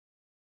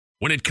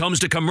When it comes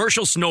to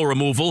commercial snow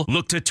removal,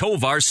 look to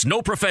Tovar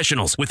Snow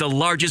Professionals. With the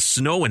largest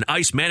snow and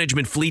ice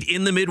management fleet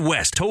in the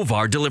Midwest,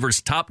 Tovar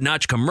delivers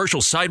top-notch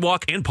commercial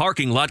sidewalk and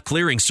parking lot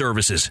clearing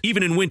services,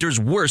 even in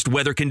winter's worst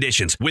weather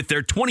conditions. With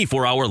their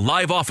 24-hour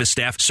live office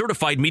staff,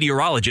 certified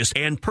meteorologists,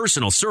 and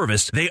personal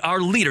service, they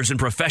are leaders in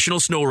professional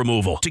snow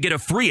removal. To get a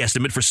free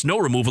estimate for snow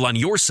removal on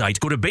your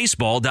site, go to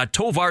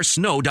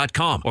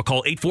baseball.tovarsnow.com or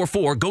call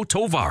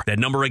 844-GO-TOVAR. That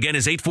number again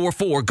is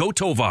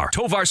 844-GO-TOVAR.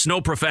 Tovar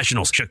Snow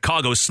Professionals,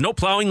 Chicago's snow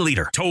plowing leader.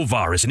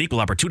 Tovar is an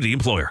equal opportunity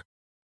employer.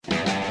 We're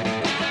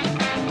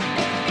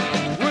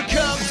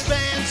Cubs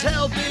fans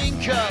helping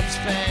Cubs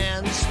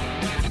fans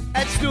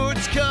at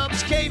Stewart's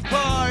Cubs Cave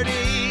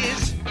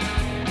parties.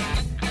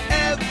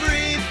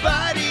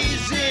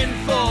 Everybody's in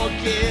for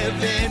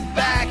giving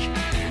back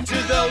to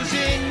those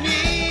in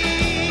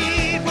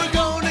need. We're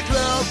going to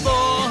Club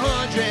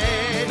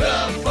 400.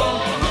 Club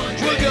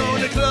 400. We're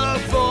going to Club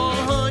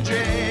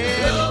 400.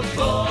 Club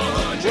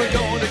 400. We're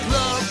going to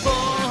Club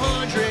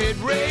 400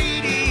 Radio.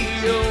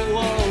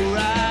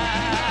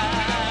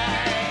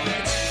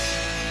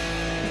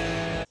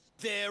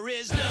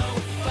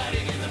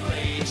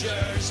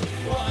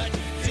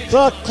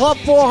 The Club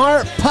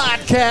 400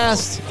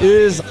 podcast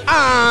is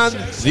on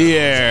the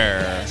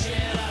air.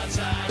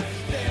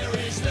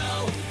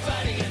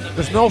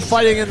 There's no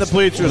fighting in the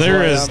bleachers.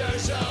 There is.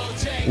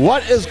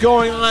 What is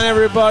going on,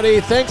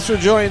 everybody? Thanks for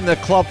joining the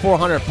Club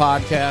 400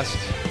 podcast.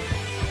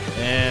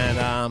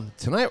 And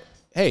tonight,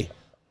 hey,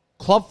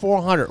 Club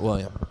 400,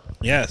 William.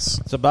 Yes.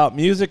 It's about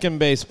music and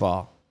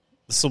baseball.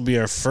 This will be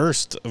our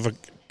first of a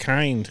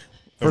kind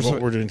of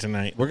what we're doing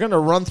tonight. We're going to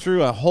run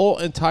through a whole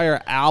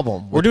entire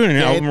album. We're doing an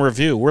album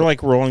review. We're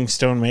like Rolling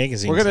Stone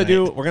magazine. We're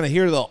going to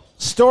hear the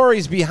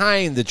stories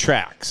behind the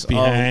tracks.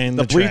 Behind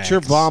the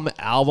Bleacher tracks. Bum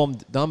album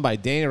done by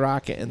Danny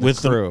Rocket and the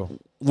crew.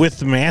 With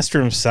the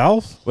master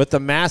himself? With the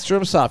master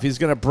himself. He's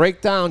going to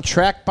break down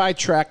track by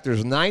track.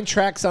 There's 9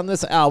 tracks on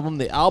this album.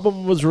 The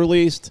album was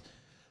released,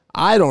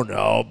 I don't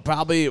know,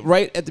 probably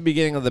right at the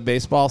beginning of the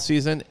baseball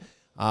season.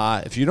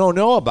 If you don't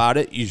know about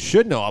it, you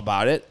should know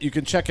about it. You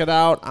can check it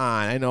out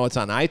on, I know it's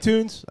on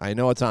iTunes. I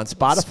know it's on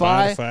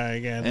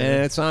Spotify. And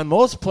it's on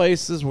most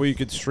places where you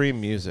could stream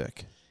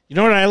music. You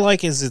know what I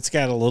like is it's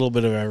got a little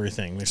bit of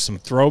everything. There's some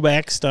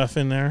throwback stuff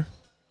in there.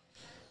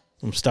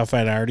 Some stuff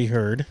I'd already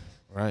heard.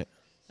 Right.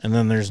 And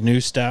then there's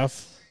new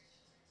stuff.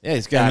 Yeah,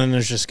 he's got. And then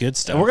there's just good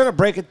stuff. And we're going to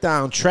break it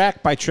down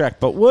track by track.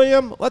 But,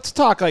 William, let's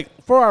talk like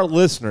for our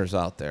listeners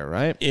out there,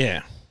 right?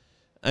 Yeah.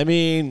 I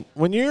mean,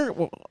 when you're,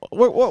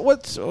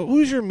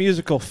 who's your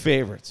musical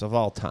favorites of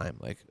all time?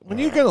 Like, when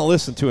you're going to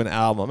listen to an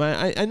album,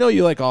 I know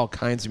you like all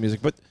kinds of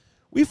music, but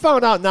we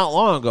found out not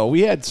long ago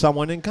we had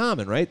someone in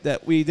common, right?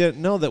 That we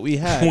didn't know that we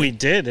had. We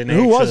did. And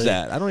who was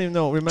that? I don't even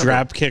know. Remember?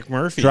 Dropkick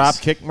Murphys.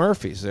 Dropkick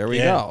Murphys. There we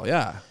go.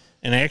 Yeah.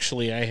 And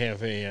actually, I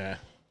have a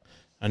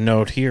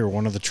note here.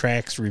 One of the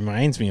tracks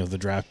reminds me of the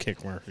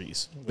Dropkick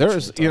Murphys.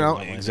 There's,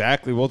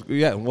 exactly. We'll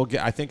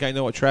get. I think I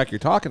know what track you're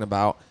talking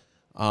about.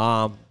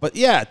 But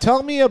yeah,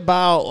 tell me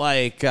about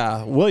like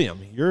William,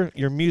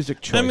 your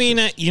music choices. I mean,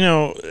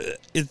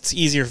 it's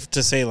easier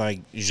to say like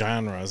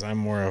genres. I'm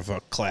more of a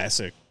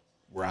classic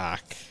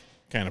rock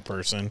kind of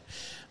person.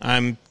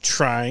 I'm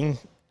trying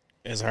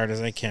as hard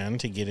as I can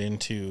to get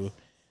into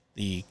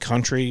the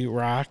country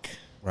rock,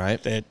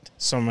 right? That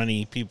so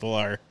many people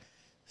are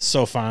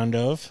so fond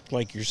of,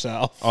 like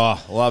yourself.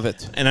 Oh, love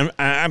it. And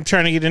I'm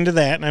trying to get into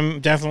that,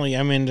 and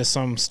I'm into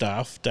some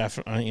stuff.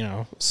 Definitely,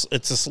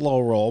 it's a slow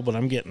roll, but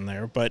I'm getting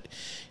there. But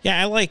yeah,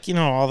 I like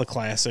all the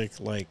classic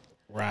like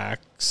rock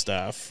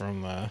stuff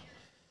from the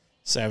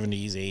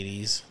 70s,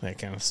 80s, that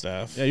kind of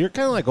stuff. Yeah, you're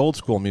kind of like old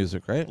school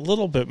music, right? A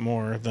little bit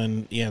more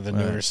than the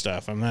newer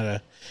stuff. I'm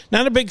not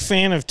a big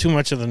fan of too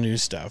much of the new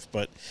stuff,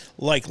 but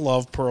like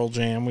love Pearl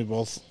Jam. We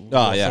both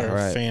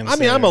are fans. I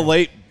mean, I'm a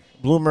late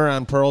bloomer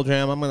on Pearl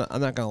Jam. I'm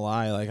not gonna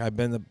lie. Like, I've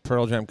been to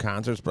Pearl Jam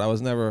concerts, but I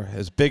was never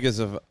as big as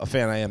a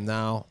fan I am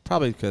now.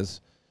 Probably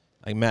because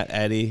I met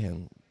Eddie,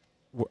 and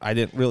I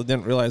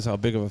didn't realize how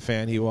big of a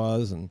fan he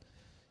was, and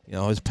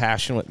his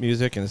passion with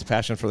music and his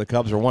passion for the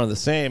Cubs are one of the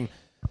same.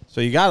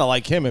 So you gotta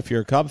like him if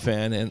you're a Cub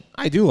fan, and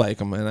I do like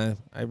him. And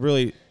I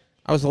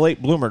was a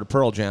late bloomer to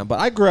Pearl Jam, but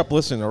I grew up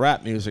listening to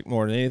rap music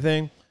more than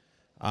anything.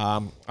 I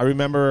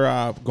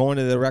remember going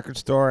to the record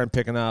store and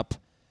picking up.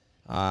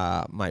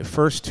 My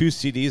first 2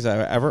 CDs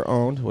I ever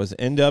owned was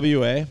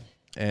NWA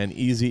and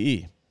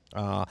Eazy-E.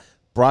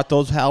 Brought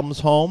those albums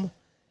home,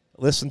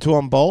 listened to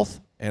them both,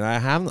 and I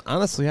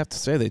honestly have to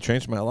say they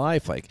changed my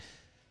life. Like,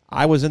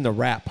 I was into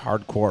rap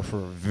hardcore for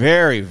a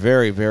very,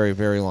 very, very,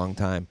 very long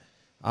time.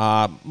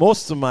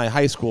 Most of my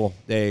high school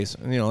days,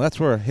 that's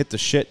where Hit the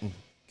Shit and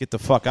Get the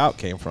Fuck Out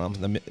came from,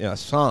 the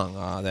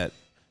song that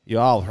you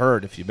all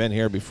heard if you've been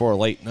here before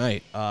late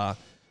night. My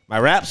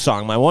rap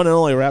song, my one and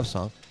only rap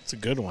song. It's a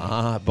good one.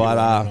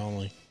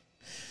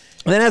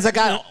 Then as I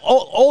got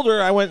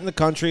older, I went in the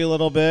country a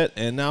little bit,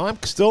 and now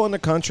I'm still in the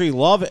country.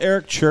 Love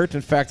Eric Church.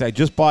 In fact, I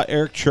just bought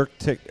Eric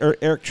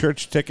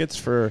Church tickets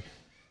for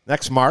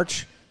next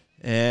March,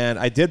 and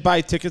I did buy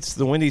tickets to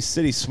the Windy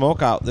City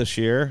Smokeout this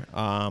year.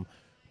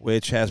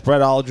 which has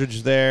Brett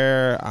Aldridge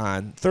there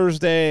on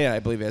Thursday. I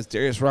believe it has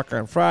Darius Rucker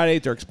on Friday,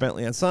 Dirk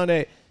Bentley on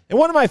Sunday. And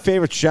one of my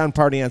favorites, John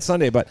Party on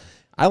Sunday. But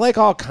I like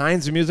all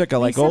kinds of music. I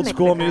like old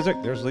school music.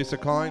 There's Lisa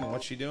calling.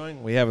 What's she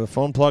doing? We have the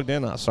phone plugged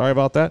in. Sorry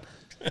about that.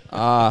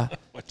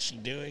 What's she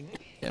doing?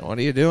 Yeah, what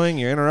are you doing?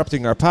 You're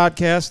interrupting our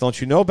podcast. Don't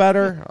you know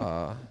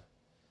better?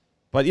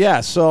 But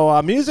yeah,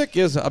 so music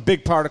is a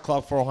big part of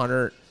Club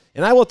 400.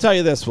 And I will tell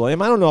you this,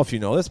 William. I don't know if you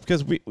know this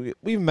because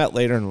we've met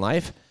later in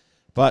life.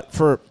 But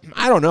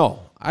I don't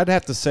know. I'd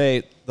have to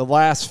say the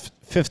last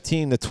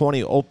 15 to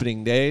 20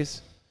 opening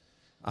days,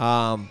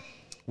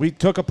 we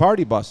took a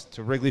party bus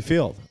to Wrigley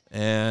Field.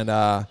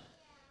 And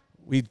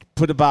we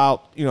put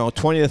about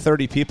 20 to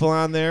 30 people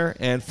on there,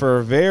 and for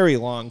a very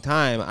long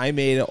time, I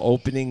made an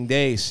opening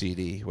day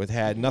CD with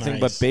had nothing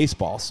but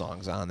baseball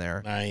songs on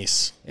there.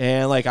 Nice.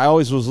 And like I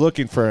always was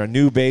looking for a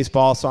new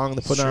baseball song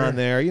to put on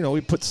there.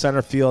 We put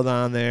Center Field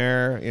on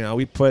there.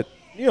 We put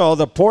the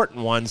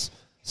important ones,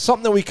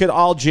 something that we could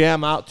all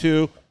jam out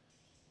to.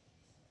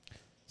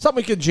 Something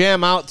we could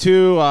jam out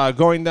to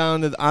going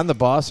down on the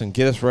bus and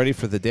get us ready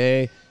for the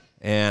day.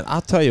 And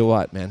I'll tell you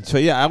what, man. So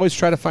yeah, I always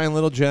try to find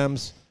little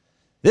gems.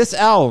 This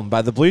album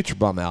by the Bleacher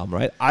Bum album,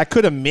 right? I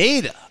could have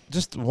made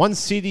just one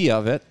CD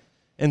of it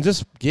and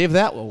just gave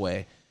that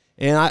away.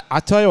 And I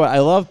tell you what,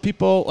 I love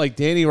people like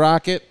Danny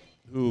Rocket,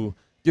 who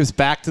gives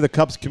back to the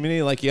Cubs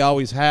community like he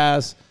always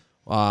has,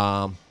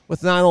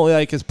 with not only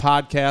like his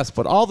podcast,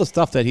 but all the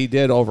stuff that he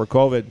did over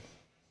COVID.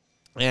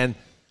 And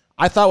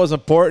I thought it was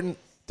important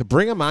to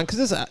bring him on because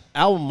this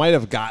album might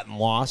have gotten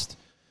lost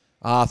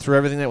through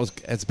everything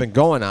that's been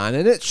going on,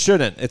 and it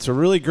shouldn't. It's a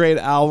really great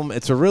album.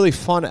 It's a really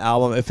fun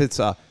album.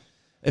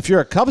 If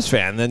you're a Cubs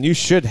fan, then you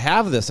should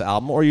have this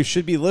album, or you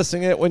should be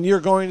listening to it when you're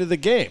going to the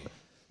game.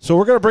 So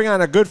we're going to bring on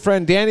our good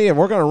friend Danny, and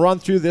we're going to run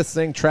through this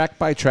thing track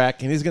by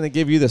track, and he's going to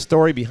give you the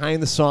story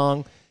behind the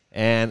song,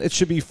 and it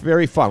should be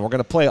very fun. We're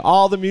going to play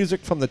all the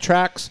music from the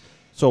tracks,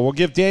 so we'll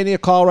give Danny a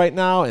call right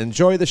now.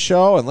 Enjoy the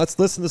show, and let's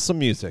listen to some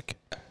music.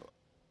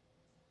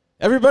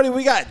 Everybody,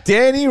 we got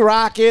Danny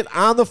Rocket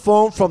on the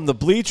phone from the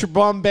Bleacher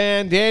Bum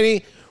Band.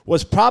 Danny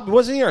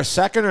wasn't he our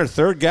second or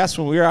third guest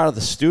when we were out of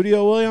the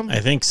studio, William? I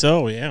think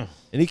so, yeah.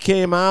 And he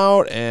came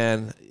out,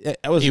 and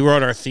he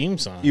wrote our theme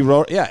song. He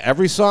wrote,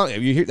 every song.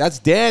 You hear, that's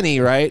Danny,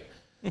 right?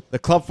 The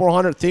Club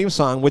 400 theme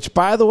song, which,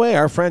 by the way,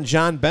 our friend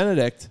John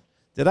Benedict,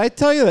 did I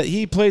tell you that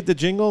he played the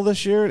jingle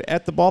this year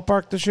at the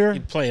ballpark this year? He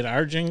played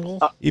our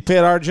jingle? He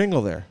played our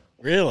jingle there.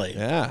 Really?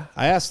 Yeah.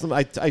 I asked him.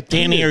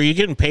 Danny, are you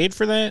getting paid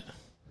for that?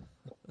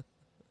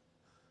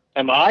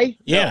 Am I?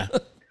 Yeah.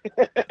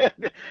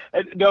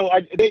 No,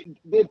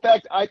 in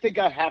fact, I think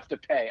I have to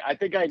pay. I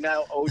think I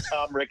now owe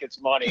Tom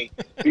Ricketts money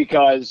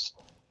because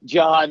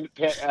John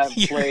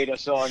played a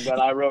song that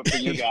I wrote for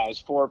you guys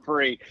for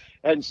free.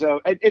 And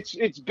so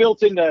it's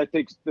built into, I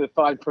think, the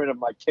fine print of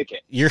my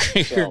ticket. You're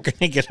going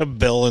to get a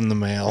bill in the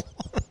mail.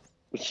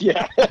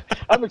 Yeah,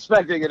 I'm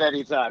expecting it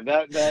any time.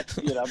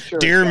 I'm sure.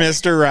 Dear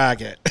Mr.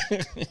 Rocket,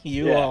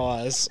 you owe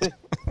us.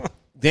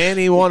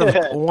 Danny, one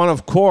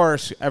of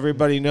course,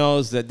 everybody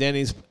knows that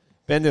Danny's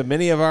been to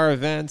many of our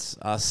events,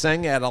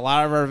 sang at a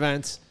lot of our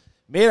events,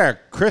 made our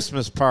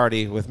Christmas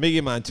party with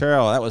Miggy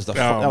Montero. That was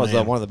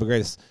one of the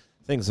greatest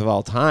things of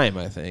all time,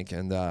 I think.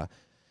 And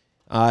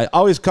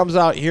always comes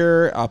out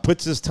here,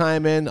 puts his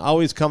time in,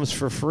 always comes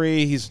for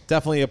free. He's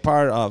definitely a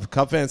part of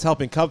Cub fans,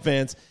 helping Cub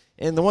fans.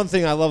 And the one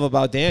thing I love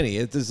about Danny,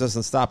 this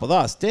doesn't stop with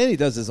us. Danny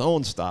does his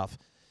own stuff.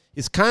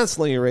 He's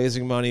constantly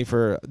raising money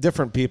for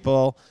different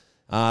people.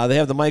 They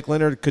have the Mike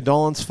Leonard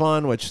Condolence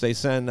Fund, which they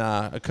send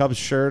a Cubs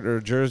shirt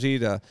or jersey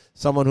to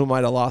someone who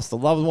might have lost a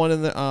loved one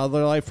in their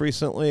life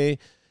recently.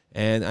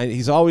 And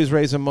he's always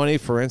raising money.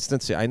 For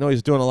instance, I know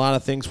he's doing a lot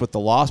of things with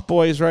the Lost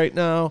Boys right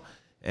now.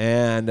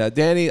 And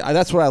Danny,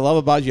 that's what I love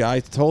about you.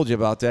 I told you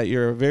about that.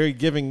 You're a very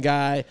giving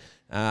guy.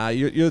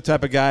 You're the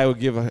type of guy who would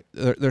give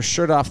their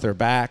shirt off their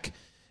back.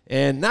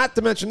 And not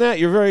to mention that,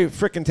 you're very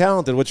freaking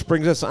talented, which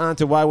brings us on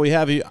to why we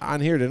have you on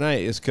here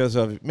tonight is because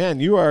of, man,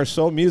 you are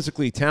so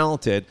musically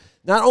talented.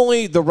 Not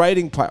only the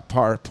writing part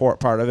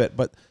of it,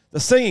 but the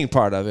singing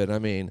part of it. I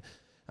mean,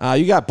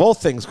 you got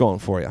both things going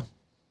for you.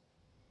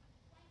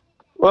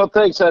 Well,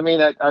 thanks. I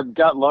mean, I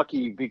got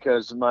lucky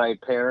because my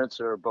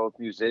parents are both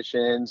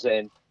musicians,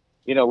 and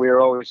we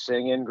were always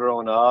singing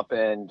growing up,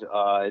 and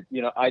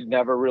I'd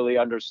never really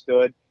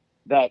understood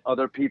that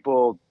other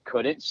people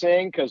couldn't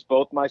sing because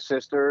both my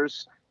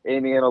sisters,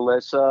 Amy and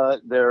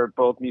Alyssa, they're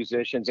both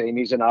musicians.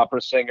 Amy's an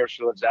opera singer.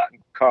 She lives out in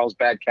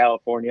Carlsbad,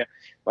 California.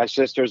 My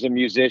sister's a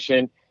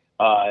musician.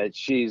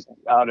 She's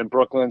out in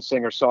Brooklyn,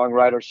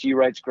 singer-songwriter. She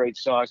writes great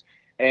songs.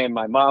 And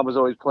my mom was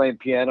always playing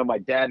piano. My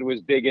dad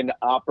was big into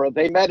opera.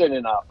 They met in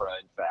an opera,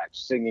 in fact,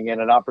 singing in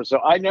an opera. So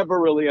I never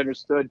really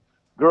understood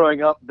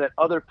growing up that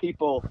other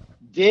people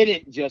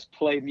didn't just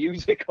play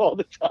music all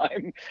the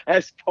time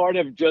as part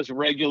of just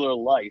regular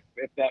life,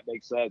 if that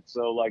makes sense.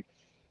 So,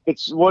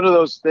 it's one of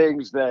those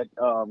things that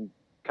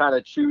kind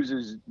of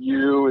chooses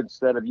you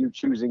instead of you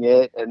choosing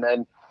it. And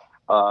then,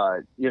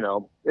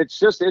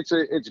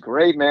 it's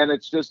great, man.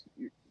 It's just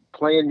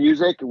playing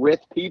music with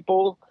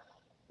people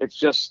it's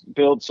just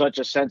built such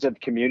a sense of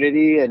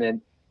community, and it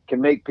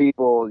can make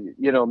people,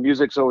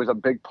 music's always a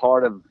big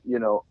part of,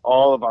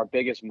 all of our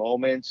biggest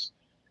moments,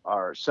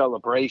 our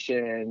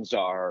celebrations,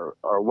 our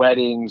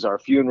weddings, our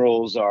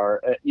funerals, our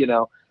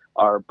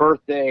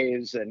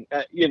birthdays, and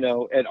at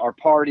our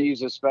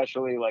parties,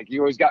 especially. Like, you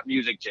always got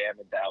music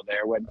jamming down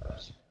there when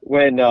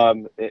when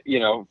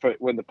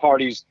the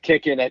parties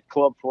kick in at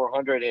Club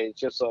 400. It's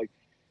just like,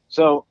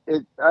 so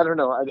I don't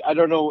know. I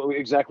don't know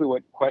exactly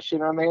what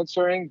question I'm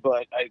answering,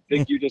 but I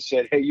think you just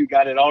said, hey, you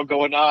got it all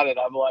going on, and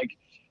I'm like,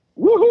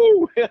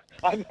 woohoo!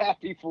 I'm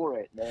happy for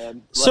it,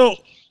 man. So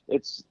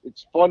it's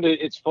fun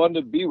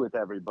to be with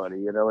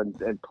everybody,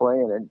 and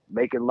playing and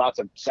making lots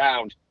of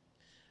sound.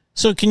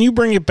 So can you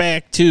bring it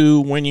back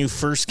to when you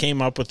first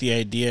came up with the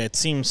idea? It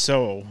seems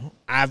so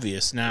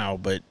obvious now,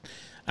 but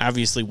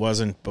obviously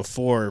wasn't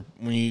before,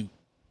 when you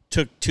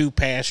took two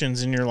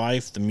passions in your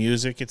life, the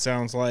music, it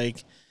sounds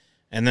like,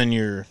 and then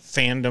your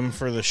fandom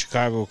for the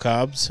Chicago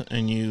Cubs,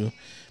 and you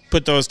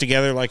put those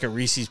together like a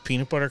Reese's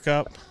Peanut Butter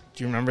Cup.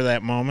 Do you remember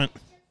that moment?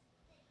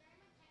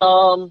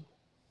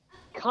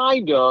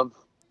 Kind of.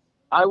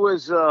 I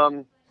was,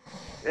 I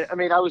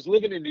was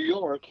living in New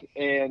York,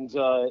 and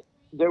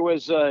there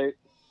was a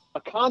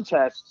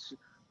contest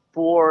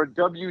for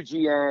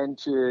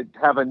WGN to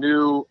have a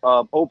new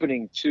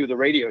opening to the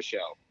radio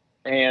show.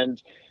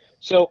 And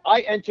so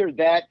I entered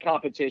that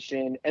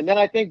competition, and then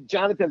I think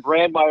Jonathan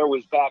Brandmeier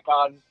was back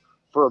on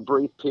for a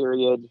brief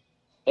period,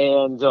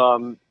 and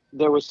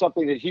there was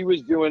something that he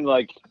was doing,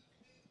 like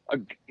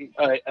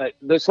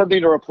there's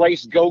something to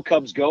replace Go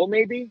Cubs Go,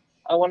 maybe,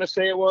 I want to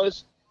say it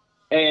was.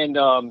 And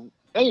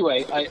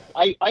anyway,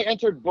 I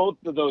entered both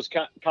of those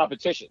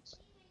competitions.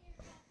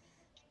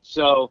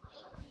 So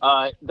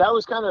that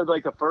was kind of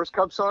like the first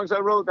Cubs songs I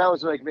wrote. That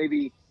was like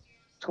maybe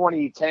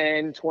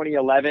 2010,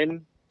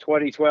 2011,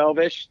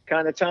 2012-ish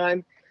kind of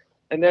time.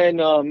 And then,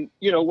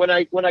 when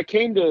I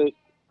came to,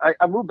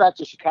 I moved back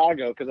to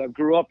Chicago because I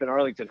grew up in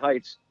Arlington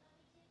Heights.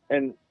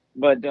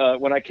 But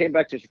when I came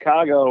back to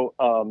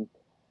Chicago,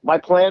 my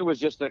plan was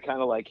just to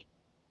kind of like,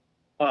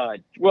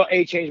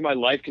 change my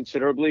life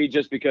considerably,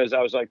 just because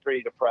I was like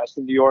pretty depressed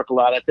in New York. A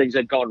lot of things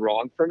had gone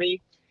wrong for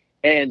me.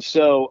 And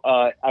so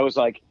I was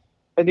like,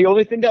 and the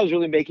only thing that was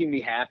really making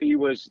me happy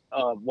was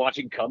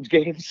watching Cubs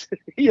games,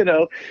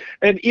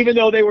 and even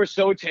though they were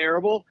so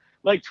terrible,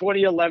 like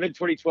 2011,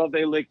 2012,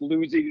 they like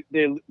losing,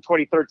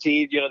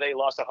 2013, they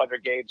lost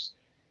 100 games.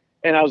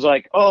 And I was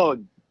like, oh,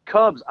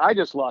 Cubs, I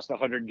just lost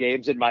 100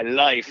 games in my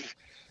life.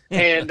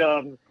 And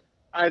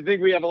I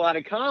think we have a lot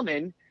in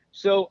common.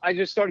 So I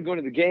just started going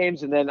to the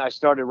games, and then I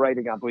started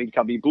writing on Bleed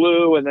Cubby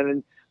Blue. And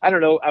then, I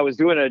don't know, I was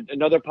doing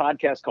another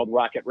podcast called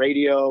Rocket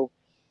Radio,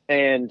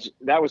 and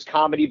that was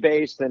comedy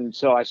based. And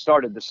so I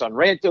started the Son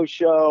Ranto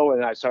show,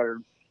 and I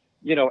started,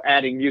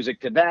 adding music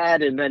to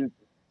that. And then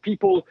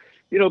people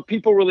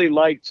really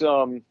liked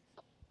some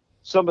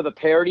of the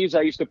parodies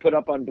I used to put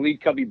up on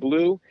Bleed Cubby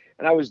Blue.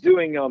 And I was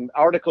doing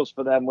articles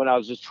for them when I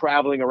was just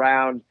traveling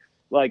around,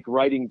 like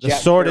writing the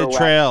Sordid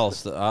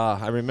Trails.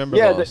 I remember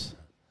those.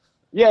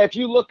 If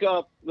you look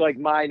up like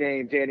my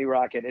name, Danny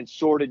Rocket, and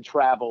Sordid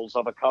Travels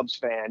of a Cubs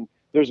fan,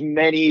 there's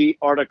many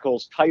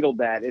articles titled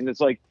that. And it's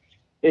like,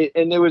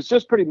 and it was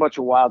just pretty much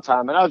a wild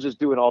time. And I was just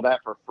doing all that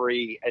for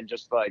free and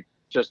just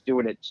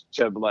doing it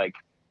to like,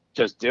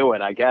 just do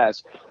it, I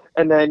guess.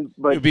 And then,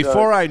 but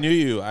before I knew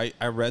you,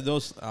 I read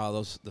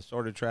the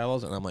Sordid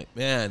Travels, and I'm like,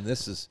 man,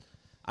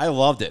 I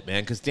loved it,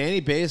 man, because Danny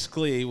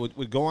basically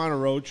would go on a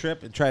road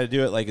trip and try to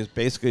do it like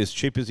basically as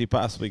cheap as he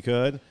possibly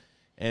could,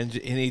 and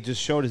he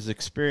just showed his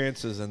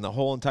experiences and the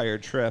whole entire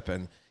trip,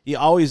 and he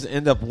always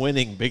ended up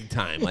winning big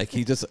time. Like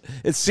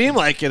it seemed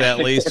like it, at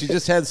least. He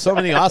just had so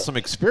many awesome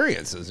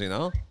experiences,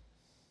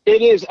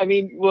 It is. I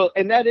mean, well,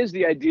 and that is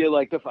the idea.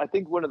 Like, I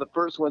think one of the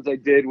first ones I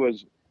did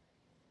was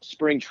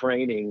spring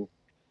training.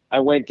 I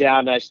went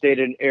down and I stayed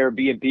in an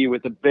Airbnb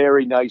with a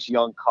very nice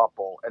young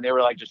couple, and they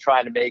were like just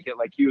trying to make it.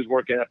 Like, he was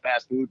working at a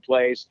fast food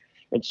place,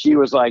 and she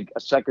was like a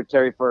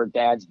secretary for her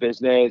dad's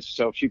business,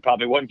 so she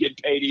probably wasn't getting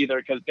paid either,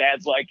 because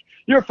dad's like,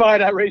 "You're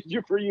fine. I raised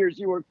you for years.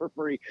 You work for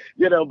free,"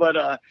 But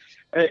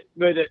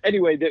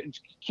anyway, the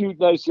cute,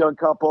 nice young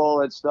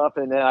couple and stuff.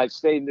 And then I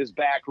stayed in this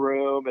back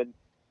room, and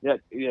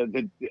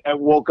I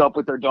woke up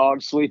with their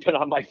dog sleeping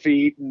on my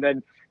feet, and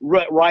then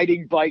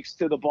riding bikes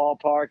to the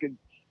ballpark, and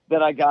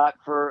that I got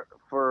for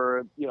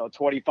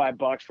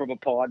 $25 from a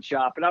pawn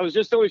shop. And I was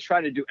just always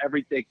trying to do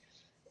everything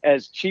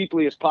as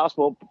cheaply as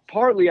possible,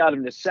 partly out of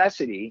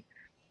necessity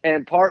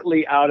and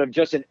partly out of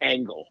just an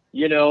angle,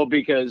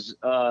 because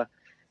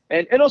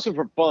and also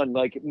for fun.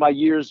 Like, my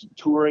years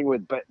touring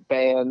with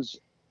bands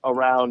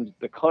around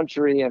the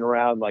country and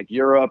around like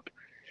Europe,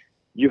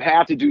 you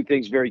have to do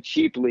things very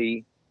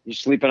cheaply. You're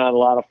sleeping on a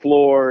lot of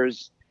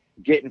floors,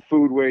 getting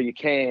food where you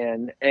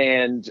can,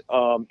 and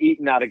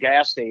eating out of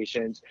gas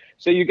stations.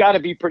 So you got to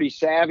be pretty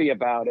savvy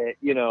about it.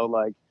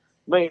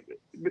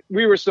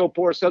 We were so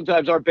poor.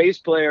 Sometimes our bass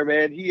player,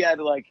 man, he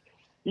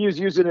was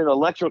using an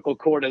electrical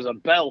cord as a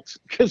belt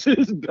because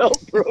his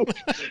belt broke.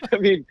 I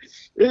mean,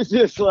 it's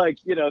just like,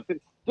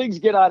 things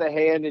get out of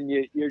hand, and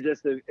you're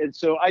just and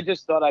so I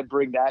just thought I'd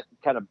bring that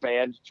kind of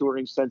band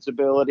touring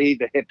sensibility,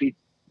 the hippie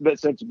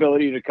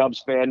sensibility to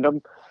Cubs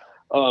fandom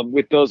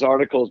with those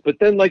articles. But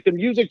then like the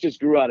music just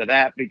grew out of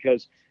that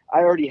because I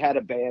already had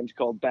a band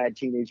called Bad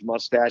Teenage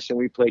Mustache, and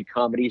we played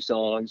comedy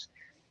songs,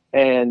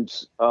 and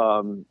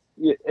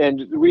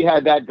we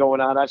had that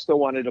going on. I still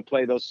wanted to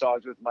play those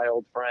songs with my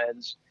old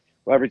friends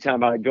every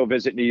time I'd go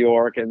visit New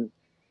York, and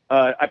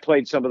I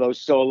played some of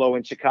those solo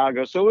in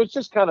Chicago. So it was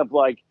just kind of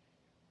like,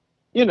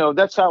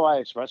 that's how I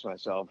express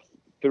myself,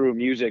 through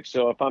music.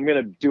 So if I'm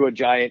going to do a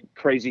giant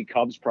crazy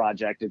Cubs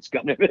project, it's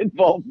going to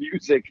involve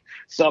music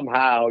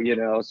somehow,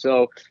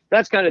 so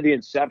that's kind of the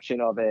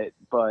inception of it.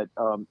 But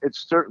it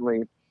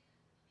certainly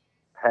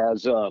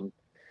has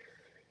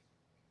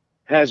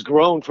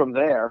grown from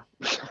there.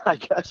 I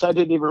guess I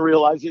didn't even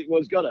realize it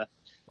was gonna.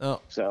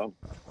 Oh, so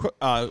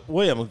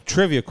William, a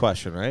trivia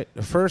question, right?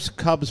 The first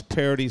Cubs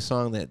parody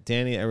song that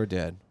Danny ever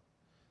did.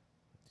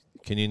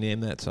 Can you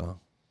name that song?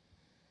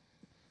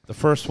 The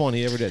first one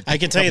he ever did. I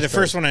can tell you the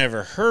first one I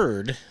ever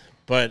heard,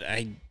 but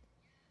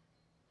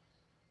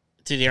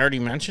did he already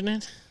mention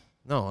it?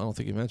 No, I don't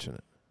think he mentioned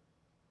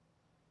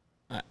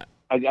it.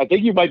 I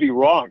think you might be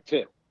wrong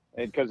too,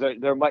 because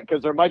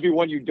there might be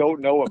one you don't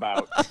know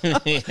about.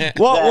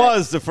 What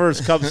was the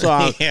first Cubs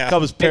song?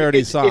 Cubs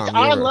parody song? It's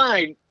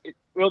online.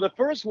 Well, the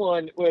first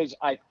one was,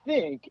 I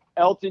think,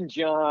 Elton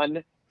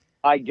John.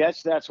 I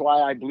guess that's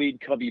why I bleed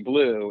Cubby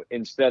Blue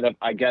instead of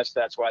I guess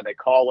that's why they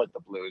call it the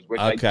Blues, which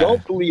I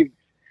don't believe.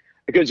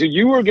 Because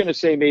you were going to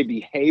say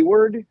maybe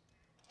Hayward.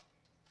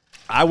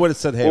 I would have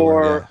said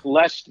Hayward.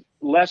 Or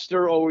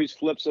Lester always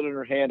flips it in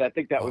her hand. I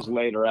think that was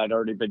later. I'd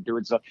already been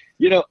doing so.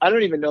 I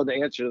don't even know the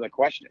answer to the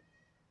question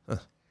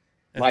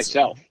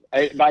myself.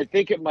 I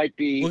think it might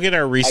be. We'll get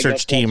our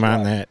research team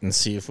on that and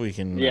see if we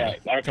can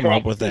come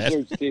up with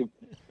that.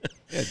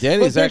 Yeah,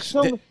 Danny's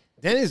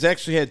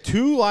actually had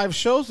 2 live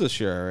shows this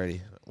year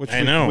already. Which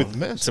I know. With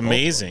missed. It's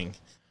amazing.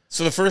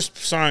 So the first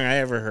song I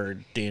ever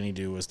heard Danny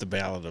do was the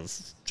Ballad of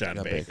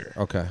John Baker.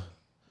 Okay.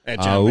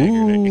 At John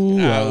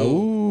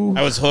Baker.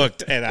 I was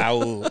hooked at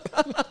Ow.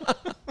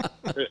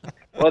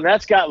 Well,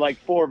 that's got like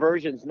 4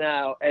 versions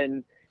now,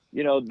 and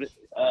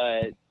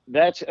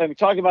that's I'm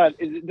talking about.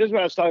 This is what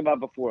I was talking about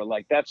before.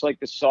 Like that's like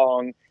the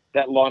song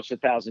that launched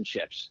 1,000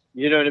 ships.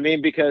 You know what I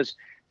mean? Because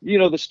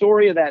the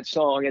story of that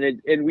song,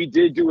 and we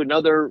did do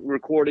another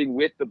recording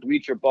with the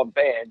Bleacher Bump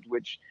Band,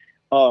 which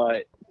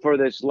for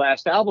this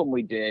last album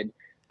we did.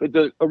 But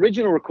the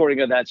original recording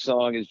of that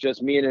song is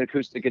just me and an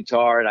acoustic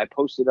guitar, and I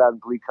posted on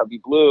Bleed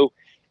Cubby Blue.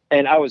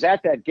 And I was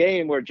at that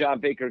game where John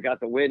Baker got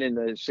the win in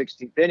the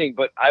 16th inning,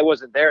 but I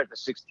wasn't there at the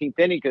 16th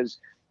inning because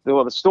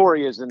the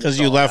story is because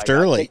you left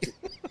early.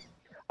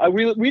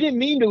 We didn't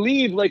mean to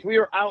leave. Like we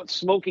were out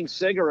smoking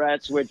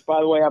cigarettes, which,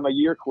 by the way, I'm a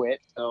year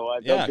quit, so I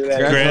don't do that.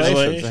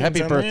 Congratulations!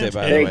 Happy birthday,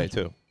 by the way,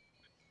 too.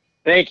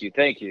 Thank you.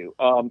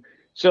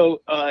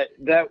 So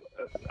that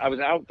I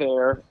was out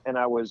there and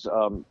I was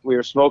we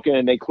were smoking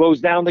and they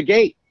closed down the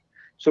gate,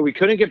 so we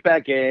couldn't get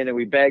back in, and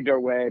we begged our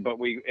way, but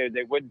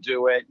they wouldn't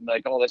do it, and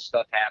like all this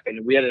stuff happened,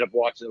 and we ended up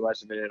watching the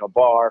rest of it in a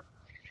bar.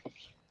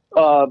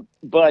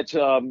 But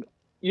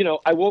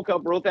I woke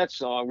up, wrote that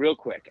song real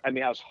quick. I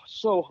mean, I was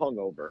so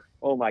hungover.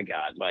 Oh my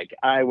God! Like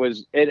I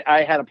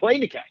had a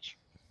plane to catch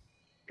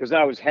because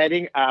I was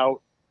heading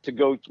out to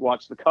go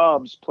watch the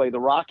Cubs play the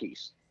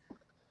Rockies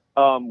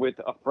with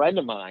a friend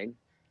of mine.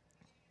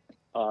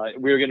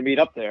 We were going to meet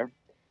up there,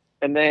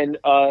 and then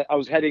I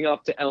was heading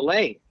up to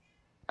L.A.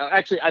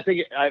 Actually, I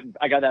think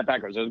I got that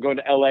backwards. I was going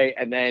to L.A.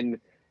 and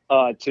then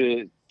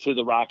to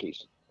the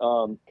Rockies,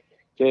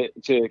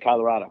 to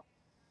Colorado.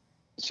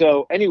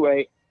 So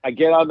anyway, I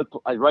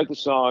write the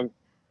song.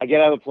 I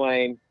get on the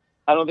plane.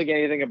 I don't think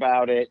anything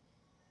about it.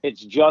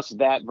 It's just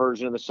that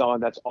version of the song.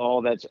 That's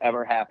all that's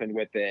ever happened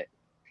with it.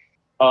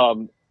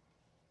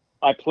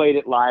 I played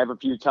it live a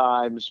few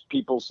times.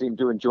 People seemed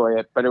to enjoy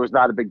it, but it was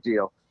not a big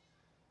deal.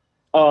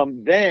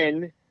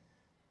 Then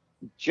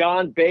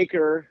John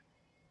Baker's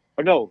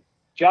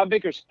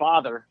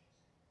father,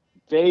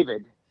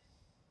 David,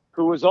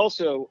 who was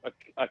also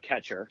a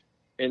catcher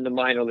in the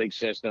minor league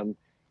system,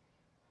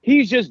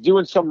 he's just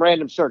doing some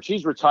random search.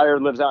 He's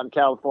retired, lives out in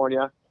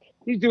California.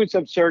 He's doing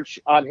some search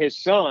on his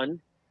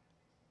son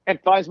and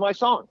finds my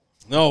song.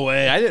 No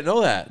way. I didn't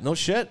know that. No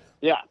shit.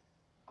 Yeah.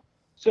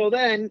 So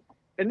then,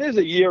 and this is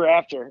a year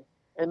after,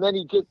 and then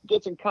he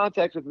gets in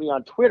contact with me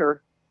on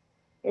Twitter.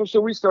 And so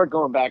we start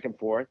going back and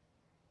forth.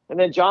 And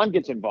then John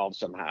gets involved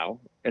somehow.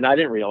 And I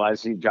didn't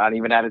realize John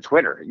even had a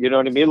Twitter. You know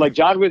what I mean? Like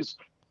John was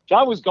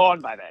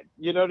gone by then.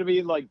 You know what I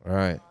mean? Like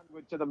right. John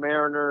went to the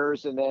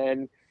Mariners and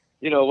then,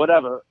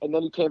 whatever. And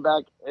then he came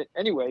back.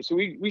 Anyway, so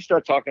we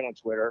start talking on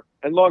Twitter.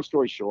 And long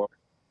story short,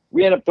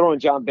 we end up throwing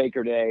John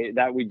Baker Day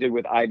that we did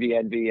with Ivy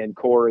Envy and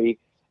Corey.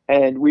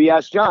 And we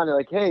asked John,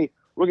 like, hey,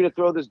 we're going to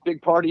throw this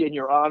big party in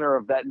your honor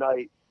of that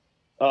night.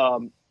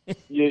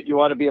 You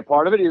want to be a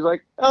part of it? He's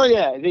like, oh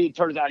yeah. And it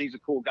turns out he's a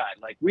cool guy.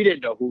 Like we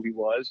didn't know who he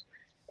was.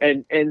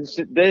 then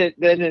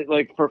it,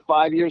 like for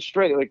 5 years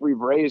straight, like we've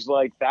raised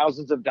like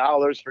thousands of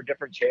dollars for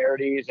different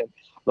charities, and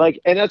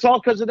that's all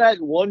because of that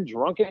one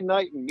drunken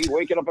night and me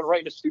waking up and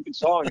writing a stupid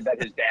song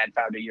that his dad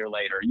found a year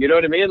later. You know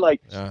what I mean?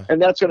 Like,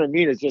 and that's what I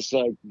mean. It's just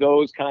like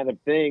those kind of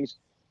things.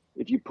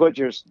 If you put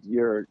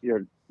your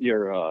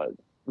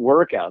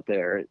work out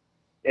there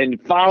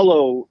and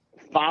follow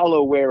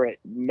where it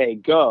may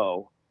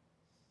go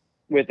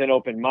with an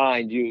open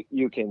mind,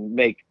 you can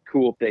make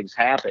cool things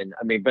happen.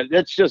 I mean, but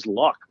that's just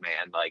luck,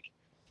 man. Like,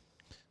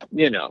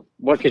 you know,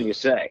 what can you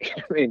say?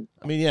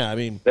 I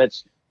mean,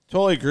 that's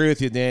totally agree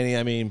with you, Danny.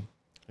 I mean,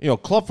 you know,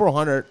 Club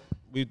 400.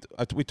 We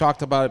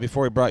talked about it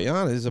before we brought you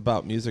on. It is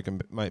about music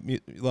and my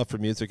love for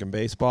music and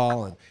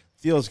baseball. And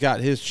Theo's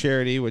got his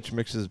charity, which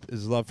mixes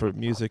his love for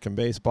music and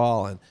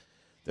baseball. And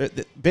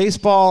the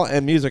baseball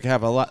and music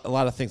have a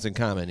lot of things in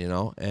common, you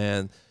know.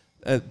 And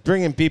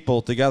bringing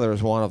people together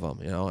is one of them,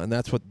 you know. And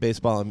that's what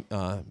baseball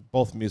and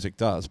both music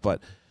does. But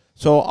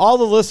so all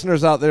the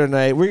listeners out there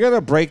tonight, we're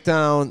gonna break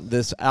down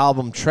this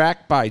album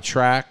track by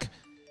track.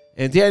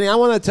 And Danny, I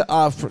wanted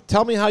to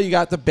tell me how you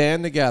got the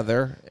band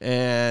together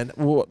and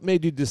what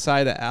made you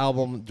decide an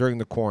album during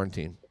the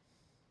quarantine.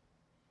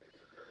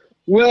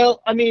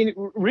 Well, I mean,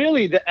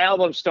 really, the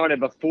album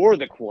started before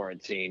the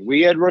quarantine.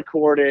 We had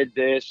recorded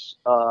this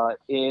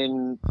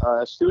in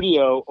a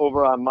studio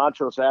over on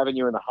Montrose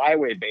Avenue in the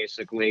highway,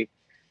 basically.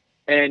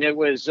 And it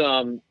was,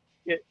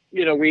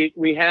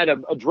 we had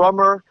a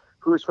drummer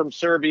who's from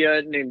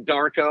Serbia named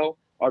Darko.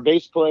 Our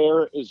bass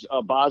player is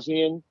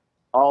Bosnian,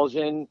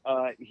 Alzin.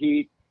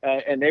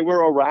 And they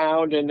were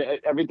around and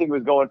everything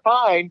was going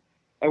fine.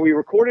 And we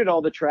recorded all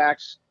the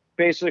tracks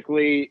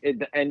basically at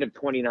the end of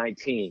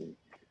 2019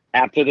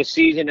 after the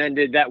season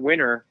ended that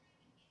winter.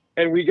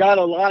 And we got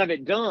a lot of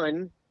it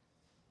done.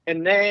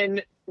 And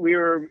then we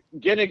were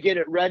going to get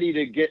it ready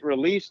to get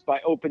released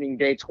by opening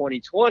day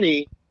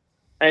 2020.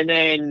 And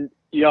then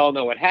you all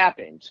know what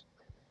happened.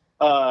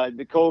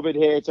 The COVID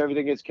hits,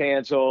 everything gets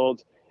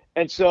canceled.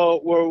 And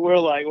so we're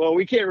like, well,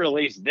 we can't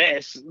release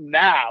this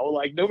now.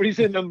 Like, nobody's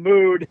in the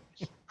mood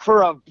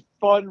for a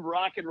fun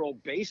rock and roll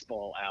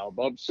baseball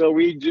album. So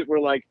we're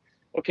like,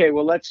 okay,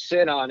 well, let's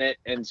sit on it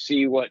and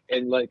see work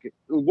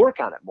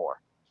on it more.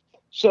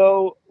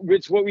 So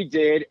it's what we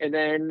did. And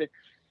then,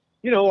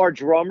 you know, our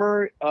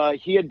drummer,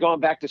 he had gone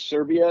back to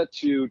Serbia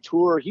to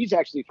tour. He's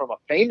actually from a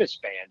famous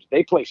band.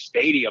 They play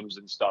stadiums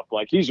and stuff.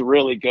 Like, he's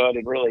really good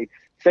and really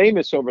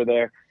famous over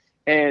there.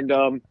 And,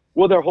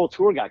 well, their whole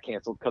tour got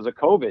canceled because of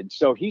COVID.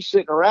 So he's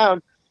sitting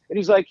around and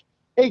he's like,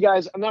 hey,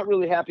 guys, I'm not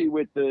really happy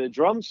with the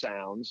drum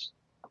sounds.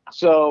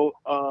 So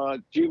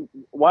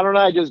why don't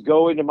I just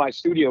go into my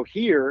studio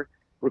here,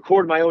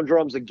 record my own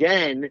drums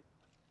again,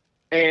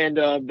 and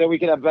then we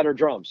can have better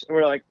drums. And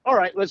we're like, all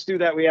right, let's do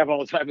that. We have all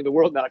the time in the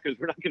world now because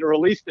we're not going to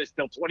release this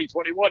till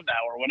 2021 now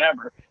or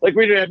whatever. Like,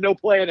 we have no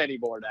plan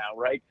anymore now,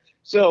 right?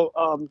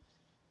 So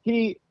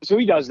he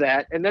does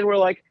that. And then we're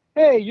like,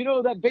 hey, you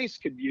know, that bass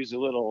could use a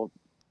little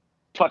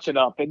touching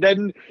up. And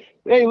then,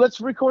 hey, let's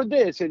record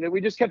this. And then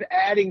we just kept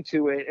adding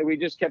to it, and we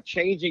just kept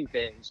changing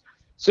things.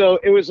 So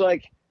it was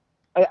like,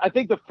 I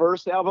think the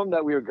first album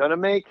that we were going to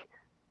make,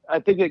 I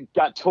think it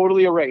got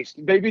totally erased.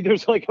 Maybe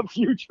there's like a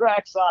few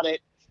tracks on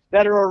it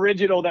that are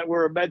original that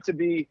were meant to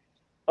be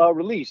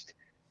released.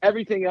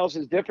 Everything else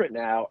is different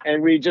now.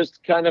 And we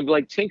just kind of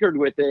like tinkered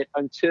with it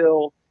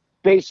until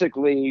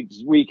basically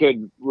we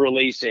could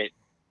release it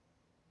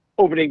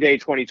opening day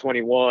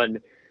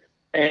 2021.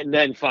 And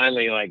then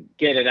finally, like,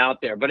 get it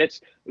out there. But it's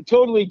a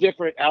totally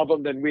different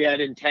album than we had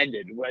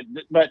intended.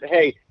 But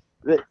hey,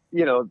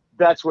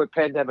 that's what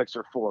pandemics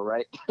are for,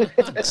 right?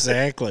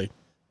 Exactly.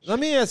 Let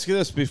me ask you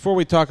this before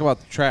we talk about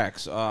the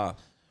tracks.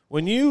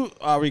 When you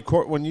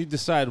when you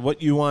decide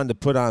what you wanted to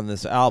put on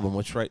this album,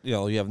 which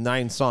you have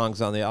 9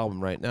 songs on the album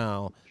right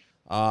now,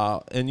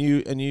 and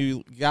you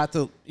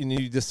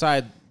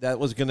decide that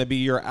was going to be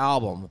your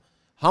album.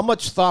 How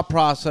much thought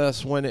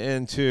process went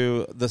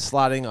into the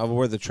slotting of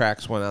where the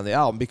tracks went on the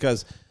album?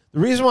 Because the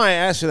reason why I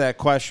asked you that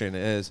question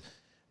is,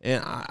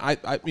 and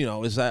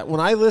is that when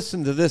I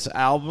listen to this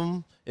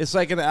album, it's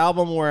like an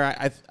album where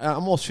I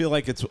almost feel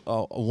like it's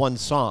one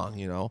song,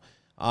 you know.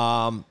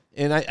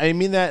 And I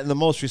mean that in the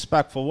most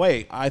respectful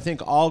way. I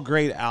think all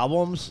great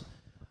albums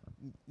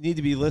need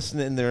to be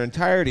listened in their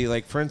entirety.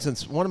 Like, for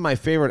instance, one of my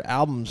favorite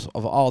albums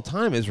of all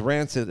time is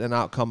Rancid and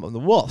Out Come the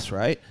Wolves,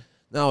 right?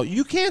 Now,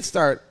 you can't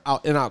start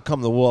Out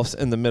Come the Wolves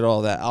in the middle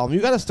of that album.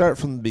 You got to start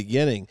from the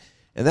beginning.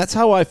 And that's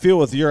how I feel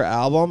with your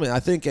album. And I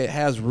think it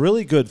has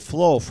really good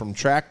flow from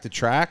track to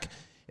track.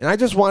 And I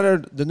just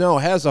wanted to know,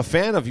 as a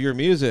fan of your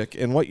music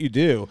and what you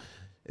do,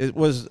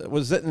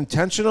 was it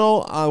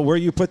intentional where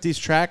you put these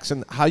tracks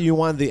and how you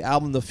wanted the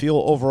album to feel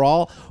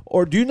overall?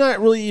 Or do you not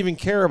really even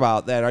care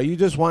about that? Are you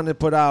just wanting to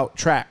put out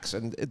tracks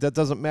and that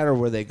doesn't matter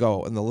where they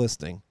go in the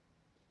listing?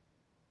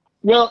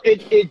 Well,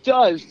 it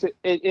does.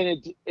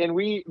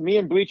 Me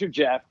and Bleacher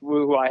Jeff,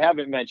 who I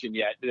haven't mentioned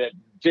yet, that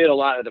did a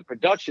lot of the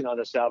production on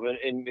this album,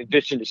 in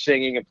addition to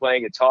singing and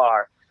playing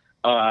guitar.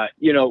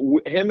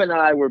 Him and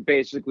I were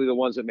basically the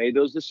ones that made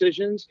those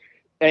decisions.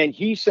 and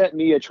he sent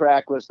me a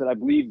track list that I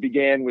believe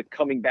began with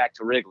Coming Back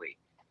to Wrigley.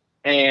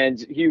 And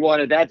he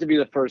wanted that to be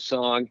the first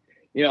song,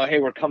 you know, hey,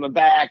 we're coming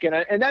back.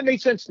 And that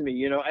made sense to me,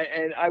 you know,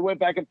 and I went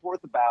back and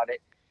forth about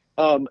it.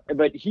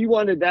 But he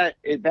wanted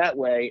that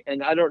way.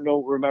 And I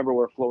don't remember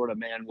where Florida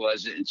Man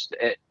was,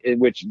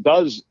 which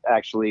does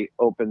actually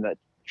open that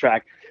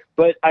track.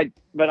 But I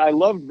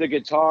loved the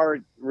guitar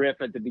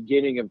riff at the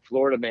beginning of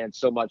Florida Man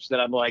so much that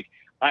I'm like,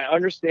 I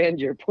understand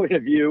your point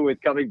of view with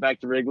Coming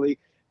Back to Wrigley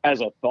as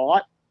a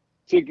thought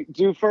to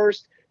do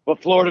first,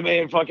 but Florida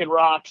Man fucking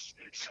rocks.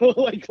 So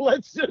like,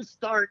 let's just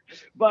start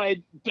by,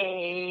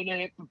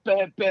 you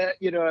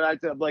know, and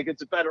I'm like,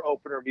 it's a better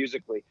opener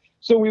musically.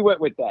 So we went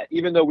with that,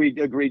 even though we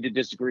agreed to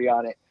disagree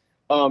on it.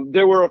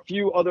 There were a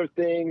few other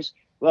things,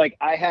 like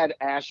I had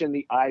Ash and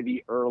the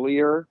Ivy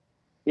earlier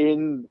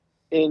in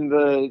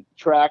the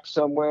track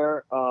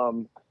somewhere,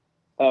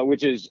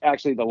 which is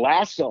actually the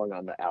last song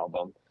on the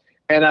album.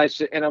 And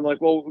I'm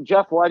like, well,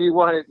 Jeff, why do you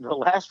want it the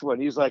last one?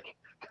 He's like,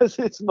 because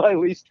it's my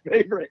least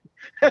favorite.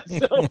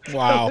 So,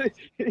 wow.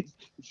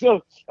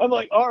 So I'm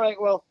like, all right,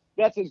 well,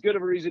 that's as good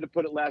of a reason to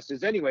put it last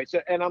as anyway.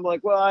 So, and I'm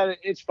like, well,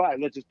 it's fine.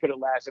 Let's just put it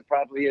last. It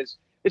probably is.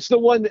 It's the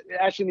one that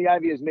Ash and the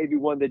Ivy is maybe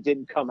one that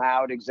didn't come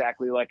out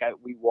exactly like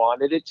we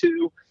wanted it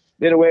to.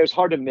 In a way, it's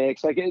hard to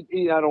mix. Like, I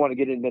don't want to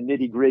get into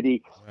nitty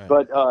gritty, right.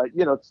 But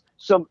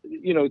some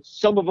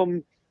of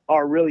them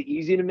are really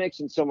easy to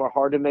mix and some are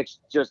hard to mix,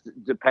 just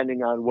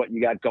depending on what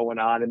you got going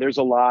on. And there's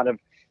a lot of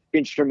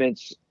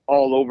instruments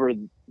all over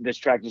this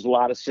track. There's a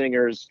lot of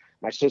singers.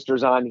 My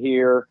sister's on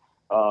here.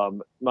 I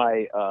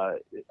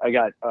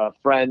got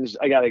friends.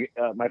 I got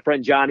my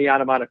friend Johnny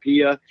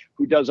Onomatopoeia,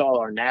 who does all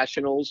our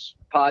Nationals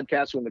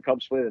podcasts when the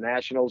Cubs play the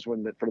Nationals, for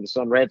the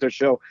Sun Ranter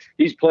show.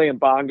 He's playing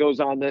bongos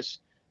on this.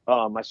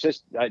 My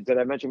sister, did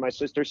I mention my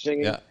sister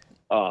singing? Yeah.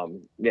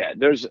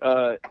 There's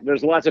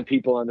lots of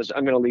people on this.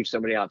 I'm going to leave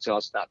somebody out, so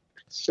I'll stop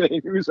saying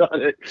who's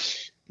on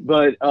it.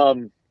 But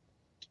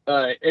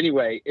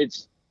anyway,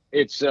 it's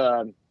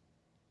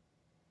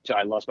so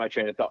I lost my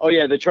train of thought. Oh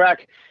yeah, the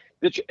track.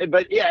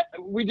 But yeah,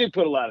 we did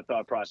put a lot of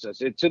thought process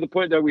to the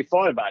point that we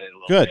thought about it a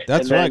little bit. Good,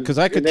 that's right, because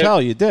I could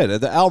tell you did.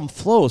 The album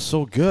flow is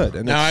so good.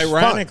 And now,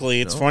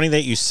 ironically, it's funny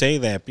that you say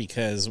that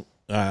because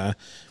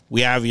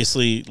we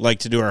obviously like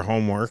to do our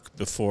homework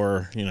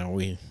before,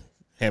 we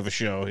have a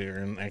show here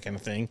and that kind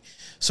of thing.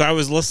 So I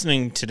was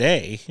listening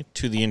today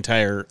to the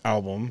entire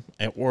album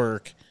at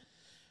work.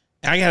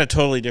 I got a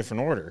totally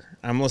different order.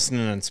 I'm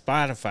listening on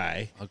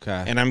Spotify.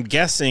 Okay. And I'm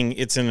guessing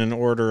it's in an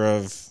order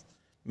of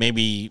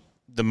maybe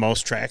the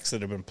most tracks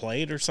that have been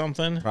played or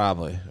something.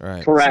 Probably,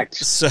 right. Correct.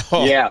 So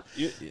yeah.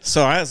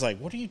 So I was like,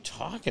 what are you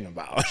talking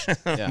about?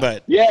 Yeah.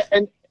 But yeah,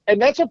 and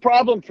that's a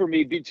problem for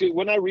me too.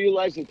 When I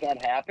realized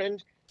that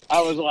happened,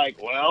 I was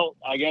like, well,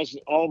 I guess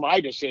all my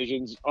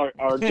decisions are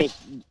just,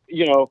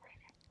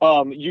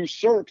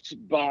 usurped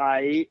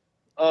by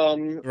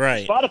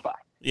right. Spotify.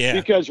 Yeah.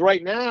 Because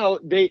right now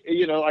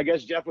I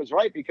guess Jeff was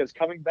right, because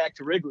Coming Back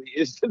to Wrigley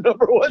is the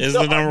number one is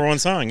song. the number one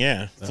song,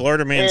 yeah.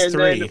 Florida Man's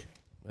 3.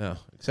 Yeah,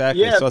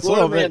 exactly. Yeah, so it's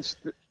Florida a little bit,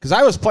 because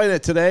I was playing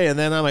it today, and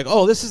then I'm like,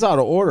 oh, this is out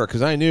of order,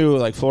 because I knew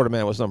like Florida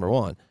Man was number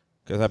one,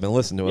 because I've been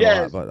listening to it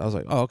a lot. But I was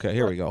like, oh, okay,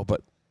 here we go. But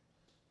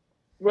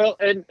well,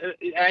 and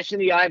Ash and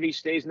the Ivy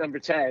stays number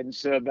 10,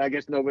 so I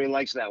guess nobody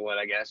likes that one,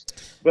 I guess.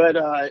 But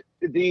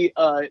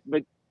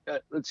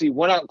let's see,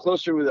 One Out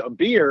Closer with a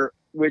Beer,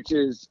 which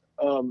is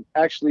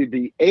actually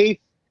the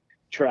 8th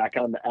track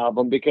on the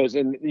album, because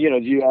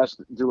you asked,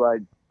 do I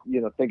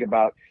think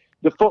about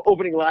the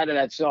opening line of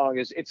that song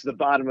is it's the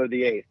bottom of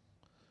the 8th.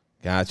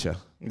 Gotcha.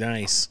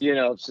 Nice.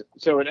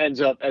 So it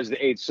ends up as the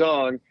 8th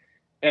song,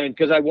 and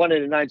because I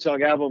wanted a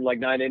 9-song album, like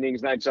 9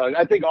 innings, 9 songs.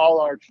 I think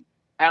all our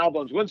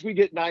albums, once we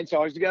get 9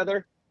 songs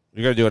together,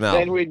 you're gonna do an album.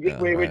 Then we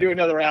do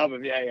another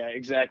album. Yeah,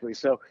 exactly.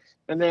 So,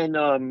 and then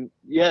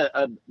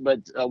but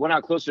One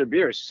Out Closer to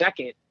Beer is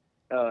second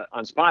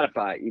on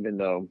Spotify, even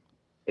though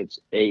it's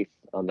 8th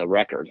on the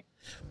record.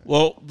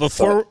 Well,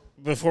 before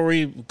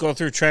we go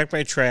through track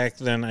by track,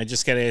 then I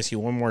just got to ask you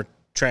one more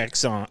track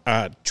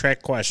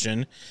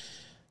question.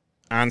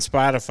 On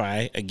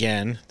Spotify,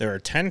 again, there are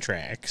 10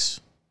 tracks.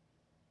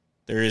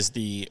 There is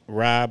the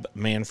Rob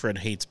Manfred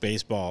Hates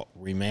Baseball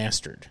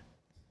remastered.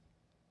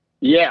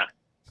 Yeah.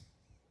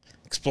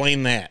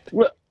 Explain that.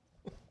 Well,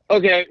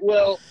 okay,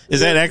 well...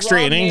 Is that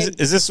extra innings?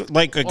 Is this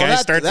like a guy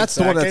starts That's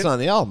at the one second? that's on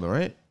the album,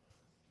 right?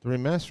 The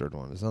remastered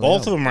one is on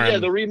Both the album. of them are. Yeah,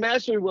 the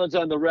remastered one's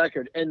on the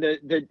record. And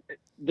the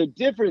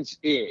difference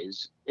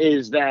is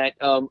that,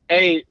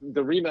 the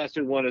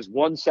remastered one is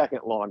 1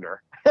 second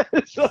longer.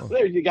 So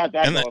there you got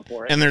that going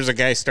for it. And there's a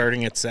guy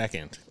starting at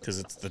second because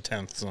it's the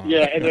 10th song.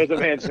 Yeah, and there's a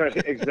man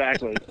starting,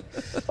 exactly.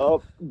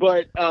 No,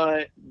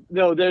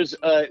 there's,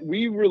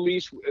 we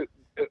released,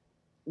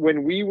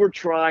 when we were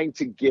trying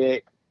to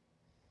get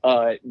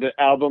the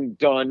album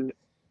done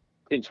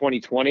in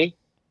 2020,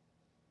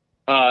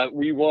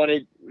 we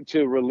wanted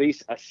to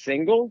release a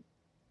single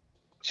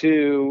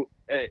to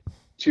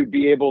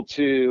be able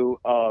to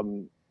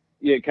hype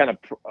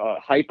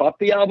up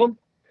the album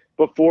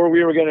before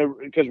we were going to,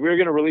 because we were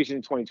going to release it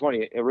in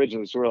 2020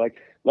 originally. So we're like,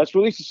 let's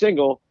release a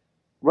single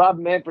Rob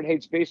Manfred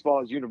Hates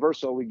Baseball is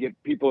Universal. We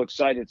get people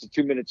excited. It's a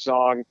 2-minute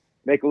song,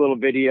 make a little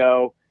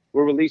video.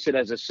 We'll release it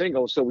as a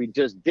single. So we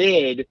just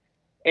did.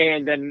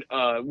 And then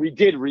we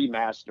did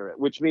remaster it,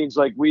 which means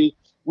like we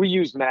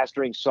used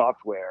mastering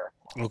software.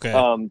 Okay.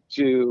 And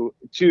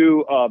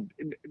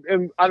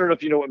I don't know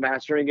if you know what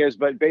mastering is,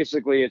 but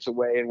basically it's a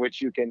way in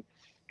which you can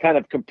kind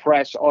of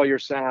compress all your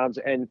sounds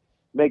and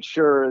make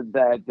sure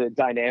that the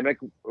dynamic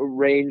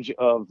range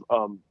of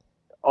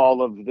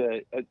all of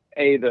the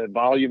the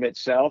volume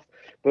itself,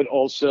 but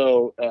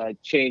also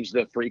change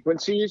the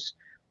frequencies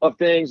of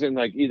things and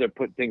like either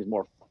put things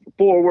more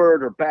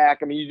forward or back.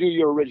 I mean, you do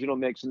your original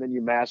mix and then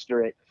you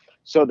master it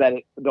so that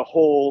the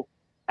whole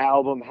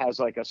album has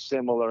like a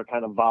similar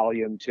kind of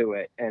volume to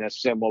it and a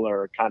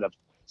similar kind of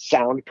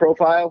sound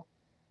profile,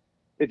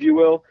 if you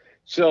will.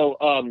 So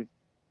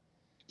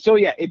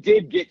yeah, it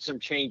did get some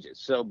changes.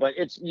 So, but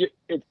it's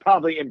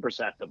probably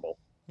imperceptible.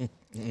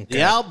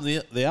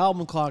 The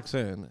album clocks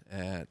in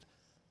at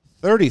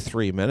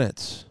 33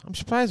 minutes. I'm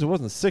surprised it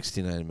wasn't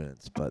 69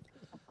 minutes, but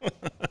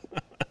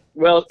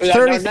well, our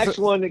 30 next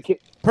one,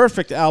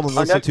 perfect album to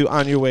listen to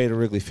on your way to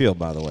Wrigley Field,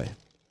 by the way.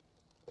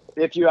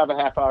 if you have a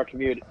half-hour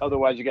commute.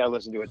 Otherwise, you got to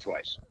listen to it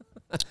twice.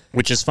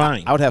 Which is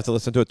fine. I would have to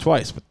listen to it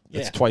twice, but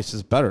it's twice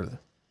as better.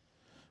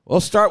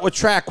 We'll start with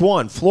track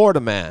 1, Florida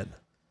Man.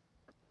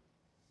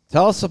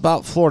 Tell us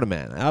about Florida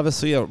Man.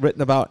 Obviously,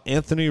 written about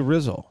Anthony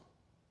Rizzo.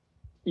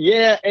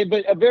 Yeah,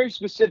 but a very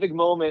specific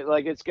moment.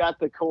 Like, it's got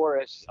the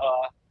chorus.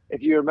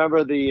 If you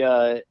remember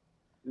the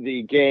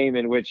game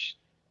in which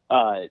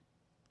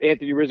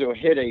Anthony Rizzo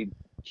hit a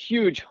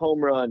huge home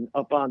run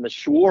up on the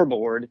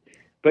scoreboard,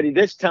 but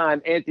this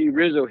time Anthony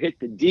Rizzo hit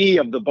the D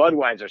of the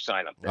Budweiser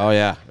sign up there. Oh,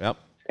 yeah. Yep.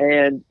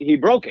 And he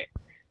broke it.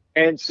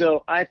 And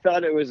so I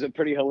thought it was a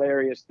pretty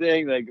hilarious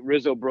thing. Like,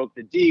 Rizzo broke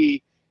the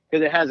D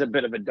because it has a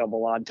bit of a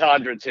double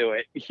entendre to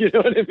it. You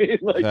know what I mean?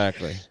 Like,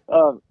 Exactly.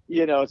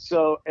 You know,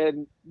 so,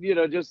 and, you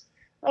know, just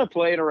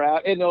playing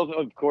around. And of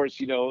course,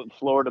 you know,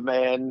 Florida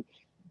Man,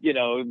 you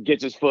know,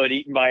 gets his foot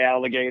eaten by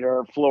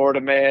alligator.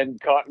 Florida Man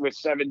caught with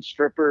 7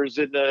 strippers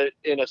in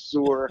a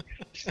sewer.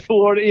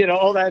 Florida, you know,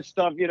 all that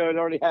stuff. You know, it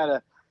already had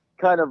a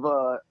kind of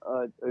a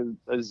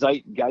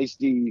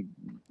zeitgeisty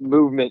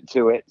movement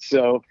to it.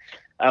 So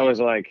I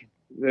was like,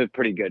 a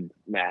pretty good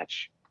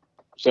match.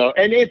 So,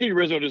 and Anthony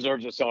Rizzo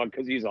deserves a song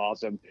because he's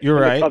awesome. You're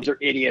and right. The Cubs are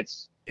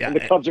idiots. Yeah. And the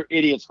Cubs are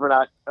idiots for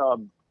not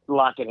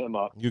locking him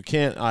up. You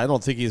can't. I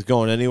don't think he's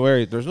going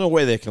anywhere. There's no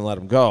way they can let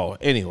him go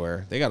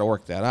anywhere. They got to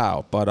work that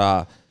out.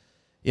 But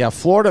yeah,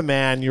 Florida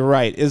Man, you're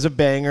right, is a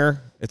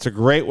banger. It's a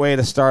great way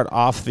to start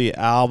off the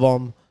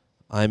album.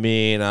 I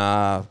mean,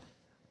 I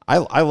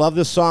love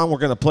this song. We're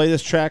going to play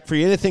this track for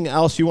you. Anything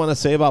else you want to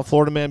say about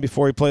Florida Man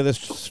before we play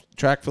this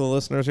track for the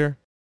listeners here?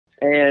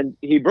 And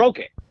he broke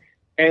it.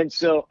 And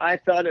so I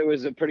thought it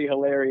was a pretty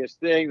hilarious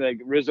thing. Like,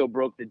 Rizzo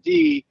broke the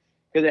D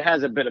because it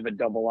has a bit of a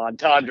double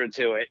entendre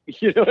to it.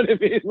 You know what I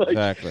mean? Like,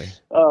 Exactly.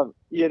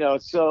 You know,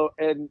 so,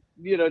 and,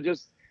 you know,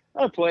 just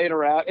playing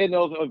around. And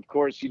of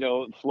course, you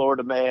know,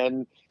 Florida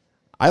Man.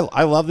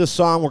 I love this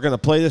song. We're going to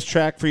play this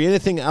track for you.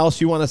 Anything else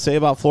you want to say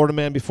about Florida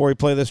Man before we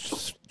play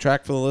this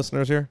track for the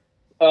listeners here?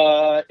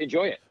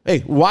 Enjoy it. Hey,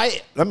 why?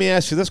 Let me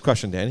ask you this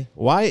question, Danny.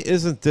 Why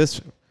isn't this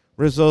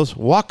Rizzo's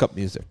walk-up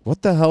music?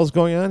 What the hell's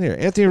going on here?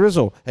 Anthony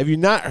Rizzo, have you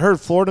not heard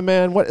Florida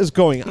Man? What is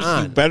going You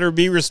on? better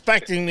be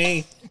respecting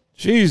me.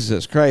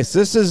 Jesus Christ.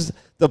 This is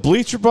the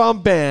Bleacher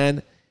Bomb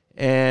Band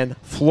and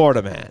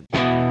Florida Man.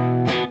 Florida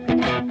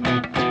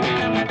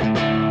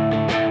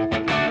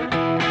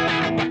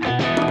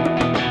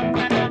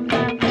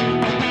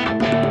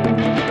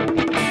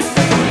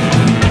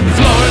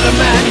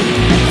Man.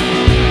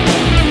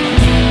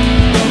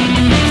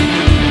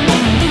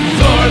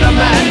 Florida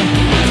Man.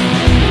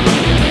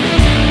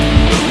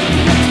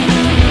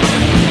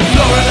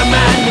 Florida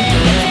Man.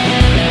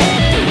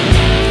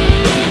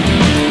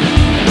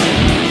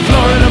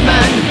 Florida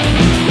Man.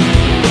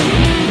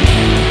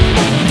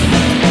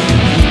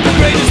 The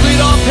greatest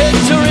leadoff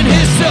hitter in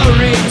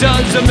history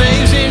does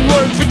amazing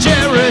work for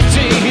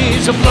charity.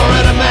 He's a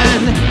Florida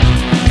Man.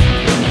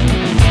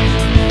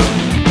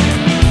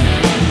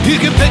 He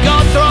can pick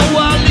or throw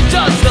while he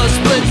does the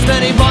splits.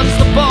 Then he bunts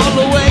the ball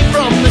away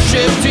from the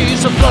shift.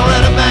 He's a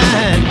Florida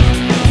Man.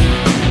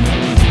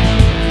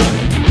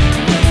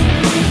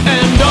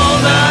 And all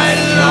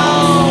night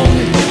long,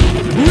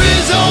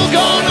 Rizzo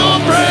gonna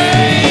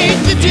break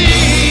the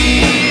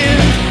deal.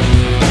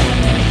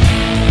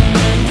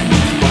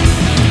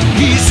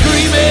 He's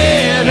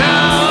screaming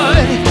out,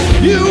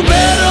 you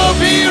better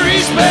be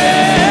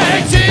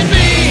respecting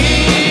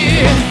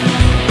me.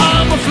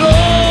 I'm a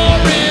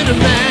Florida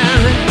Man.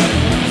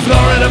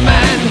 Florida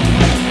Man.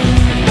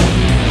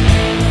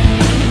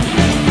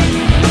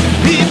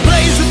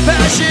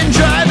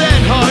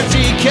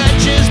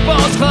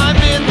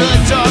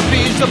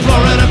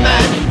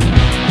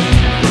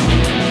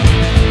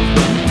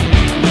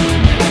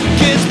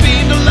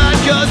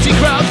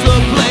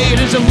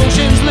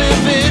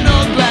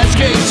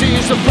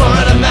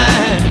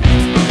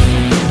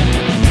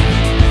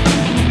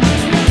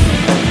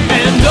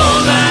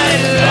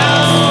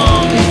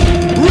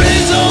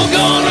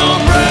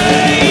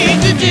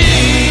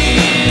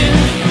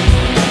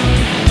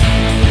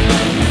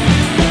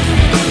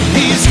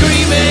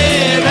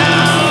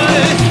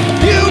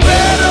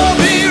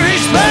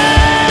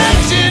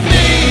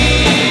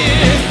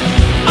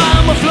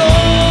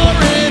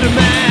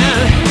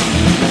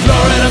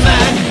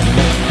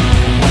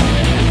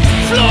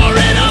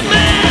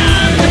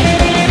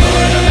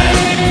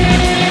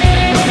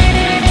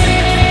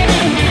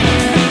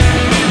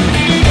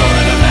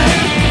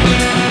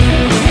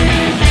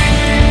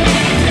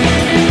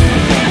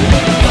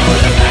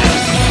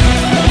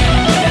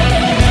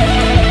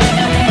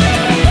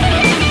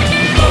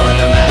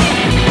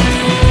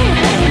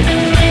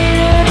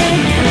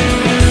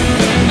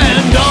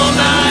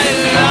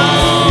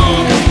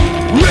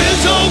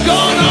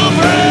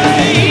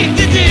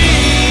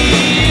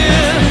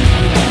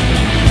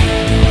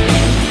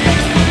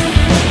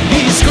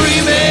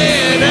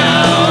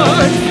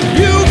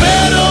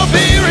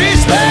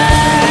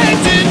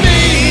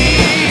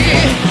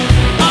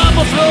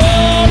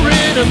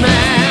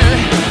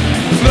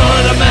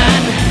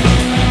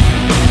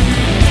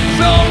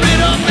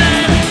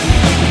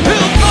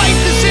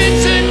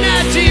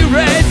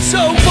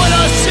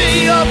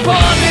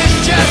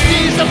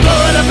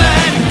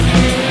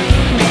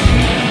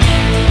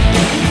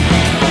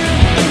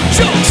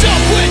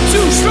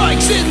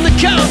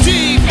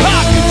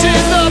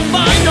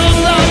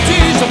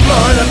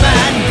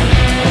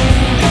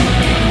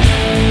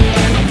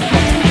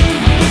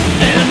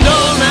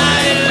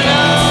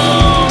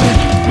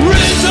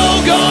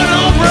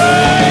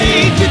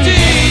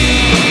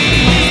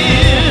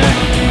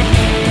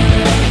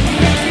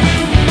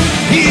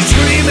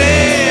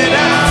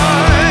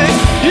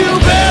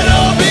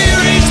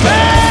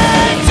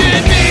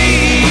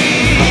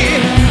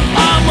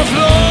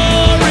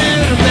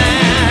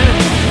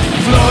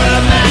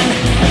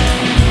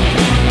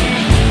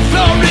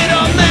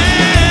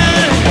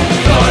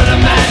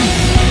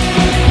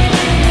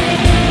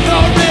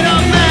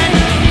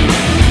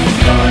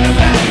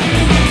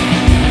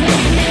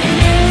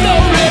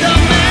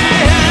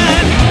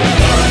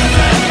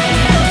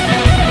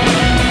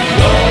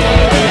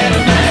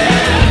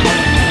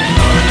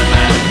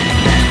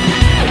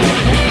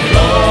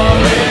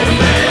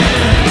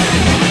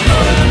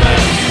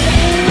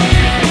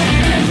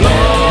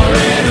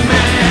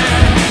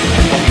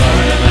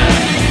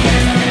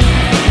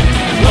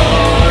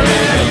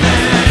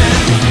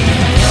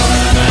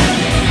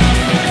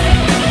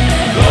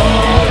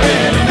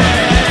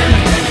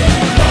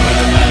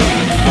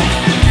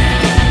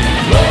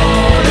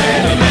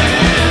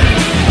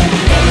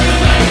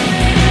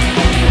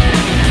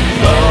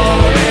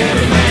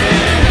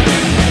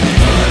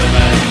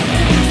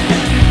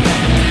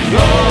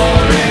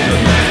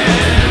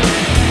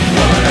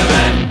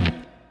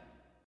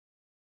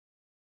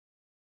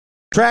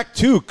 Track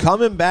 2,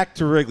 Coming Back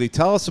to Wrigley.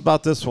 Tell us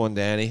about this one,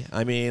 Danny.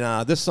 I mean,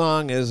 this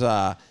song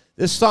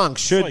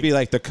should be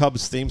like the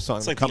Cubs theme song.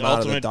 It's like come the out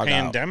of the ultimate dugout.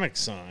 pandemic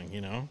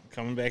song,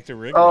 Coming Back to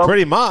Wrigley.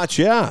 Pretty much,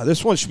 yeah.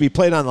 This one should be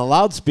played on the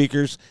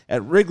loudspeakers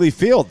at Wrigley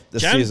Field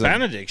this John season.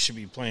 Benedict should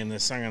be playing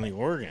this song on the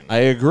organ. I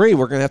agree.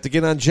 We're going to have to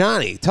get on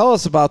Johnny. Tell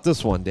us about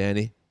this one,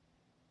 Danny.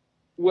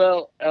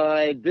 Well,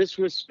 this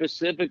was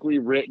specifically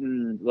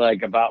written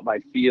like about my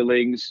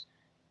feelings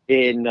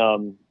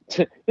in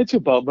it's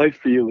about my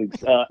feelings.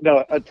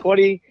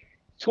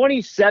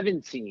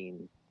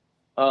 2017,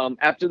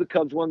 after the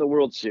Cubs won the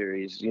World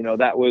Series,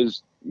 that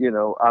was,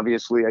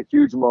 obviously a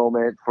huge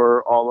moment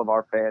for all of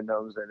our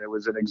fandoms, and it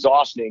was an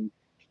exhausting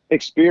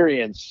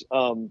experience,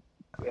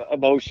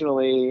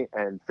 emotionally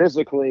and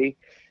physically,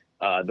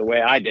 the way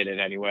I did it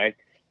anyway.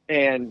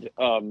 And,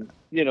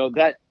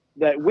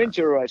 that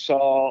winter I saw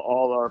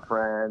all our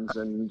friends,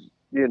 and,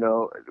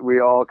 we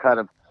all kind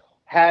of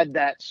had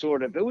that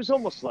sort of, it was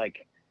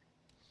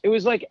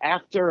like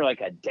after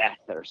like a death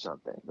or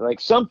something.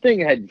 Like something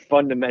had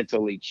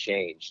fundamentally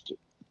changed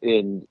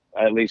in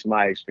at least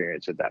my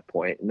experience at that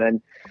point. And then,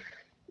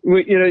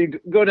 you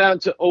go down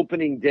to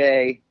opening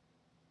day,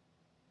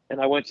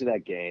 and I went to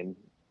that game.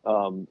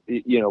 When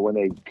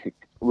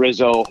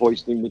Rizzo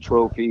hoisting the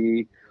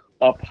trophy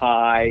up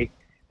high,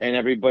 and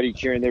everybody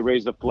cheering, they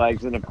raised the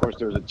flags, and of course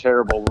there was a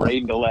terrible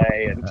rain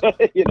delay, and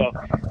I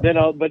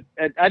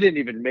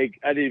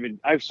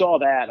saw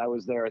that, I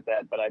was there at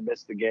that, but I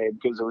missed the game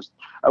because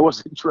I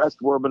wasn't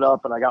dressed warming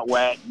up, and I got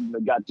wet and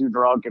I got too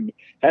drunk and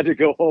had to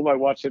go home. I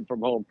watched it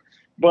from home,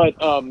 but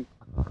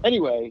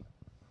anyway,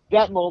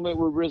 that moment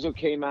where Rizzo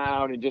came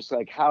out and just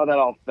like how that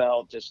all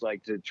felt, just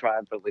like to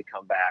triumphantly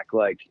come back,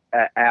 like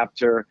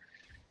after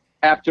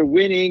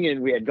winning, and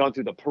we had gone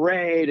through the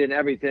parade and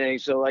everything.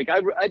 So like,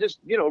 I just,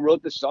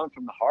 wrote this song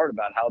from the heart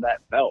about how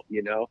that felt,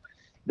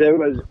 there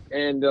was,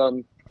 and,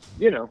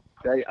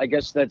 I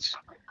guess that's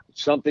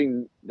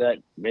something that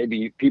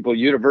maybe people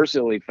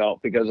universally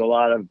felt, because a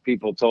lot of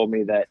people told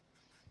me that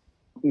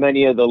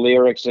many of the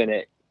lyrics in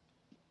it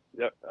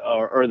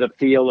or the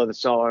feel of the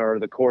song or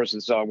the chorus of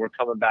the song, we're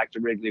coming back to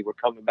Wrigley,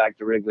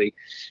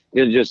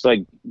 it just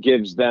like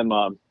gives them,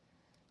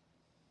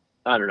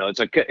 I don't know.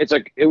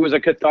 It was a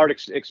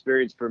cathartic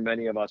experience for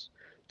many of us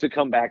to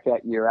come back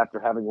that year after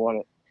having won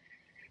it.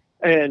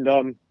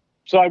 And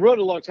so I wrote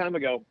it a long time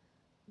ago,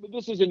 but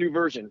this is a new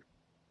version,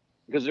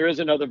 because there is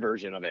another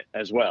version of it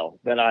as well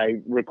that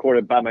I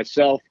recorded by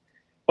myself,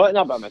 but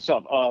not by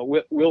myself.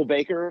 Will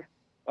Baker,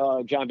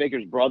 John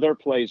Baker's brother,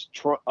 plays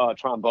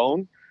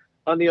trombone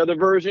on the other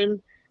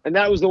version, and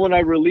that was the one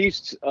I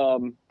released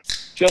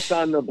just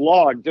on the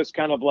blog, just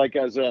kind of like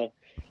as a,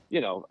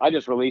 I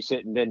just released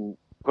it and didn't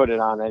put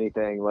it on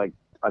anything like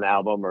an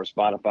album or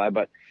Spotify,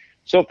 but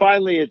so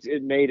finally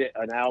it made it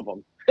an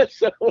album.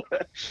 So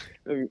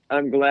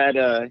I'm glad.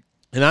 And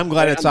I'm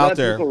glad it's out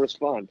there. People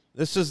respond.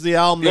 This is the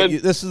album.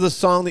 This is the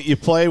song that you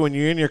play when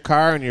you're in your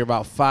car and you're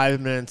about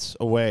 5 minutes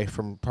away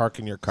from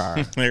parking your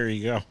car. There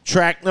you go.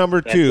 Track number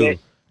 2,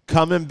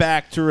 Coming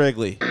Back to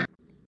Wrigley.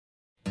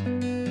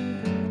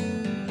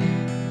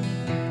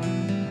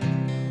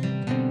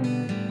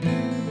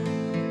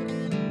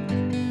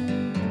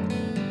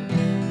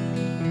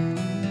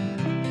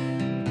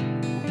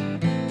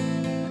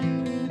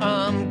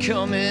 I'm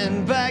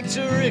coming back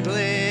to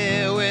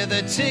Wrigley with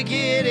a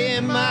ticket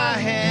in my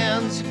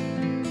hand,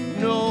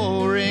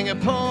 no ring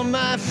upon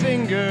my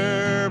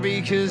finger,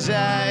 because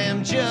I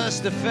am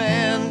just a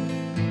fan,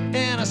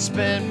 and I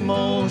spent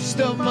most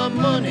of my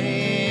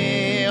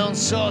money on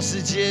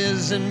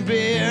sausages and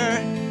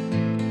beer,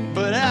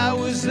 but I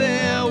was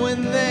there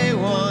when they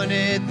won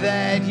it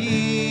that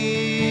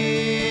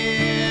year.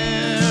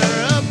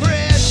 A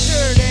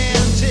pressured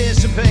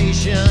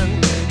anticipation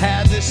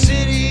had the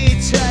city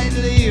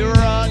tightly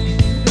wrought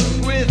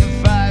with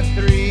a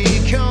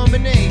 5-3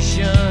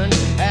 combination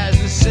as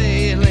the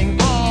sailing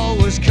ball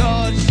was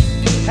caught.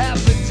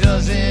 Half a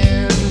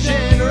dozen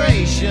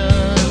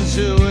generations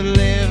who would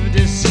live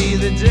to see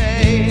the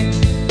day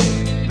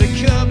the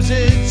Cubs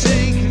would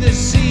take the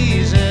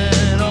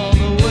season all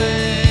the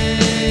way.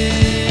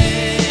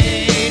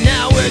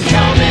 Now we're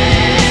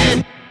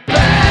coming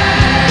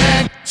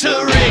back to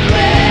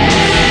Wrigley.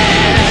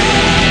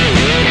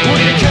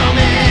 We're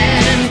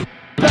coming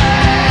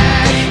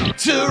back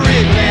to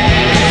Wrigley,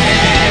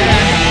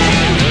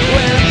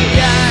 where the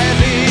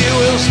ivy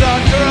will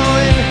start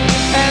growing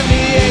and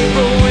the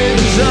April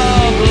winds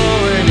are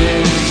blowing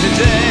in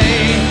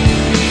today.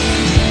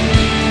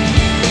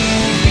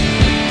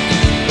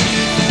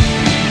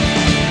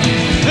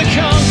 The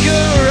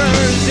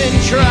conquerors in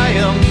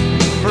triumph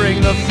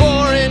bring the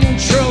foreign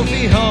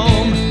trophy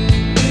home,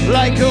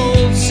 like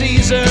old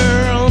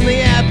Caesar on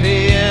the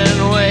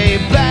Appian way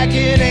back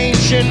in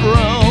ancient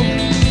Rome,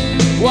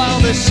 while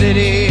the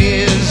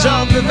cities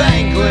of the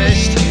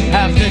vanquished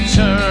have to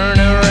turn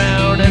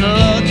around and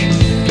look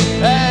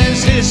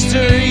as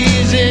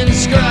history's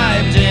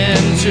inscribed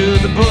into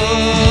the books.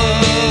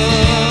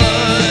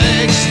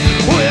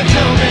 We're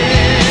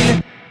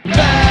coming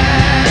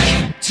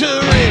back to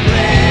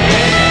Wrigley.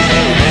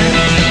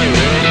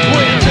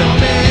 We're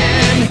coming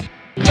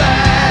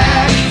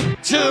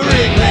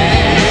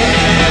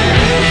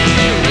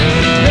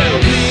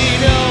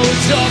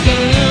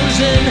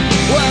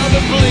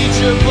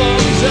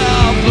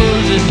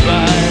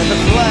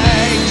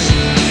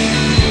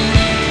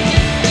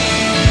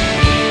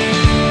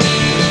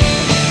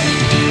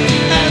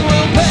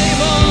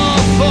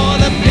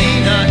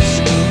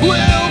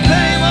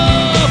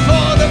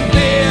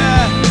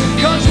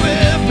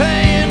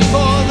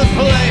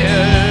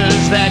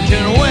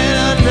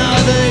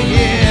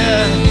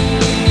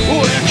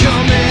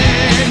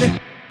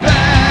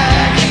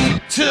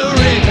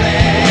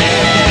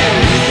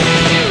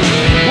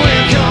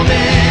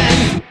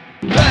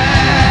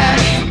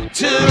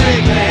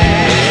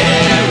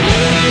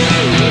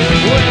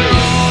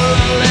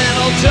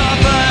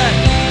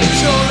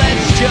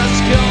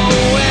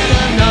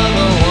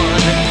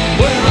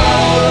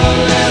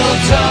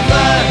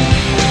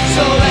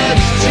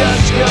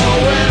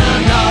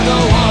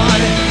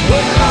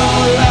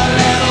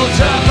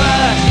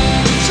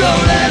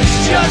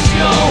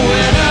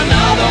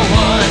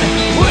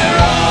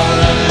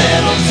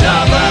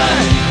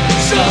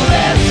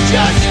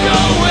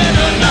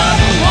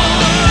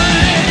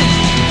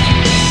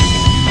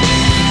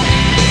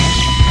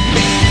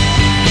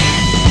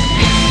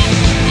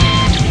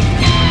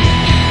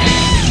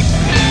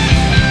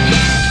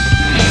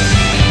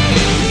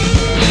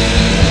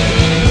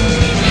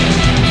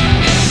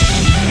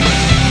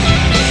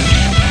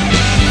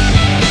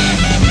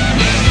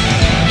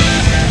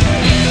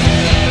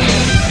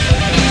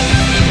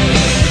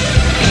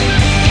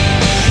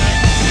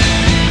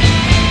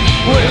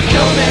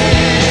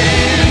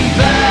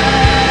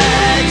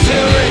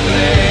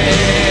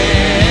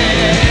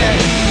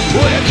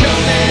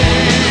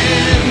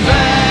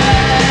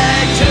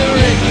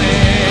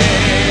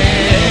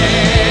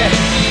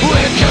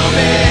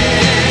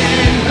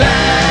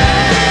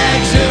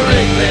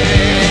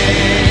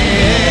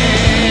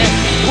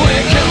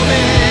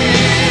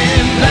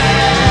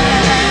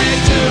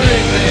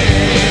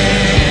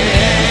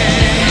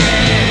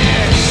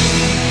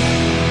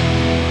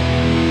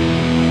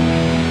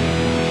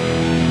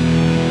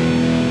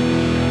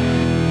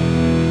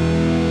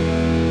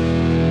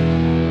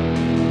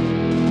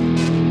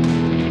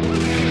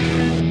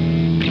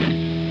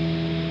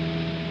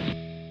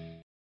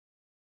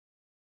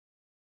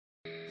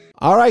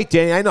All right,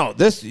 Danny, I know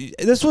this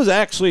was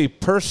actually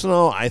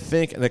personal, I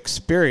think, an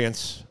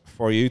experience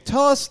for you.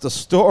 Tell us the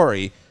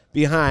story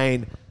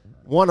behind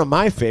one of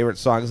my favorite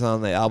songs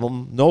on the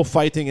album, No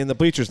Fighting in the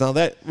Bleachers. Now,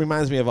 that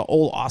reminds me of an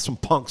old awesome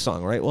punk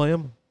song, right,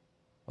 William?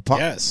 A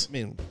punk, Yes. I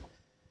mean,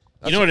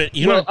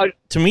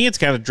 to me, it's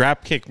got a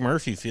Dropkick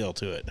Murphy feel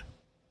to it.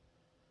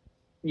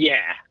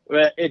 Yeah,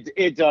 well,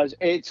 it does.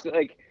 It's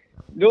like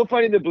No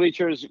Fighting in the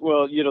Bleachers.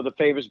 Well, the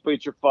famous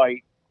bleacher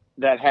fight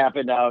that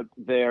happened out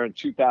there in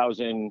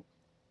 2008.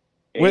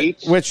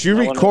 which you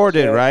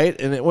recorded, right?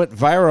 And it went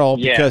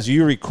viral because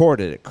you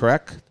recorded it,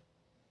 correct?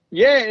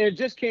 Yeah, and it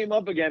just came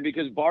up again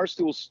because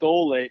Barstool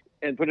stole it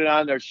and put it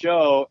on their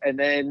show, and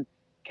then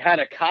had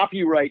a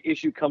copyright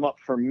issue come up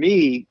for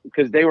me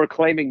because they were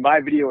claiming my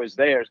video as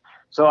theirs.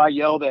 So I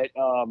yelled at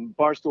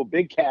Barstool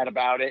Big Cat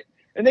about it,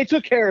 and they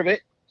took care of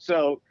it.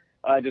 So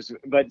it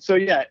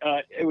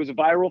was a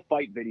viral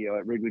fight video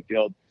at Wrigley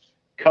Field.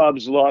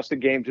 Cubs lost a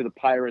game to the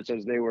Pirates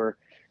as they were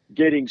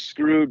getting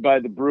screwed by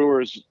the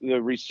Brewers,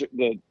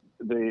 the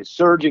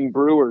surging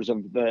Brewers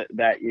of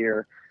that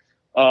year.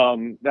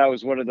 That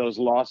was one of those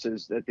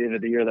losses at the end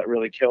of the year that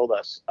really killed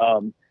us.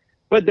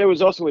 But there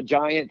was also a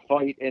giant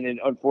fight, and it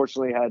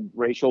unfortunately had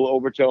racial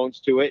overtones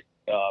to it,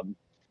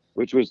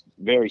 which was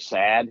very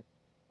sad.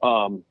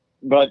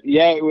 But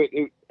yeah,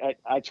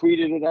 I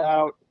tweeted it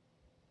out.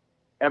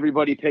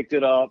 Everybody picked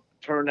it up.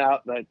 Turned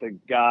out that the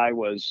guy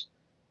was,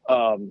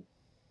 well,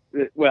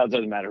 it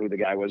doesn't matter who the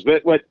guy was.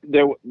 But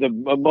the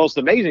most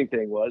amazing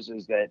thing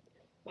is that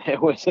it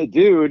was a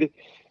dude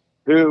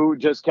who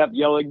just kept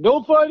yelling,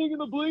 "No fighting in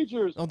the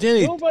bleachers! Oh,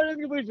 Danny, no fighting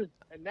in the bleachers!"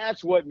 And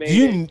that's what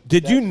made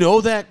Did you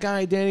know that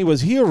guy, Danny?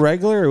 Was he a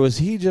regular, or was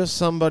he just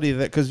somebody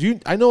that? Because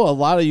I know a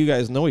lot of you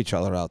guys know each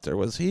other out there.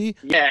 Was he?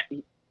 Yeah,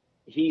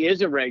 he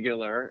is a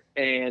regular,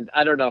 and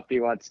I don't know if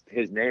he wants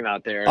his name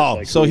out there.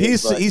 Oh, so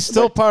he's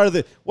still part of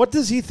the. What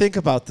does he think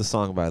about the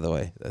song? By the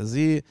way, does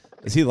he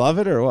love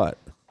it or what?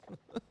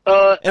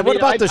 And what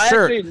about the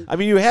shirt?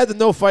 You had the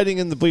No Fighting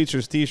in the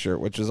Bleachers T-shirt,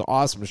 which is an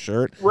awesome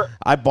shirt.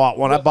 I bought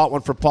one. I bought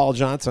one for Paul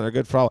Johnson, our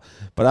good friend.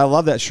 But I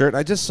love that shirt.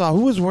 I just saw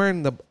who was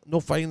wearing the No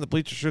Fighting in the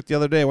Bleachers shirt the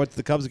other day. I went to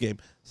the Cubs game.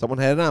 Someone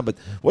had it on. But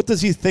what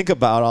does he think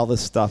about all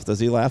this stuff? Does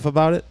he laugh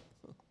about it?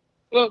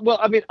 Well,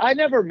 I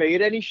never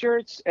made any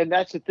shirts, and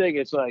that's the thing.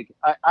 It's like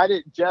I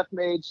did. Jeff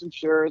made some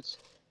shirts.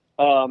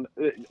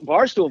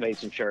 Barstool made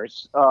some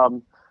shirts.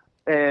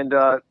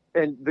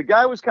 And the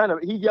guy was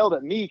he yelled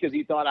at me because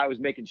he thought I was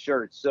making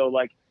shirts. So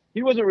like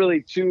he wasn't really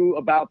too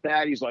about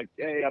that. He's like,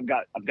 "Hey, I've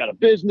got a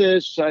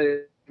business. I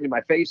need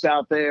my face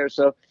out there."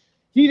 So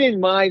he didn't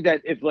mind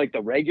that if like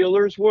the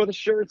regulars wore the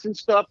shirts and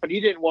stuff, but he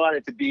didn't want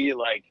it to be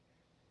like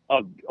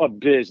a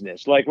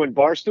business. Like when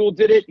Barstool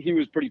did it, he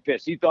was pretty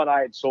pissed. He thought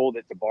I had sold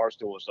it to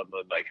Barstool or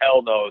something. Like,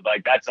 hell no,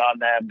 like that's on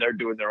them. They're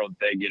doing their own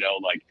thing,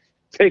 like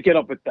take it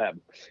up with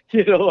them.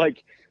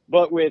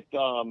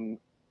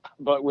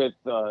 But with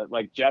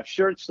like Jeff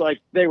shirts, like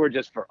they were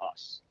just for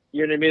us.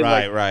 You know what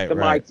I mean? Right.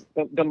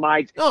 The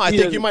mic. No, I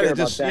think you might have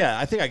just. Yeah,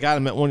 I think I got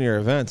him at one of your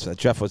events. That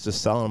Jeff was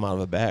just selling them out of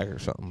a bag or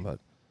something. But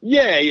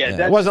yeah.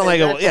 It wasn't like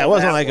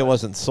it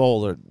wasn't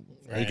sold or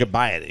you could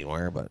buy it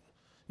anywhere. But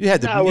you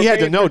had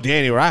to know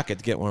Danny Rocket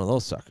to get one of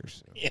those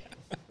suckers. Yeah.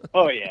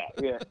 Oh yeah.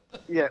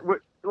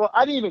 Well,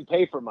 I didn't even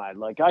pay for mine.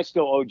 Like I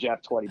still owe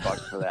Jeff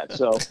 $20 for that.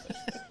 So,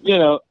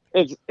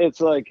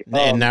 it's like.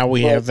 And now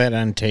we have that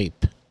on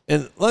tape.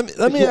 And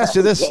let me ask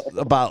you this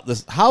about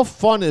this: how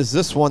fun is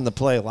this one to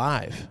play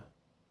live?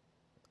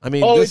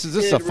 This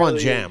is a fun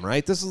really jam,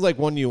 right? This is like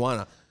one you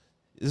wanna.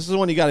 This is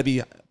one you got to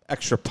be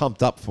extra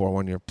pumped up for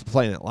when you're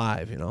playing it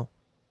live. Well,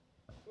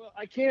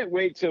 I can't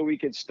wait till we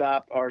can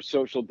stop our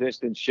social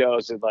distance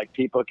shows and like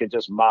people can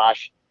just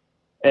mosh,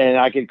 and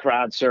I can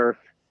crowd surf,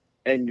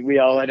 and we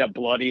all end up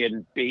bloody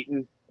and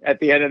beaten at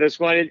the end of this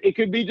one. It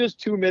could be just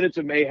 2 minutes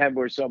of mayhem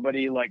where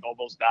somebody like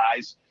almost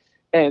dies,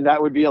 and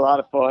that would be a lot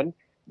of fun.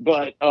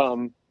 But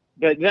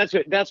that's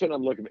what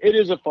I'm looking for. It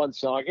is a fun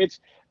song. It's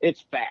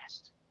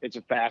fast. It's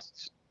a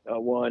fast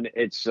one.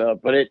 It's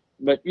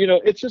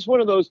it's just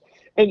one of those.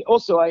 And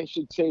also, I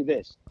should say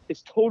this: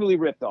 it's totally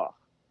ripped off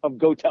of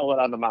 "Go Tell It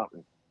on the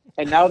Mountain."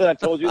 And now that I've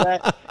told you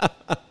that,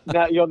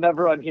 now you'll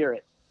never unhear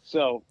it.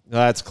 So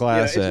that's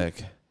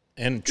classic.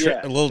 And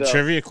a little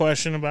trivia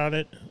question about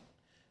it: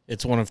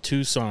 it's one of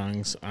 2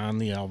 songs on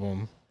the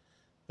album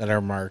that are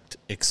marked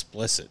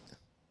explicit.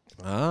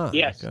 Ah,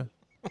 yes, okay.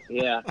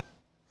 Yeah.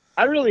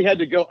 I really had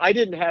to go. I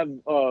didn't have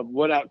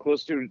one out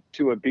close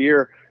to a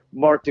beer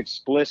marked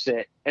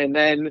explicit. And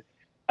then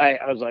I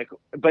was like,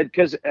 but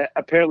because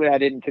apparently I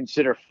didn't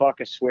consider fuck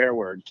a swear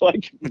word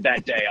like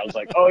that day. I was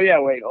like, oh, yeah,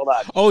 wait, hold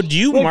on. Oh, do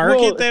you mark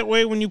it that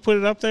way when you put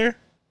it up there?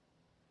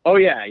 Oh,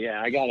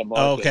 yeah. I got to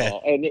mark it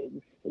all. And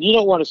you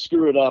don't want to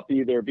screw it up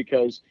either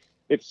because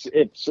if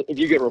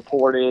you get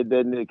reported,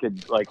 then it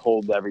could like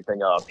hold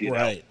everything up.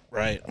 Right.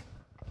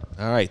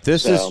 All right.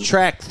 This is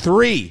track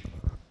 3.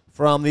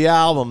 From the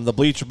album, the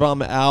Bleacher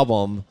Bum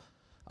album.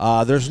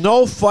 There's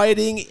no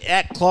fighting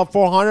at Club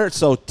 400,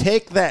 so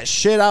take that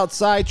shit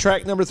outside.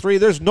 Track number 3,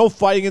 There's No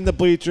Fighting in the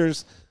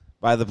Bleachers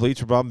by the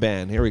Bleacher Bum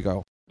Band. Here we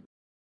go.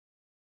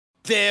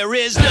 There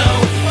is no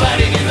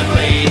fighting in the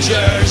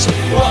bleachers.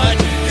 What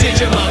did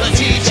your mama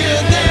teach you?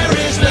 There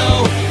is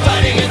no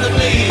fighting in the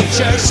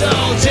bleachers. So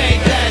take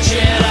that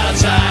shit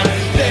outside.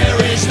 There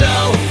is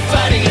no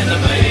fighting in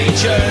the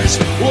bleachers.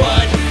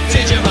 What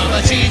did your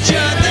mama teach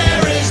you?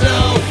 There is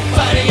no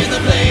fighting in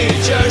the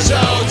bleachers.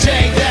 So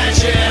take that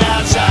shit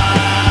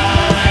outside.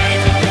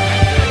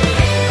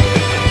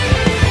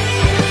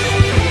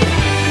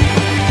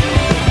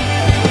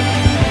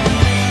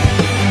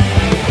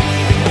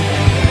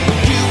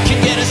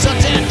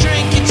 Suntan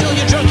drink until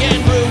you're drunk and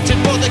brute and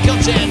pour the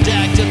cups and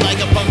acting like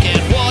a punk and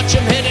watch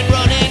them hit and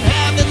run and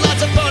having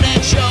lots of fun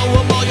and show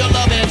them all your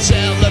love and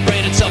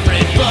celebrate and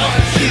suffering. But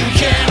you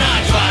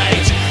cannot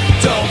fight,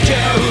 don't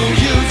care who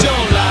you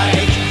don't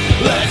like.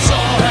 Let's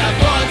all have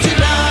fun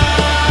tonight.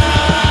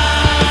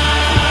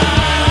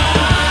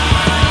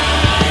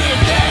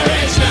 There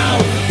is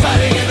no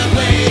fighting in the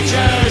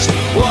bleachers.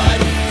 What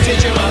did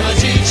your mama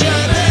teach you?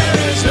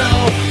 There is no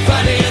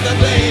fighting in the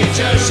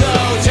bleachers. So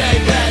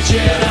take that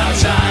shit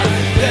outside.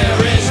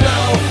 There is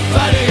no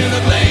fighting in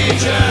the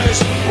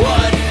bleachers.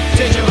 What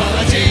did your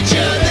mama teach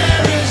you?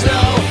 There is no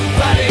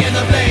fighting in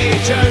the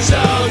bleachers. So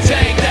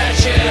take that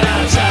shit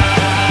outside.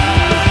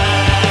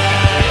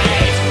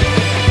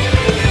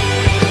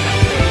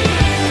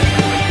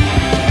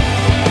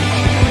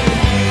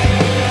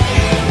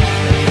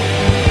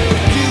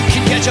 You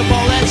can catch a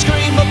ball and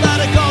scream about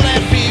a goal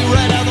and be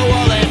right on the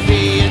wall and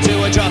be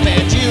into a drop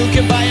and you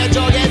can buy a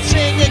dog and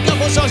sing a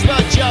couple songs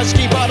but just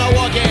keep on a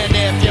walking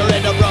if you're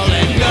in a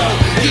rolling. No,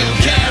 you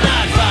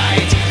cannot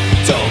fight.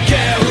 Don't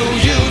care who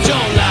you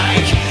don't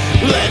like.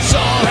 Let's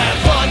all have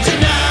fun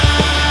tonight.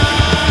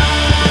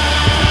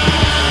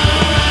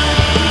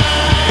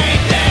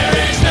 There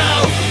is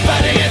no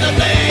fighting in the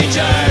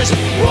bleachers.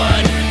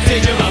 What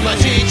did your mama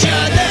teach you?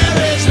 There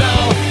is no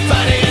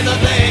fighting in the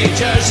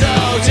bleachers. So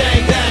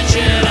take that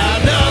shit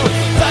out. No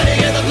fighting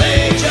in the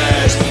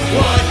bleachers.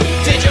 What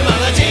did your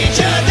mama teach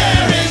you?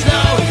 There is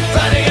no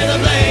fighting in the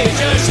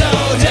bleachers. So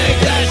take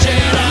that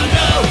shit out.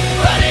 No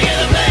fighting in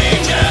the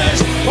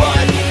bleachers.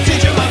 What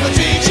did your mama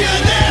teach you?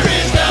 There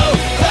is no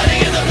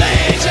fighting in the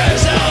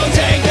bleachers. So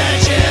take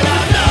that shit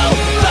out. No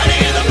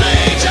fighting in the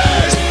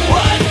bleachers.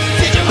 What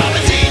did your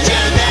mama teach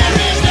you? There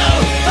is no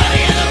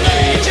fighting in the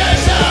bleachers.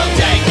 So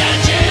take that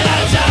shit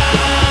outside.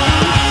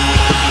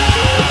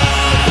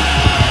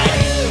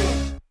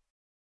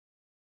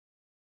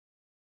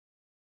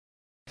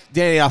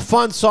 Danny, a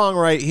fun song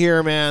right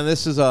here, man.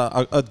 This is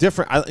a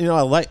different.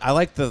 I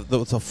like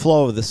the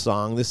flow of this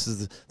song. This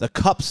is the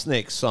Cup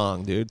Snake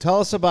song, dude. Tell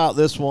us about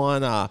this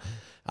one.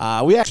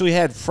 We actually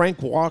had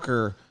Frank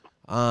Walker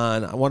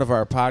on one of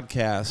our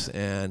podcasts,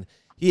 and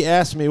he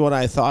asked me what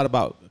I thought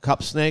about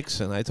cup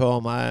snakes, and I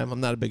told him I'm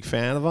not a big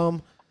fan of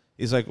them.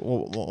 He's like,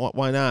 well,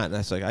 why not? And I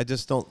was like, I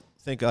just don't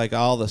think like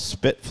all the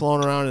spit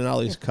flowing around in all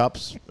these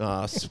cups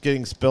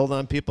getting spilled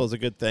on people is a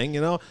good thing,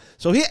 you know.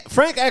 So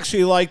Frank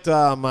actually liked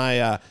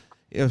my.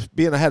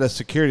 Being a head of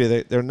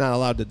security, they're not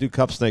allowed to do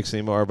cup snakes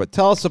anymore. But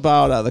tell us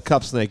about the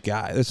Cup Snake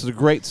guy. This is a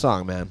great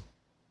song, man.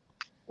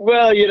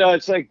 Well,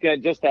 it's like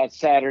just that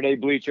Saturday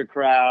bleacher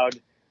crowd,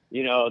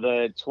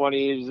 the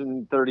 20s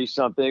and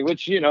 30-something,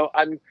 which,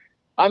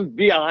 I'm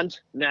beyond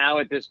now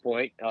at this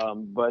point.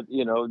 But,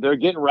 they're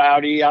getting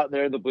rowdy out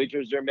there. The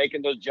bleachers, they're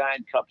making those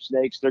giant cup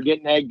snakes. They're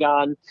getting egged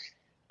on.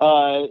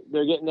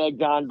 They're getting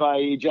egged on by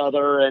each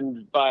other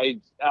and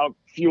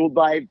fueled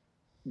by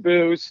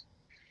booze.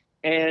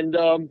 And,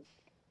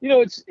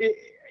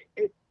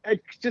 I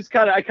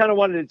kind of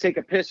wanted to take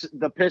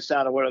the piss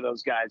out of one of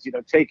those guys,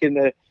 taking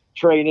the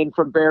train in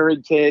from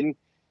Barrington,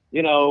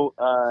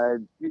 I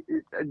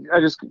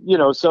just,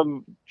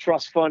 some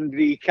trust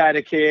fundy kind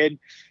of kid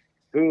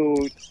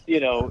who,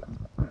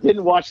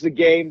 didn't watch the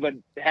game, but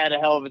had a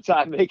hell of a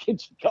time making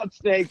cup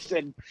snakes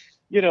and,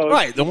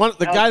 right.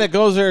 The guy that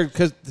goes there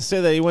to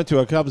say that he went to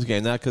a Cubs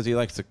game, not because he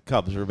likes the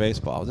Cubs or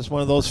baseball. Just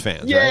one of those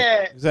fans. Yeah,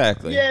 right?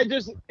 Exactly. Yeah,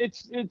 just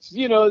it's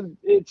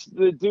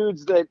the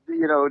dudes that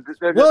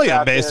they're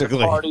William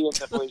basically.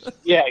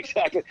 Yeah,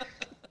 exactly.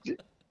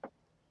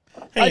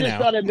 I just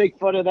thought I'd make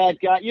fun of that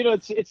guy.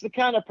 It's the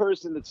kind of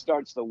person that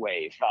starts the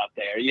wave out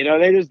there.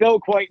 They just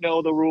don't quite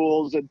know the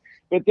rules,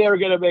 but they're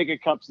going to make a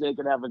cup snake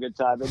and have a good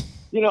time. And,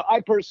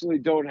 I personally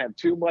don't have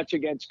too much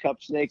against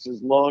cup snakes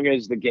as long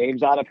as the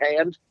game's out of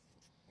hand.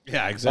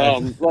 Yeah,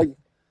 exactly.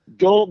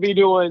 Don't be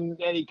doing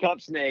any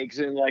cup snakes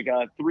in like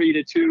a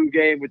 3-2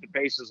 game with the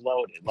bases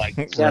loaded. Like,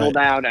 settle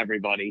down,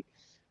 everybody.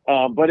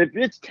 But if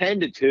it's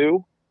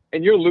 10-2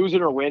 and you're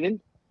losing or winning,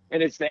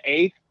 and it's the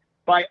 8th,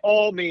 by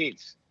all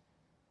means,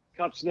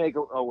 cup snake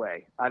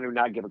away. I do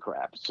not give a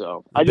crap.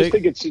 So I just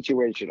think it's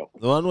situational.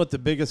 The one with the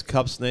biggest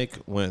cup snake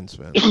wins,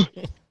 man.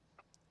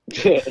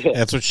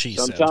 That's what she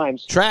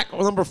Sometimes. said. Track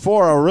number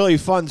 4, a really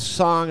fun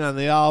song on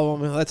the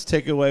album. Let's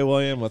take it away,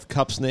 William, with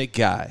Cup Snake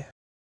Guy.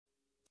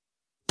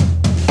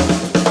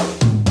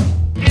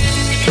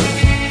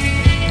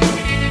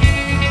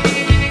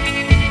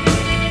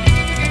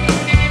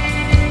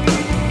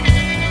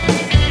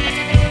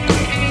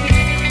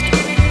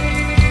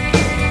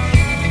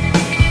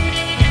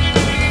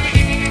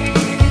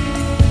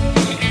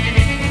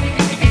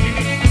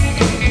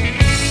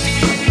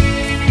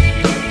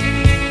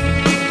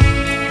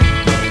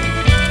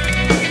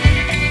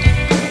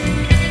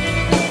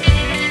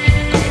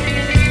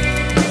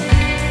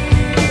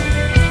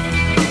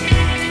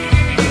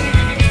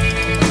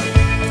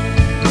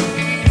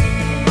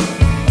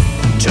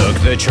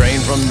 the train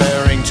from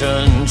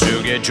Barrington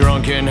to get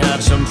drunk and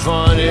have some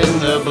fun in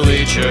the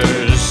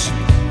bleachers.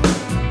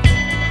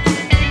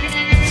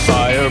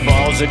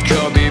 Fireballs at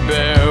Cubby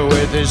Bear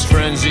with his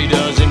friends, he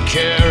doesn't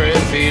care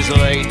if he's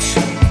late.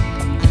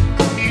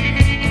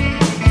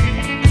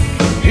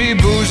 He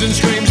boos and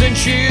screams and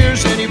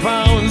cheers, and he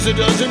pounds a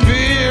dozen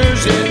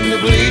beers in the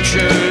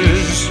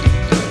bleachers.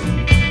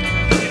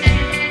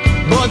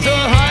 But the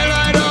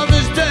highlight of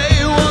his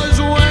day was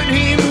when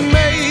he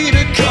made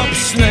a cup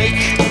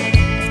snake.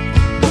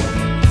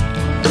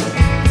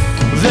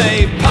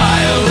 They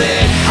piled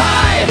it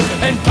high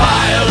and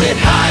piled it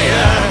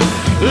higher.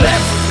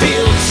 Left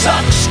field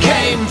sucks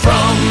came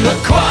from the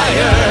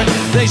choir.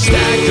 They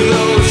stacked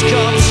those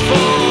cups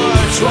for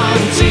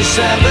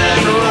 27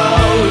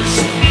 rows.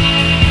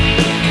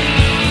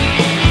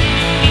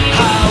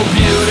 How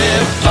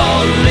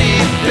beautifully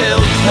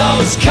built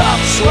those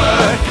cups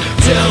were,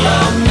 till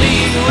a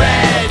mean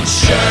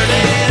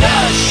red-shirted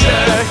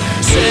usher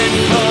said,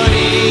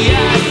 "Buddy,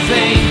 I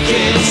think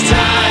it's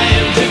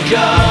time to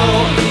go."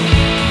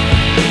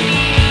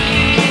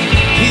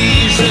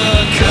 He's a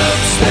cup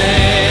snake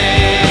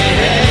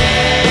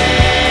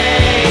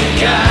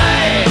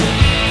guy,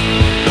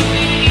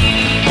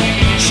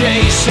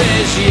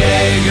 chases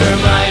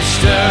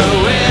Jägermeister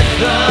with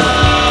the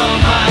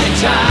Mai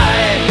Tai.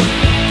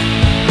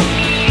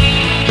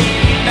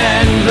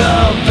 And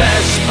the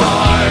best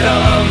part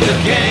of the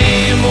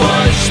game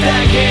was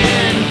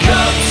stacking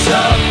cups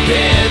up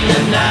in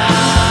the night.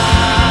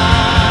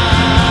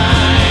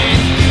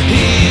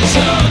 He's a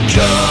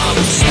cup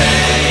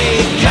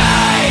snake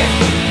guy.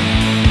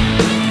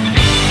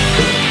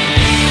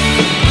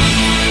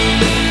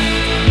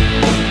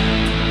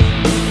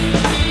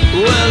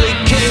 Well, he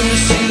came to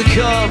see the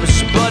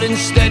Cubs, but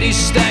instead he's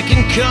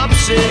stacking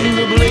cups in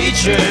the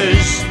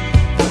bleachers.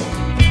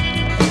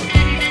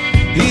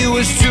 He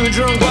was too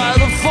drunk by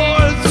the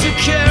fourth to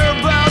care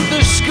about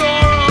the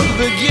score of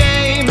the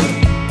game.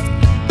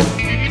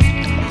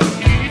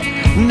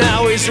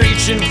 Now he's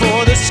reaching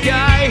for the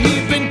sky,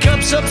 heaping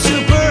cups up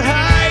super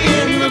high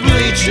in the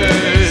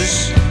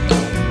bleachers.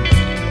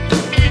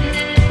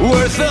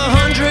 Worth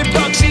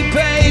 $100 he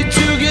paid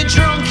to get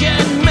drunk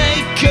and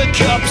make a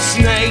cup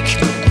snake.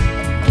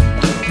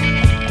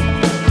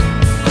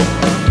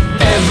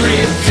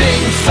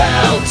 Everything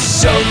felt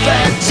so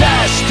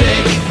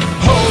fantastic,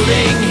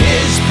 holding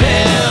his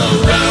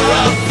pillar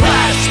of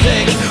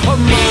plastic, a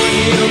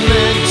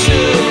monument to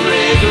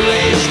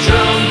Wrigley's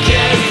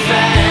drunken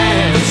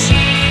fans.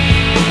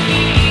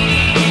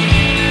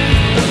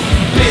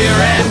 Beer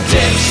and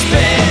dip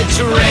spits,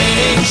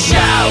 raining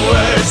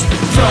showers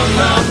from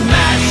the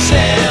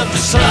massive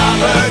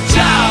slobber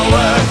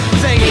tower.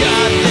 Thank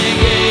God they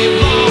gave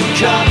them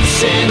cups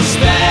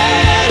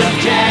instead of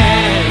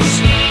cans.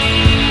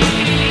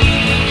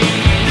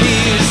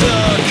 He's a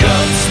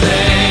cup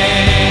snake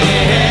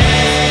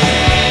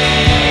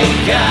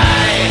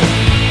guy.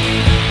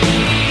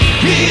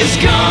 He's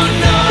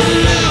gonna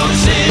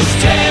lose his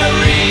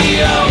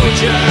Terrio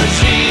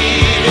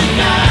jersey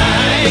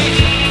tonight.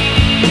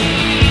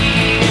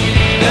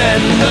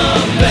 And the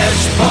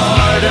best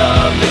part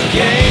of the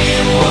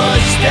game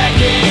was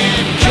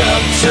stacking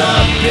cups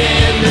up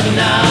in the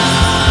night.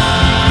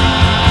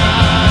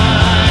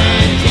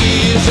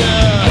 He's a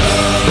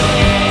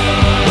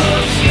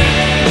cup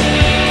snake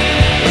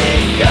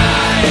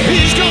guy.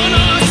 He's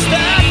gonna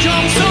stack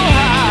 'em so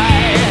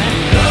high.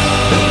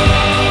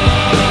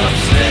 Cup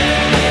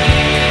snake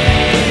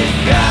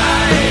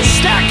guy.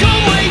 Stack 'em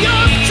way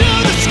up to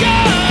the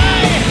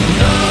sky.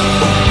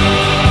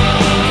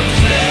 Cup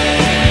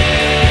snake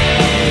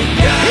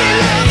guy. He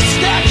loves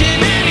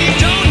stacking and he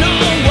don't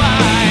know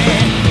why.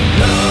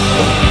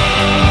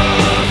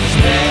 Cup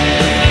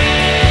snake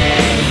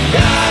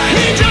guy.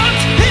 He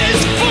dropped his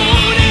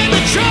phone in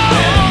the trunk.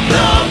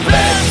 The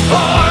best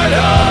part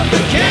of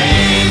the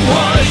game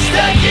was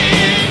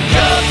stacking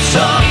cups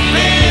up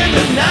in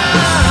the night.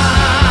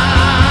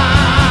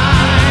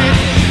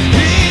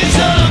 He's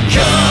a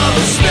cup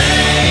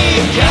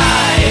snake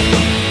guy.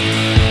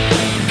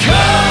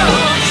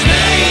 Cup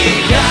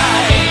snake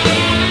guy.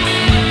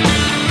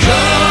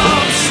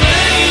 Cup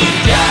snake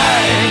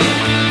guy.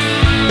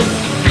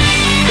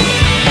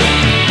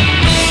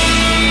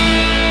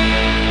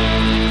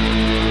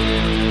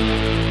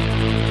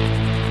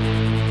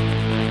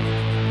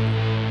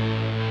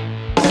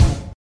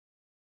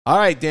 All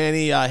right,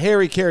 Danny.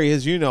 Harry Carey,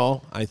 as you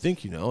know, I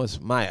think you know,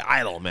 is my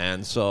idol,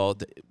 man. So,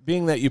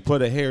 being that you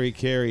put a Harry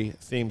Carey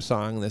theme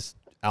song, this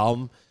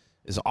album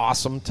is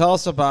awesome. Tell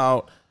us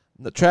about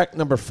the track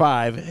number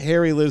 5,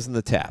 Harry Lives in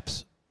the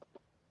Taps.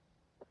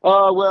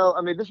 Well,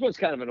 I mean, this one's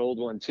kind of an old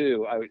one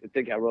too. I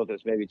think I wrote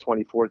this maybe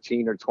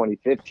 2014 or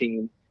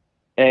 2015,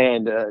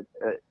 and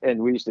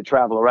we used to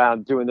travel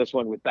around doing this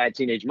one with Bad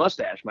Teenage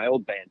Mustache, my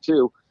old band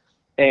too,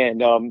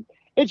 and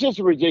it's just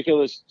a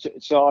ridiculous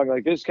song.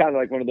 Like, this is kind of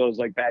like one of those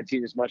like Bad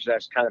Teenage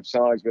Mustache kind of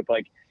songs with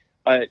like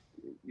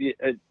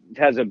it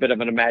has a bit of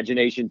an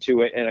imagination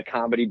to it and a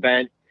comedy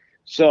bent.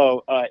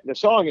 So the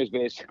song is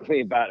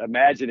basically about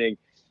imagining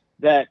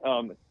that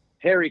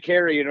Harry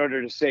Carey, in order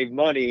to save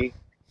money,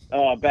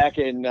 back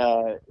in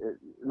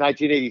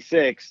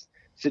 1986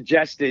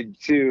 suggested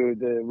to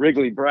the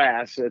Wrigley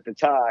Brass at the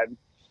time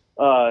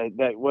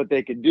that what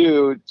they could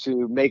do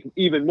to make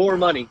even more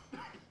money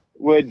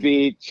would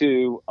be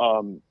to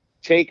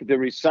take the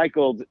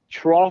recycled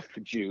trough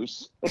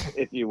juice,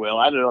 if you will.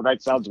 I don't know.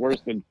 That sounds worse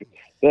than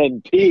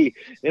pee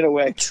in a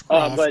way.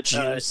 But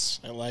juice.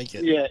 I like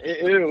it. Yeah,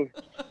 ew.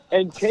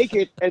 And take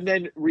it and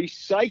then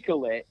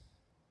recycle it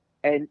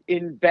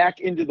and back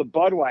into the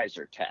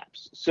Budweiser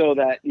taps, so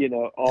that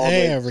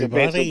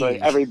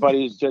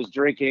everybody's just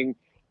drinking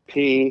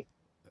pee.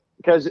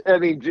 Because I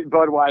mean,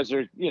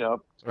 Budweiser,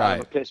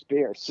 kind of a piss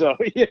beer. So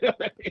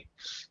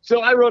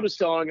So I wrote a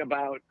song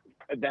about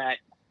that.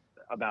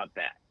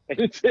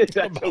 That's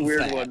a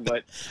weird one,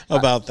 but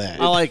about that.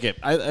 I like it.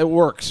 It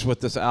works with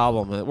this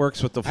album. It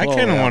works with the flow. I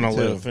kind of want to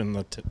live in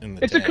the.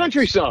 It's a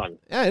country song.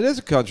 Yeah, it is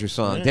a country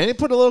song. Yeah. Danny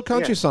put a little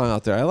country song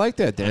out there. I like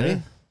that, Danny. Yeah.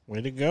 Way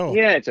to go.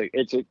 Yeah,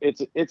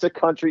 it's a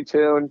country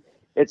tune.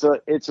 It's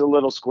a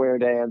little square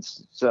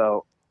dance.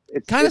 So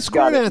it's kind of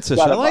square dance-ish.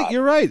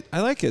 You're right. I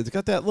like it. It's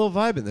got that little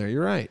vibe in there.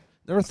 You're right.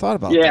 Never thought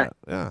about that.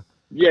 Yeah.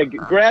 Yeah,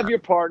 grab your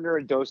partner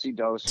and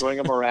do-si-do, swing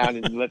them around,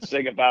 and let's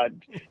sing about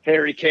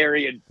Harry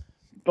Carey and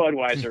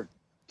Budweiser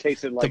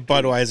tasted like the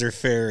Budweiser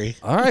Fairy.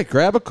 All right,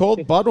 grab a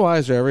cold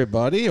Budweiser,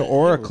 everybody,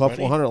 or a Club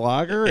 400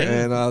 Lager,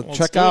 and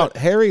check out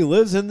Harry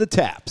Lives in the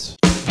Taps.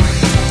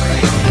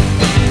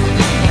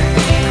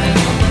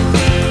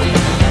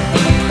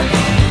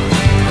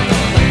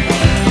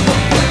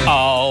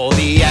 All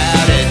the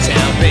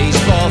out-of-town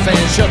baseball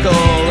fans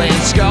chuckle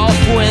and scoff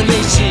when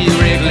they see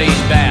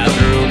Wrigley's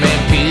bathroom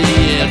empty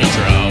in a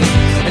trough.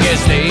 I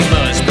guess they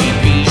must be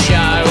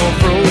pea-shy or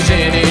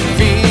frozen in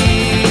fear.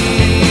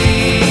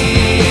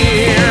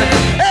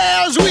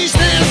 As we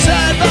stand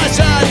side by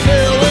side,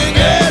 filling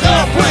it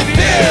up with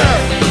beer.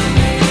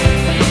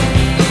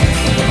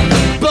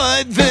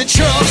 But the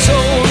trough's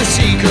hold a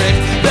secret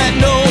that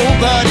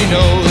nobody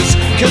knows.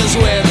 'Cause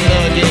when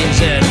the game's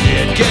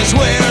ended, guess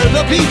where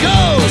the pea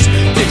goes?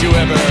 Did you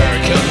ever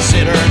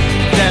consider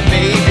that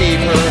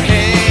maybe perhaps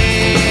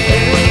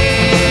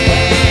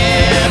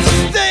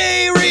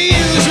they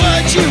reuse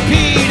what you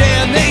peed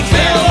and they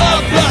fill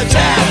up the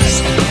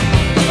taps?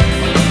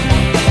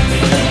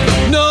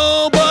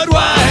 No,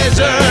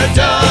 Budweiser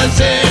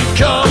doesn't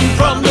come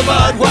from the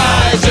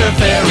Budweiser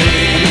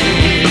Fairy.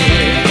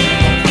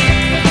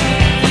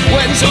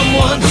 When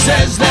someone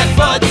says that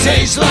Bud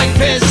tastes like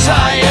piss,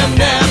 I am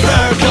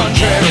never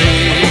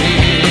contrary.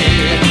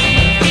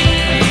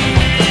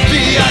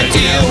 The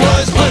idea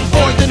was put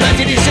forth in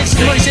 1986,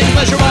 26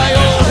 measure by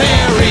old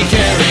Harry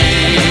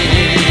Carey.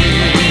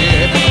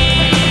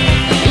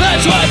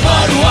 That's why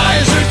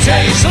Budweiser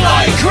tastes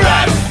like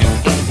crap,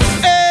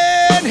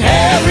 and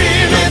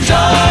Harry lives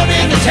on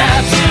in the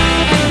taps.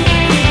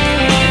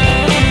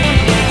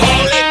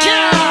 Holy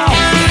cow!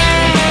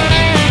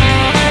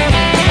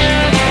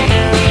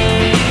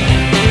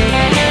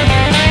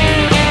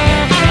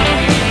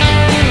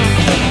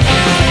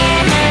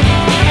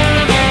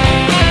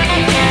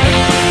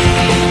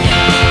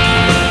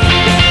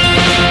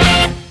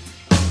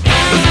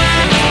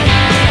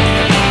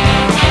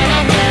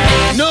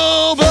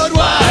 No,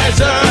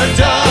 Budweiser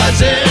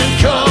doesn't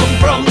come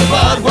from the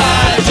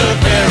Budweiser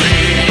Fairy.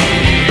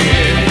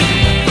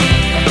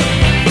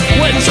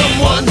 When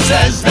someone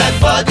says that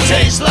Bud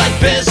tastes like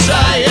piss,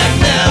 I am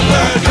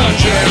never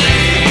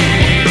contrary.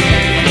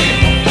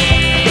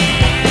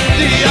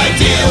 The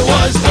idea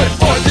was put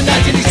forth in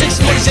 1986,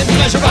 46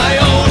 measure by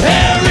old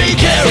Harry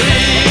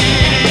Carey.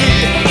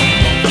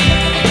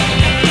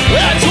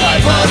 That's why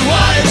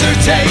Budweiser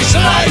tastes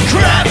like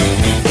crap,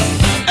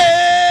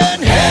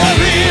 and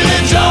Harry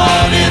lives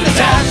on in the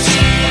taps.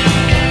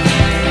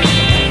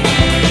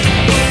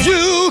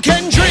 You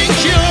can drink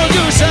your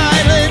Goose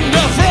Island,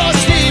 a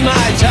frosty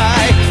Mai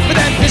Tai, but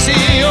that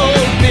pissy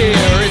old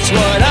beer, it's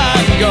what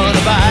I'm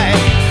gonna buy.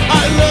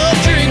 I love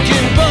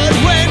drinking Bud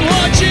when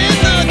watching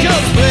the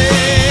Cubs play.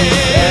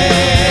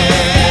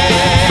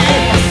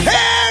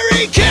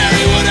 Harry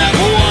Carey would have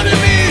wanted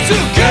me to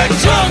get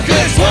drunk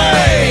this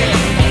way.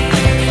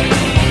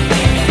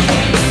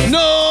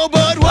 No,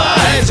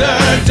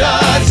 Budweiser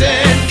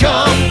doesn't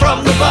come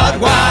from the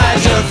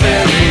Budweiser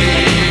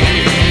Fairy.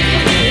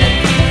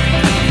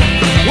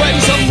 When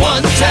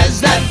someone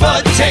says that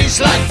Bud tastes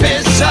like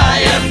piss, I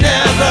am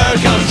never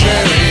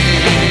contrary.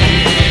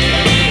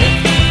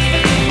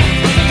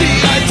 The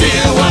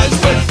idea was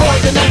put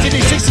forth in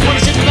 1986,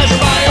 26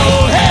 measure by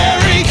old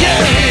Harry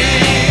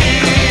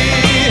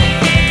Carey.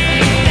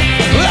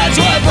 That's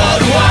why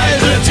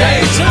Budweiser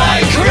tastes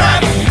like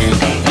crap,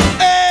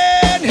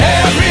 and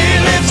Harry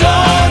lives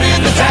on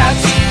in the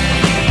taps.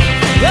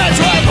 That's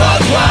why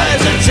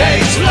Budweiser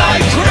tastes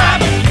like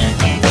crap,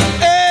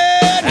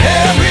 and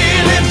Harry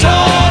lives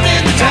on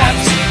in the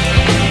taps.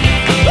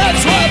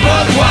 That's why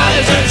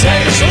Budweiser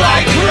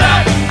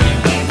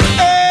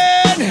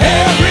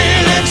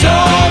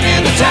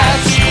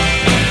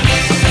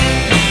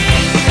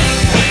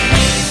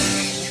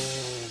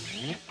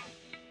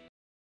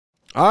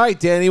right,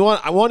 Danny. One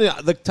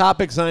of the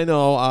topics I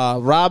know.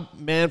 Rob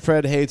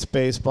Manfred hates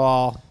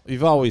baseball.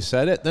 You've always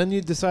said it. Then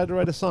you decided to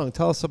write a song.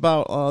 Tell us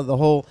about the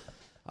whole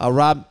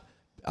Rob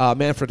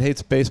Manfred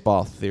hates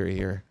baseball theory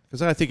here,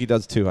 because I think he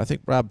does too. I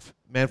think Rob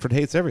Manfred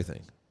hates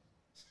everything.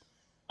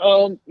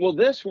 Well,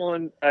 this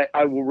one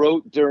I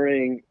wrote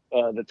during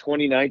the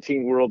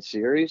 2019 World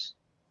Series,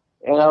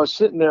 and I was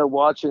sitting there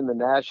watching the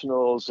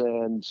Nationals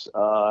and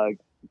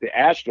the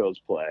Astros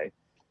play,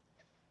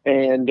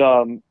 and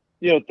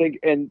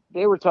and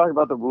they were talking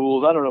about the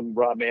rules. I don't know if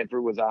Rob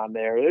Manfred was on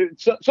there.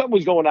 Something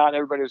was going on.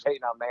 Everybody was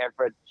hating on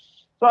Manfred.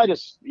 So I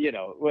just,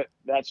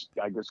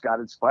 I just got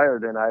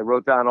inspired, and I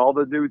wrote down all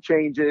the new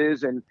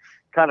changes and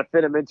kind of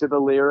fit them into the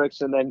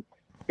lyrics. And then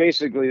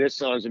basically this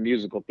song's a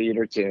musical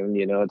theater tune.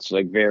 It's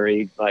like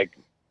very like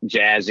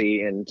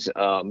jazzy, and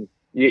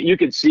you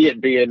could see it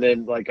being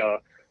in like a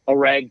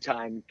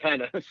ragtime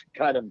kind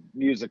of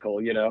musical,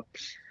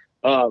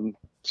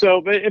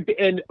 So,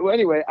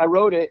 anyway, I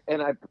wrote it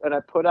and I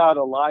put out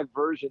a live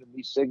version of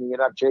me singing it.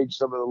 I've changed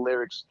some of the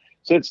lyrics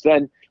since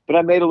then, but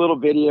I made a little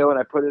video and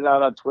I put it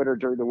out on Twitter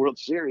during the World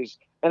Series,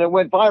 and it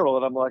went viral.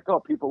 And I'm like, oh,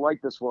 people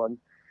like this one,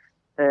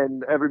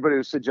 and everybody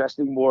was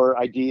suggesting more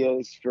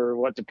ideas for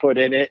what to put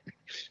in it,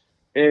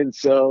 and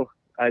so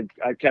I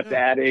kept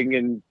adding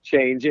and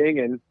changing,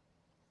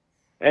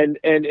 and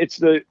here's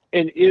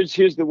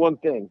the one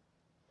thing,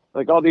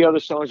 like all the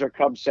other songs are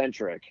Cubs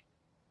centric.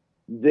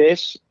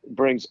 This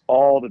brings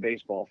all the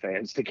baseball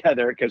fans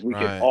together because we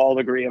can all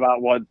agree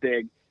about one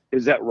thing,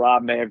 is that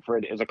Rob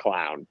Manfred is a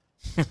clown.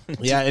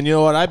 Yeah, and you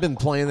know what? I've been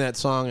playing that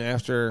song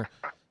after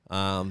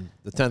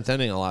the 10th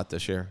inning a lot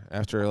this year.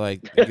 After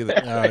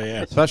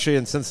especially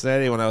in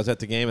Cincinnati when I was at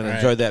the game and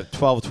enjoyed that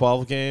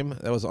 12-12 game.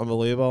 That was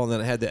unbelievable, and then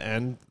it had to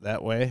end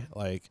that way,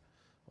 like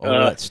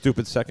that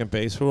stupid second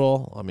base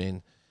rule. I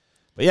mean,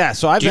 but yeah.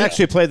 So I've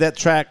actually played that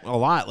track a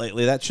lot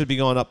lately. That should be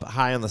going up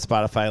high on the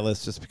Spotify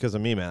list just because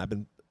of me, man. I've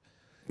been.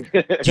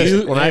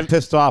 When I'm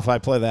pissed off, I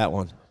play that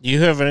one. Do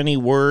you have any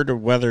word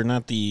of whether or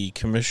not the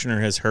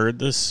commissioner has heard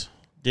this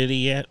ditty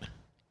yet?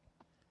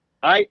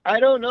 I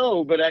don't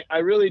know, but I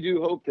really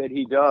do hope that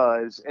he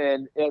does.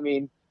 And I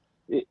mean,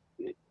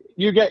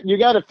 you got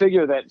to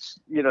figure that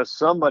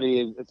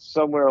somebody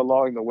somewhere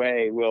along the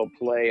way will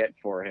play it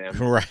for him,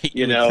 right?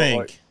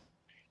 Think.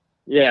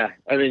 Yeah,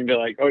 I mean, be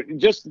like,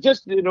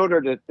 just in order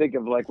to think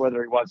of like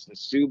whether he wants to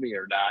sue me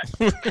or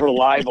not for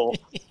libel,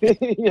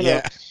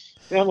 Yeah.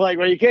 And I'm like,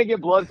 well, you can't get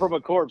blood from a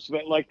corpse,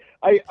 but like,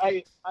 I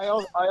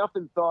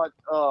often thought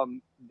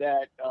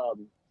that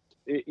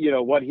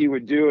what he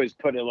would do is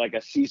put in like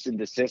a cease and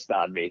desist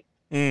on me.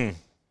 Mm.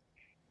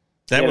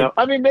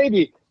 I mean,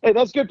 maybe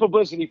that's good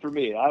publicity for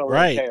me. I don't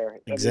really care.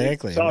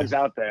 Exactly. Songs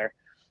out there.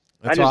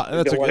 It's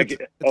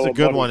a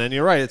good one, and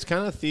you're right. It's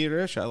kind of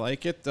theaterish. I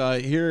like it.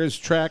 Here is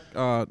track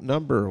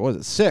number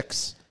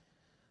 6,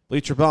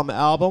 Bleacher Bum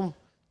album.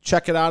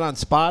 Check it out on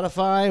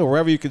Spotify or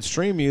wherever you can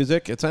stream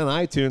music. It's on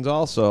iTunes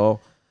also.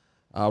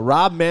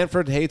 Rob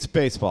Manfred hates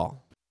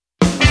baseball.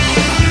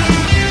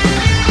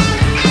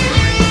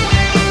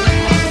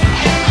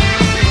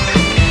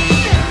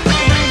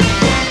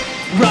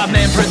 Rob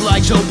Manfred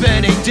likes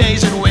opening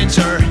days in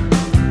winter.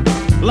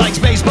 Likes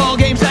baseball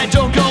games that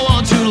don't go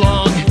on too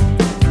long.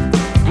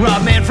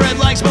 Rob Manfred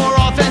likes more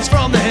offense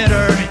from the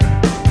hitter.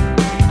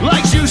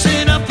 Likes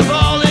juicing up the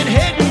ball and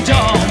hitting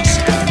dogs.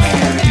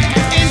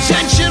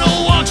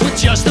 Intentional walks with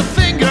just a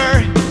finger.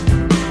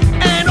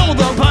 And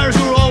old umpires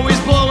who are always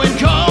blowing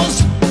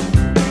calls.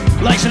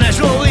 Likes an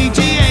National League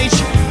DH.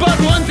 But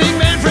one thing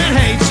Manfred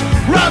hates,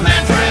 Rob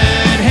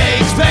Manfred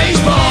hates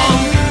baseball.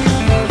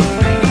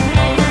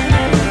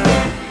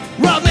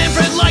 Rob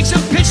Manfred likes a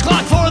pitch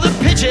clock for the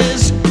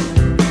pitches.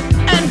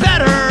 And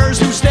batters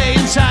who stay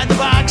inside the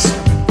box.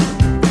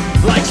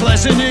 Likes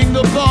lessening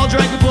the ball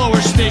drag with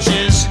lower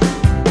stitches.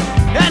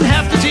 And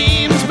half the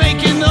teams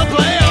making the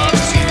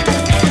playoffs.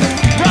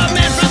 Rob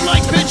Manfred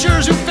likes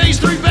pitchers who face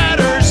 3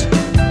 batters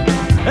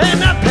and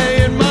not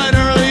paying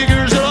minor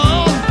leaguers at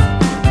all.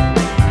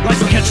 Likes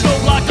to catch no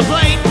block the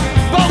plate.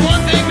 But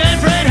one thing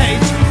Manfred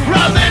hates,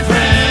 Rob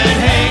Manfred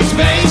hates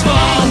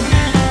baseball.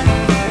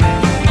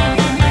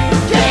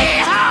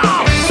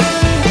 Yeehaw!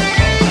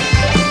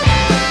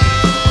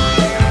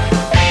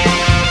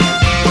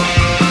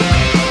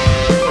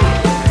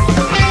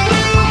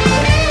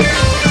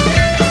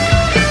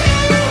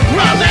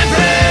 Rob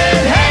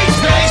Manfred hates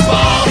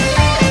baseball.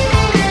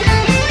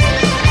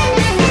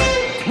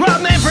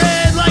 Rob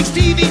Manfred likes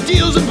TV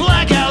deals and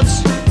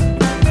blackouts.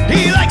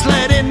 He likes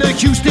letting the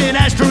Houston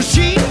Astros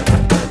cheat.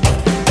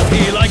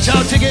 He likes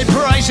how ticket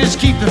prices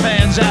keep the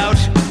fans out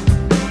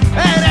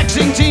and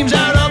Xing teams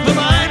out of the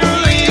minor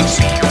leagues.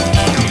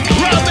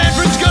 Rob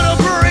Manfred's gonna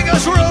bring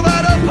us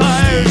robot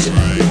umpires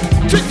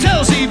to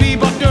tell CB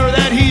Buckner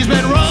that he's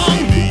been wrong.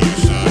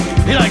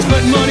 He likes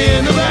putting money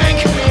in the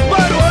bank,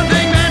 but one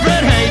thing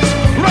Manfred hates,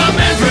 Rob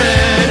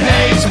Manfred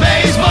hates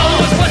baseball.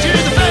 Let's punch it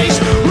in the face.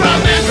 Rob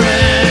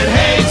Manfred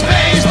hates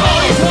baseball.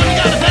 He's one you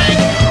gotta thank.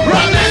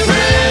 Rob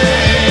Manfred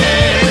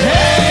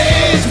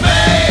hates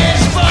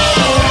baseball.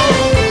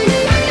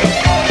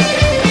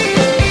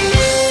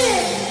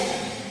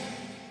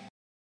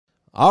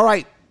 All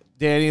right,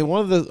 Danny,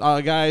 one of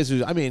the guys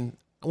who, I mean,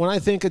 when I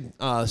think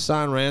of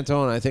San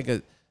Ranto and I think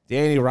of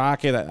Danny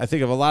Rocket, I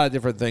think of a lot of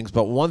different things.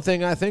 But one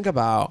thing I think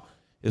about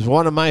is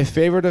one of my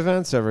favorite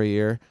events every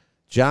year,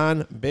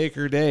 John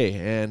Baker Day.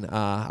 And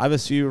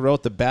obviously you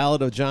wrote the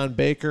Ballad of John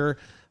Baker.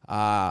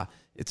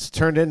 It's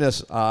turned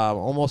into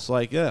almost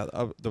like,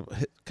 the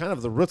kind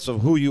of the roots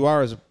of who you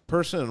are as a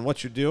person and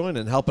what you're doing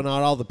and helping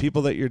out all the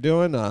people that you're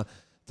doing.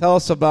 Tell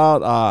us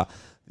about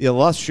the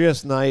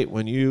illustrious night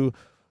when you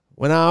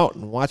went out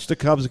and watched the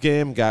Cubs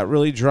game, got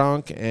really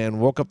drunk, and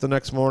woke up the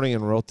next morning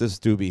and wrote this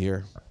doobie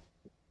here.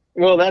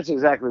 Well, that's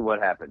exactly what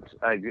happened.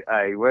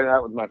 I went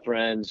out with my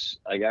friends.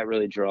 I got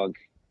really drunk.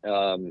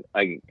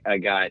 I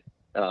got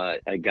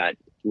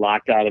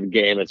locked out of the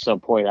game at some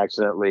point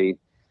accidentally,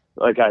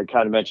 like I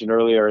kind of mentioned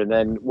earlier, and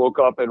then woke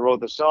up and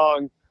wrote the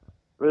song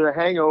with a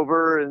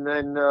hangover. And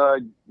then a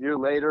year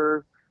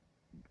later,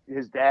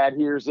 his dad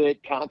hears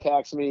it,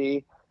 contacts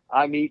me.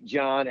 I meet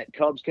John at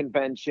Cubs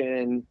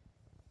convention,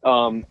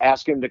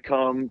 ask him to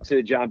come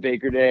to John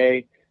Baker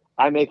Day.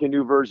 I make a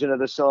new version of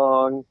the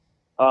song.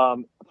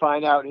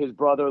 Find out his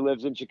brother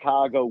lives in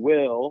Chicago,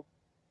 Will,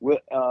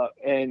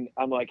 and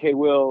I'm like, hey,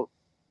 Will.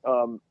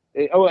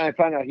 I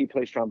find out he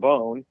plays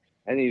trombone,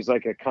 and he's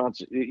like a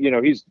concert.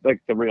 He's like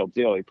the real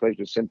deal. He plays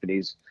with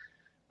symphonies,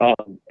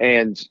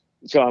 and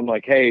so I'm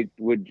like, hey,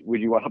 would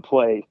you want to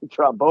play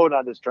trombone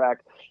on this track?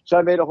 So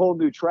I made a whole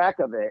new track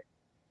of it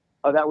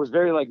that was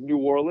very like New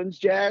Orleans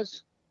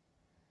jazz.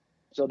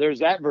 So there's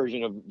that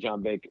version of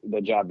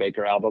the John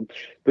Baker album,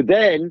 but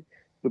then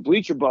the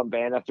Bleacher Bum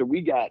Band, after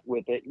we got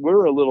with it,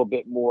 we're a little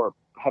bit more,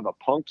 have a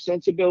punk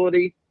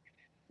sensibility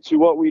to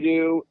what we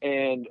do.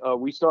 And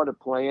we started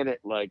playing it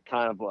like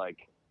kind of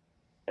like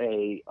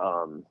a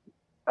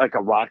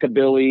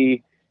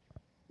rockabilly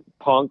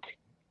punk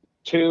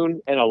tune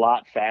and a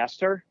lot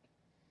faster.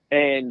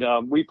 And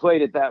we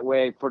played it that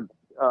way for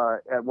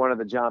at one of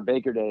the John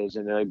Baker days,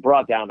 and it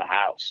brought down the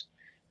house.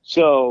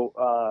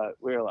 So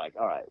we were like,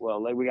 all right, well,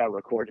 we got to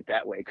record it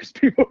that way because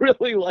people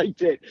really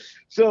liked it.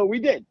 So we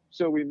did.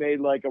 So we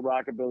made like a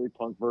rockabilly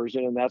punk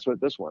version, and that's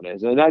what this one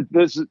is. And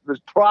this is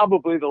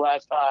probably the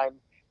last time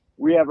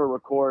we ever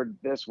record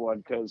this one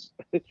because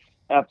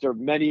after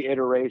many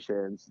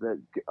iterations,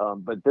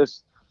 but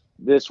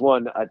this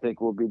one I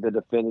think will be the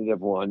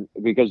definitive one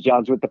because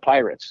John's with the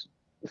Pirates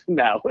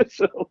now.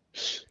 So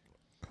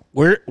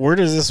where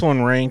does this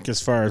one rank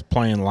as far as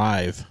playing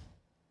live?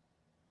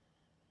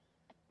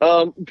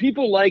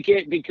 People like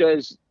it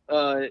because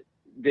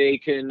they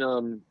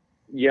can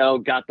yell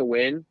 "Got the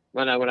win"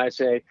 when I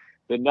say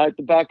the night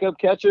the backup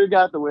catcher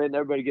got the win.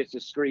 Everybody gets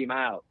to scream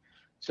out.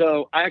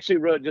 So I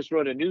actually just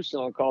wrote a new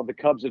song called "The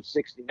Cubs of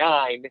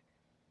 '69,"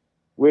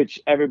 which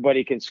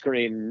everybody can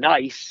scream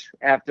 "nice"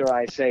 after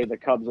I say "The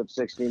Cubs of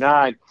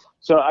 '69."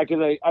 So I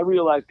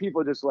realize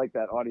people just like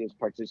that audience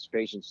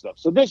participation stuff.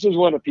 So this is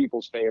one of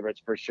people's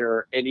favorites for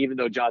sure. And even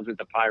though John's with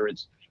the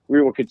Pirates,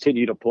 we will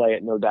continue to play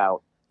it, no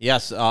doubt.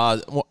 Yes.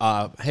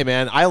 Hey,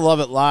 man, I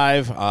love it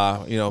live.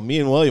 Me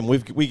and William,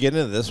 we get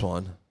into this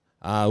one.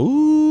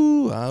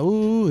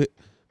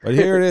 But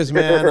here it is,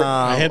 man.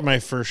 I had my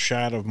first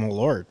shot of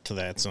Malort to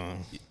that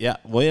song. Yeah,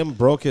 William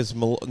broke his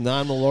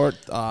non-Malort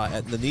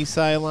at the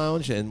Nisai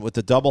Lounge and with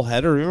the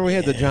doubleheader. Remember we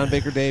had the John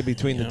Baker Day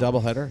between the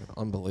doubleheader?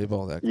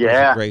 Unbelievable. That was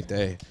a great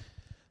day.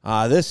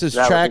 This is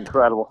track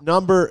incredible.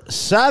 Number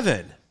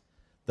 7,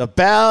 The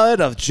Ballad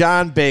of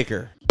John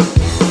Baker.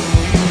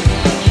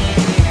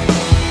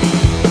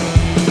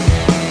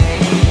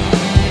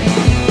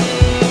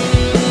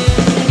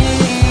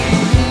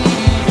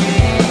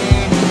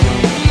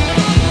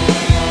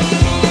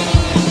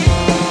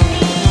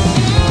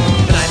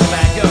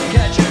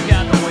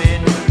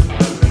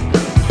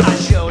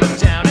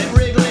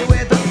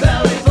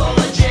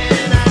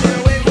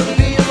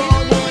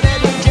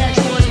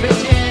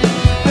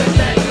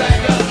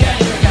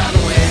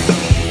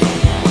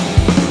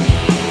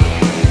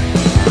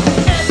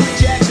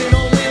 Jack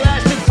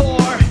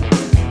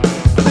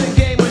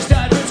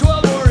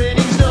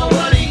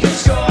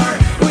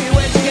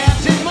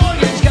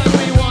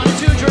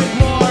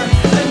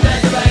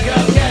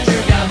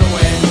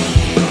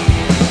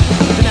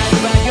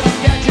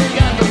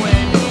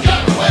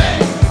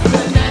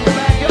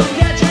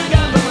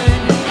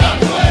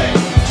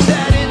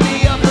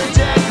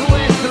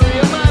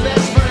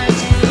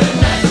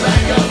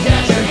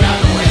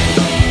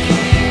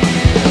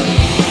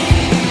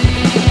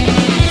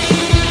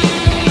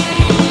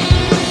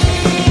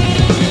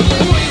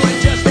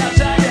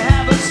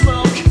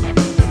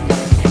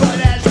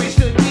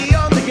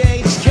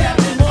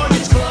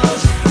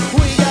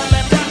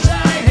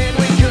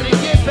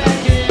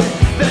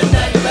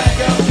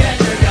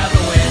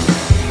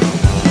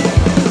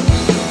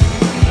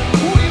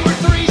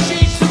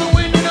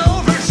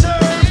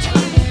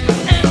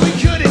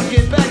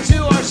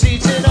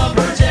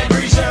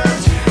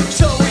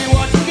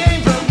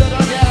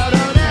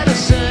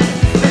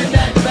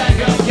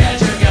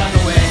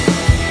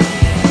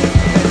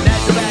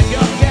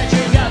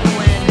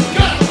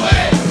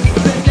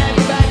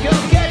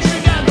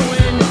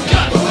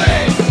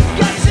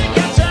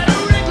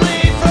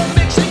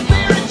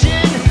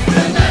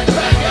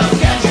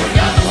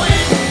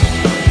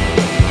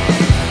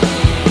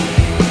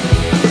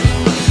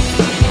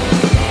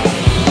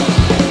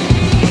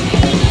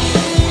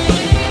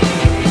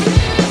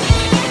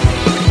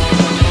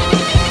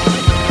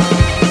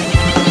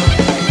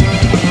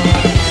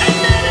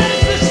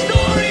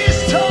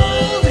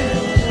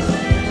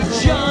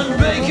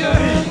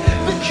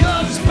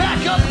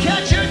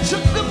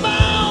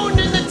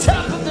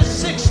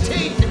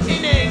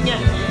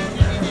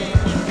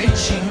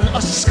a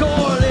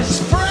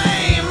scoreless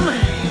frame.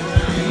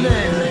 And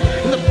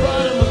then, in the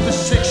bottom of the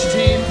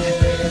 16th,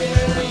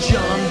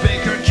 John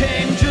Baker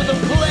came to the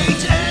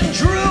plate and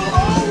drew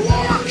a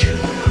walk.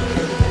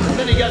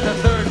 Then he got to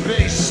third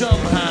base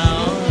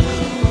somehow,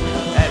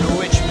 at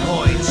which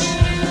point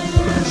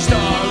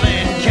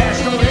Starlin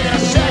Castro hit a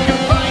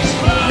sacrifice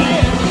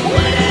fly,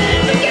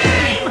 winning the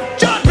game.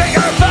 John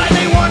Baker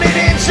finally won it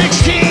in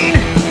 16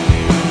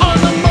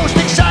 on the most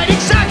exciting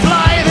sac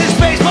fly this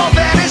baseball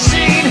fan has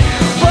seen.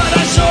 But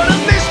I sort of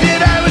missed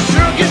it, I was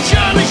drunk as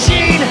Charlie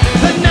Sheen.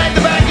 The night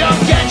the backup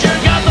catcher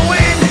got the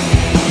win.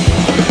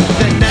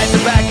 The night the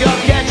backup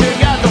catcher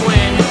got the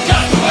win.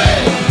 Got the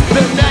win.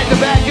 The night the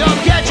backup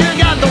catcher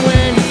got the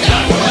win.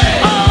 Got the win.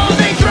 Oh,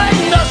 they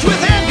threatened us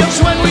with handcuffs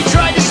when we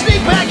tried to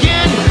sneak back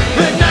in.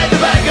 The night the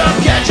backup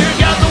catcher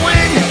got the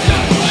win.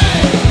 Got the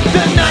win.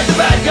 The night the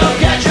backup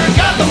catcher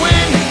got the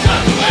win.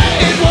 Got the win.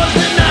 It was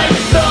the night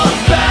the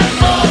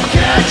backup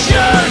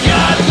catcher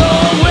got the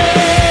win.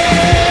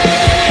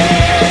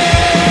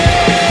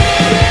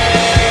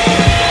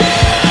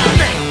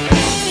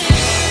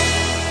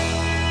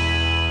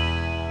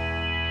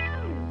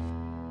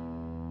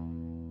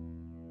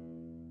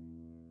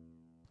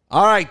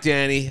 All right,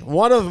 Danny.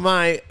 One of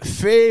my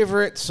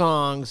favorite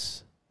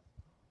songs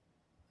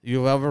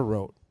you ever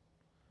wrote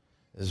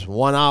is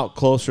 "One Out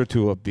Closer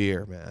to a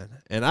Beer," man.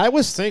 And I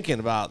was thinking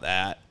about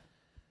that.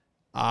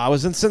 I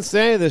was in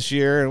Cincinnati this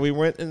year, and we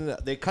went and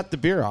they cut the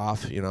beer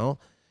off, you know.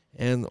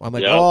 And I'm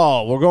like, Yep.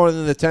 oh, we're going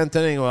into the 10th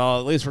inning. Well,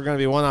 at least we're going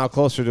to be 1 out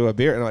closer to a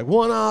beer. And I'm like,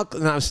 1 out.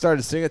 And I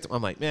started singing it.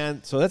 I'm like,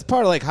 man, so that's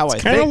part of like how I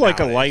think. Kind of like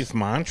a nowadays. life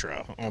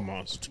mantra,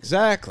 almost.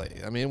 Exactly.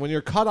 I mean, when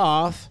you're cut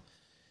off,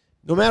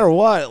 no matter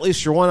what, at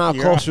least you're 1 out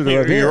closer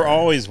to a beer. You're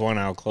always 1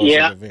 out closer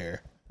Yeah. to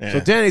beer. So,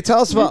 Danny,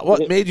 tell us about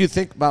what made you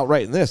think about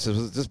writing this.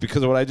 Was it just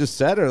because of what I just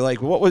said, or like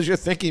what was your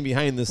thinking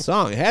behind this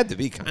song? It had to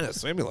be kind of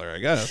similar, I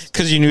guess.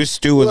 Because you knew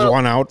Stu was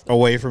 1 out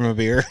away from a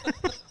beer.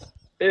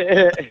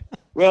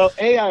 Well,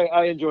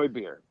 I enjoy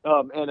beer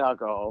and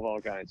alcohol of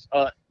all kinds.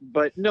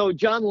 But no,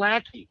 John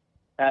Lackey,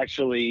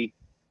 actually,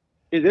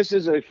 this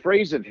is a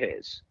phrase of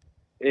his.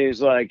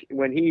 Is like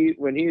when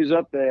he's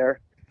up there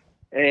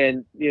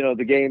and, you know,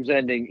 the game's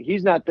ending,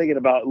 he's not thinking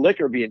about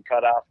liquor being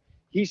cut off.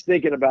 He's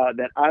thinking about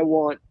that I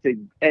want to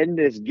end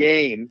this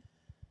game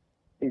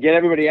and get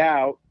everybody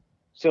out.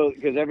 So,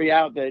 because every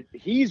out that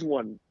he's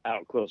 1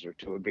 out closer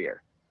to a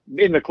beer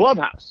in the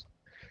clubhouse.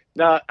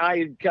 Now,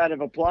 I kind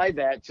of applied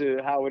that to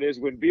how it is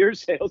when beer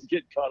sales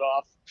get cut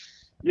off,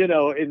 you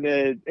know, in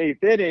the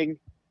 8th inning,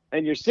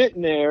 and you're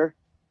sitting there,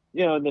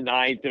 you know, in the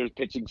 9th, there's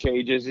pitching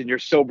changes, and you're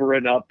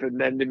sobering up,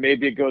 and then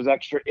maybe it goes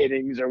extra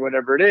innings or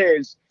whatever it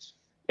is.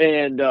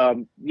 And,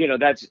 you know,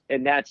 that's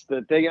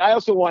the thing. I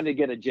also wanted to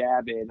get a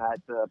jab in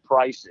at the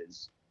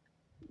prices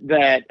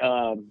that,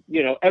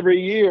 you know, every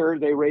year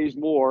they raise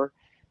more.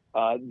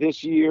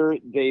 This year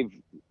they've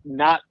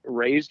not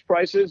raised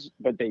prices,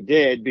 but they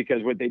did,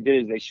 because what they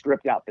did is they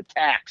stripped out the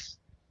tax.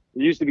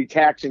 There used to be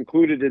tax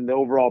included in the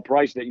overall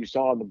price that you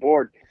saw on the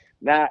board.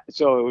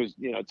 So it was,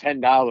 you know,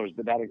 $10,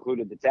 but that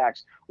included the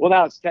tax. Well,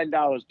 now it's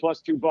 $10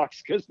 plus $2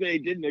 because they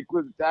didn't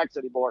include the tax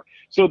anymore.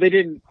 So they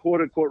didn't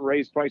quote unquote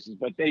raise prices,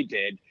 but they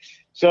did.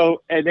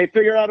 So, and they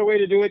figured out a way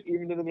to do it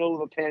even in the middle of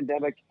a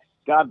pandemic.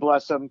 God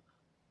bless them.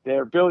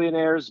 They're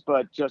billionaires,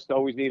 but just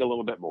always need a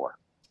little bit more.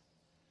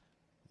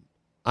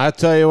 I'll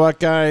tell you what,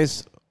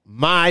 guys.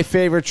 My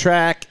favorite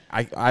track.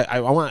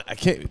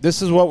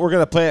 This is what we're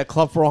gonna play at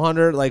Club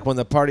 400. Like when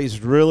the party's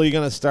really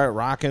gonna start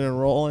rocking and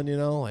rolling. You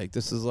know, like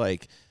this is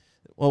like.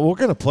 Well, we're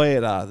gonna play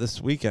it this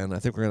weekend. I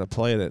think we're gonna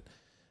play it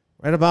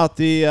right about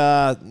the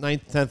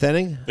 9th, 10th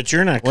inning. But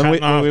you're not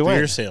cutting off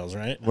beer sales,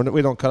 right?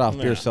 We don't cut off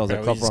beer sales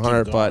at Club we just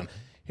 400. keep But going.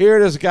 here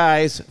it is,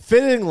 guys.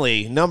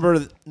 Fittingly,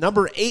 number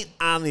 8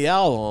 on the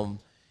album.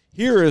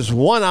 Here is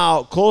 1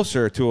 out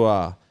closer to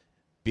a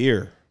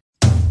beer.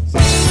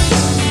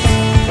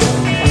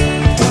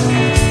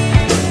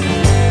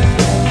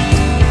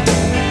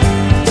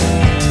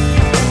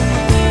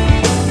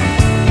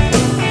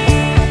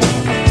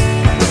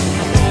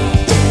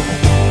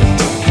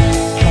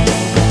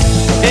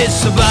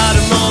 It's the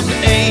bottom of the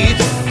 8th,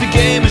 the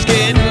game is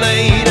getting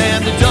late,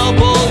 and the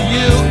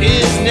W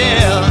is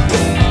near.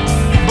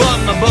 But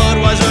my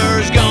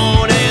Budweiser is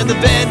gone, and the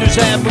vendors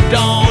have moved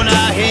on.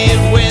 I hate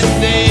when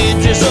they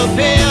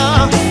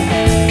disappear,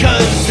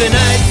 'cause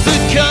tonight the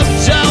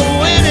Cubs are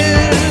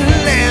winning,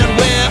 and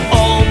we're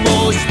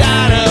almost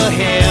out of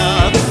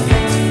here.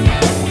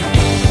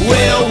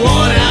 We're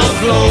 1 out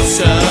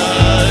closer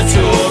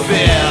to a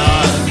beer.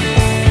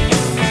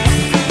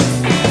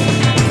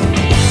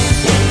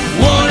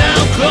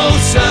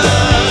 Closer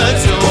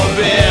to a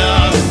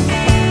beer.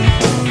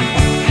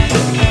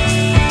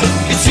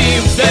 It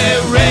seems they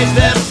raise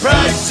their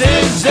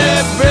prices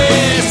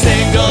every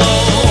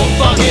single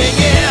fucking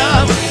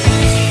year.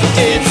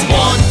 It's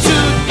 1,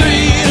 2,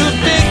 3 to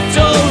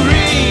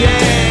victory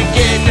and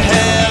get the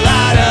hell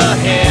out of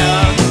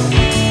here.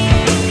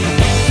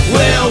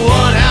 We're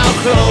 1 out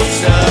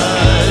closer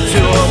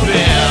to a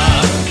beer.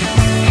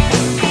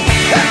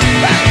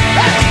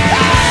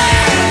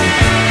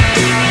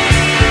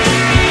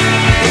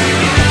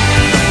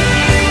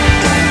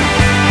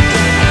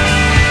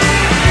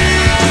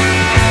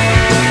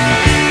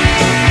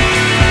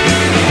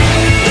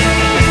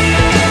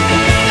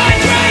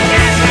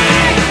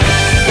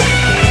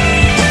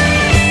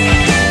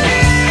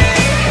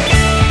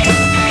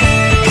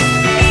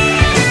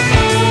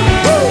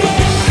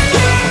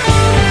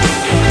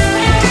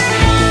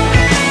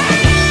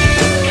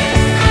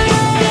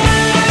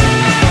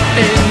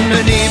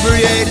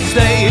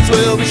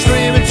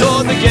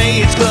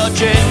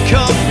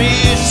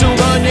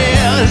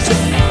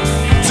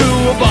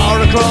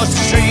 across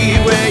the street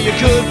where you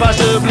could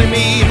possibly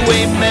meet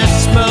Wayne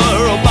Messmer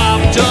or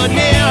Bob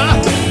Dunnier.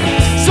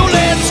 So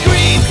let's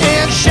scream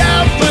and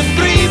shout for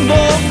 3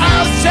 more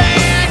hours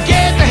and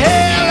get the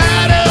hell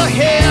out of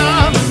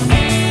here.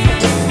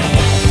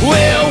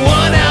 We're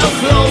 1 hour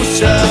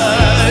closer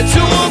to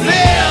a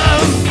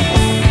beer.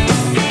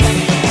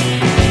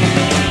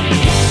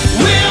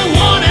 We're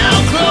 1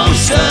 hour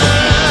closer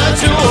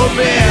to a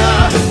beer.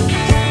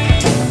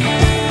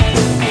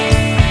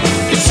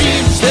 It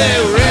seems they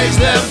raise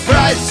their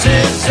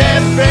prices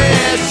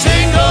every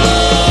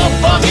single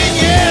fucking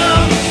year.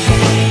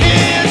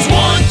 It's 1,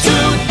 2,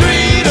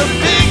 3 to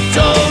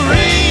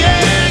victory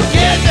and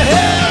get the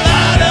hell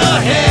out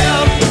of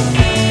here.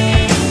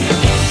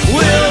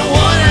 We're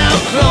 1 hour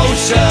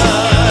closer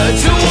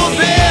to a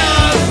beer.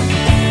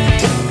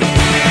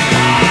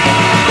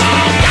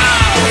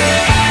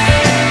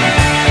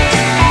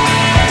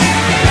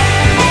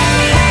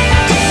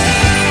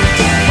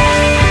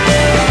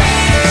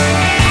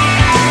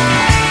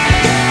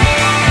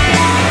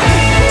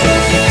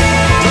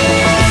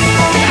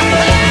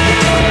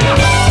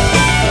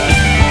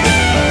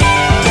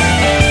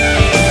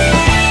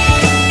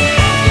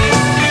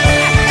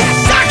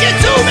 Suck it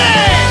to me!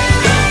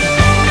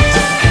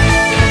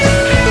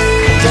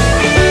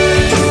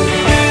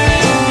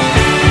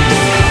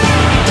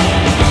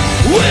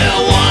 We're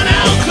 1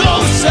 hour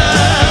closer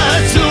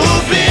to a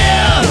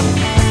beer.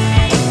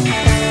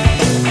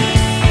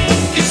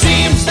 It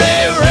seems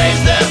they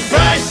raise their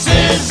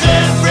prices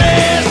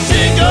every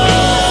single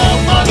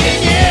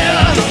fucking year.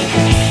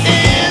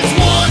 It's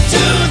 1, 2,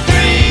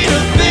 3 to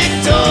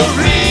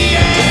victory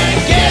and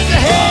get the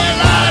hell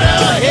out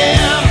of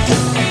here.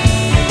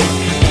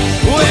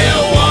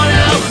 We're 1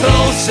 hour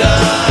closer.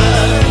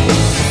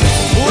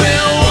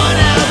 We're 1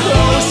 hour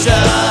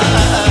closer.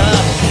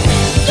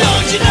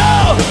 Don't you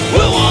know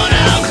we're 1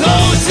 hour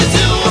closer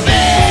to a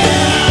beer?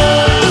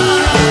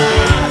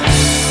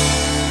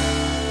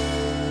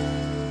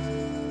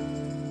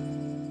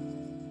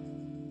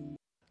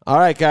 All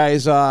right,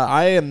 guys.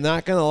 I am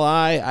not going to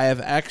lie. I have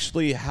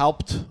actually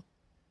helped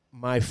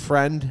my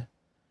friend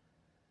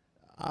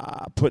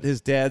put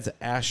his dad's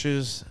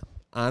ashes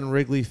on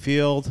Wrigley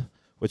Field,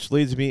 which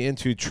leads me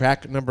into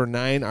track number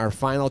 9, our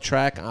final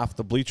track off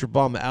the Bleacher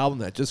Bum album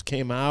that just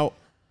came out,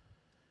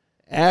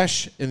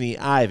 Ash in the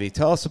Ivy.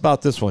 Tell us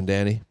about this one,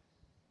 Danny.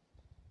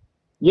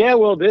 Yeah,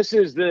 well, this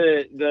is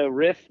the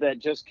riff that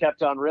just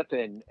kept on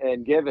ripping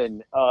and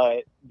giving.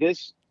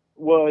 This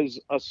was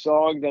a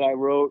song that I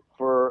wrote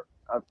for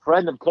a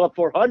friend of Club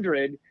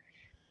 400,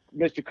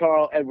 Mr.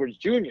 Carl Edwards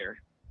Jr.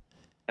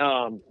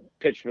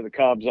 Pitched for the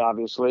Cubs,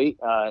 obviously,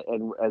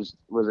 and as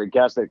was a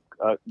guest.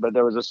 But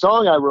there was a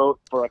song I wrote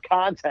for a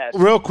contest.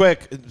 Real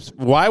quick,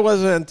 why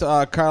wasn't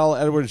Carl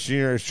Edwards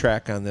Jr.'s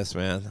track on this,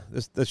 man?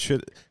 This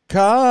should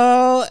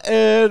Carl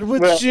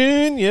Edwards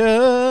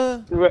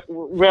Jr.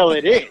 Well,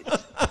 it is.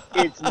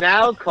 It's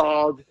now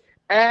called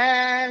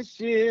Ash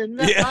in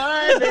the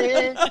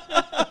Ivy.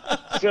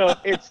 So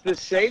it's the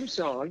same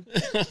song.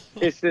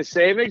 It's the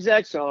same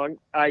exact song.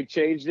 I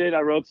changed it. I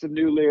wrote some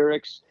new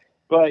lyrics.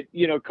 But,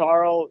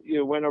 Carl,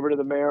 went over to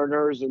the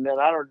Mariners, and then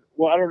I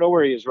don't know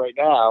where he is right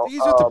now. He's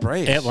with the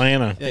Braves.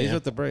 Atlanta. Yeah, he's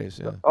with the Braves,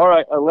 yeah. All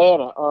right,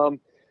 Atlanta.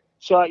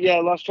 So, yeah,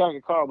 I lost track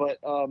of Carl, but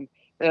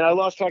and I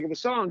lost track of the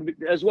song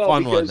as well.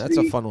 Fun one. That's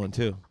a fun one,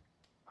 too.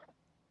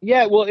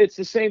 Yeah, well, it's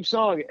the same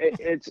song.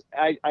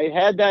 I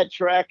had that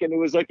track, and it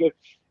was a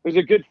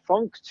good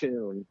funk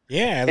tune.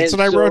 Yeah, that's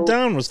what I wrote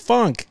down was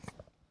funk.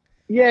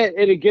 Yeah,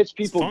 and it gets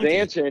people funky.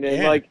 dancing, and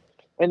Yeah.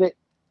 and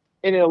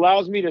it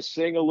allows me to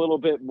sing a little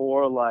bit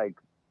more like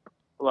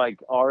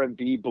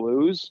R&B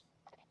blues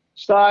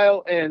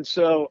style. And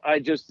so I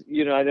just,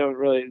 I don't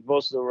really,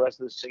 most of the rest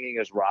of the singing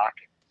is rock.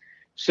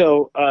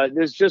 So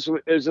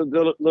there's a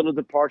little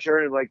departure,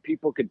 and like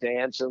people could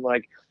dance and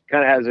like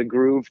kind of has a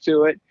groove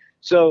to it.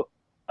 So,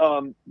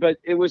 but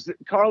it was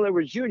Carl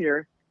Edwards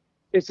Jr.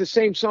 It's the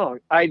same song.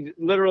 I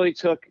literally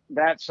took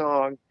that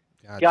song,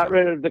 got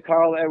rid of the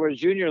Carl Edwards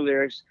Jr.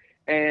 lyrics,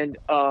 and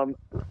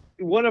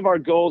one of our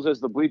goals as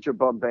the Bleacher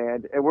Bum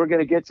Band, and we're going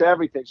to get to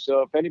everything.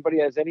 So if anybody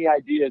has any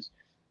ideas,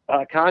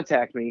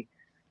 contact me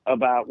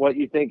about what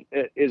you think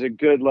is a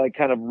good, like,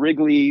 kind of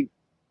Wrigley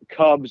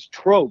Cubs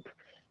trope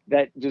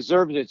that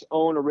deserves its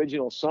own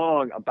original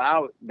song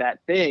about that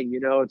thing.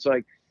 It's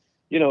like,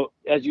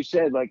 as you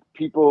said, like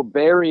people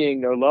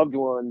burying their loved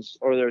ones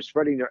or they're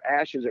spreading their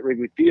ashes at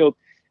Wrigley Field.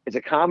 It's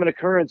a common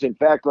occurrence. In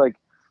fact, like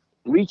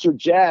Bleacher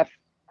Jeff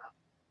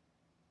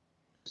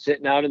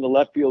sitting out in the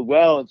left field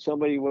well, and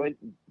somebody went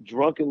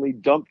drunkenly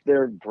dumped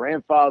their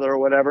grandfather or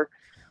whatever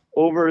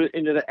over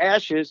into the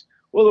ashes.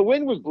 Well, the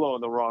wind was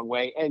blowing the wrong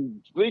way,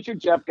 and Bleacher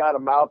Jeff got a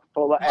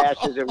mouthful of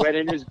ashes and went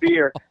in his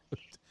beer.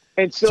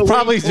 And so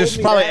there's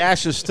probably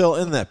ashes still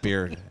in that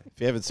beer. If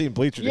you haven't seen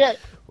Bleacher, yeah.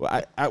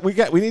 Well,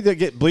 we need to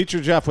get Bleacher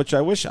Jeff, which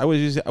I wish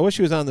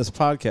he was on this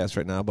podcast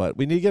right now, but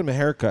we need to get him a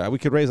haircut. We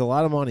could raise a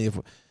lot of money if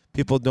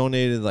people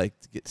donated, like,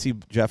 see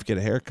Jeff get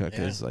a haircut,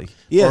 because like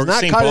he has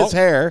not cut his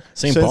hair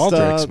St. since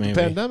Baldrick's, the maybe.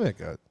 pandemic.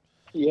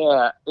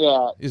 Yeah.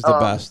 He's the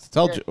best.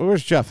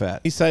 Where's Jeff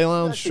at? East Side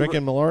Lounge, Actually,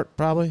 drinking Malort,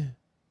 probably.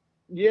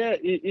 Yeah,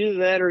 either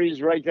that or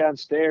he's right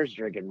downstairs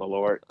drinking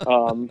Malort.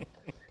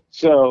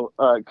 So,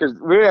 because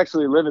we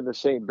actually live in the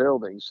same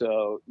building,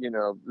 so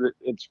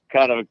it's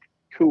kind of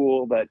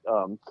cool that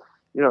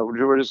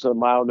we're just a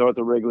mile north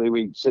of Wrigley.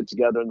 We sit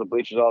together in the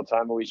bleachers all the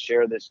time, and we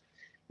share this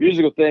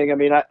musical thing. I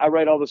mean, I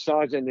write all the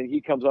songs, and then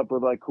he comes up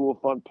with like cool,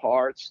 fun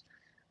parts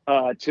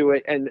to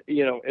it. And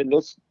in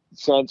this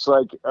sense,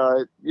 like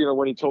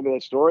when he told me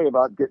that story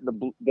about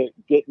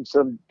getting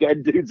some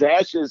dead dude's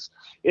ashes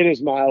in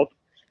his mouth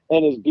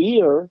and his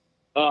beer.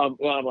 Well,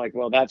 I'm like,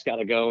 well, that's got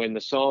to go in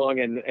the song,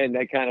 and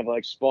that kind of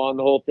like spawned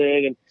the whole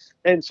thing,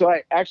 and so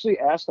I actually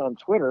asked on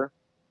Twitter.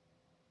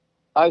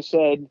 I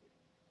said,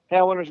 "Hey,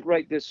 I want to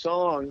write this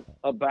song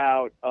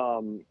about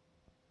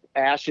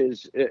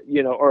ashes,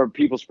 or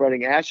people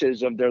spreading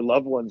ashes of their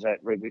loved ones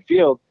at Wrigley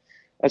Field."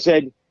 I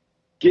said,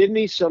 "Give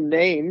me some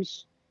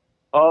names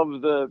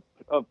of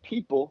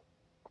people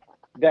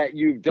that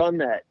you've done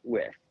that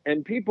with,"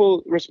 and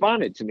people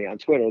responded to me on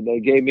Twitter. They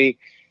gave me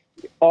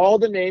all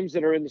the names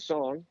that are in the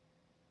song.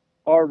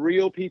 Are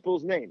real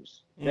people's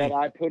names that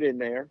I put in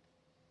there.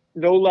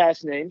 No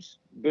last names,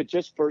 but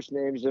just first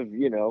names of,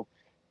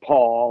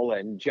 Paul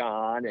and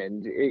John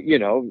and,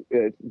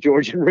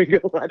 George and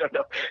Ringo. I don't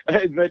know.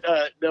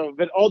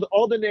 But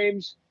all the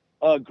names,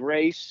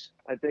 Grace,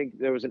 I think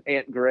there was an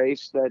Aunt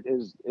Grace that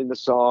is in the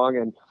song,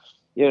 and,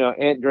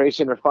 Aunt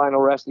Grace in her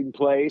final resting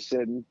place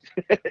and,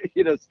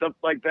 stuff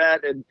like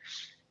that. And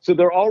so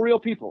they're all real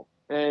people.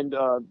 And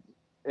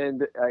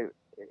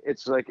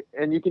it's like,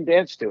 and you can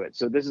dance to it.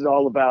 So this is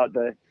all about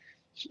the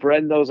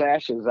spreading those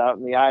ashes out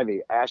in the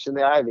ivy. Ash in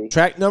the ivy.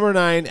 Track number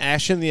 9,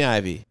 Ash in the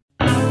Ivy.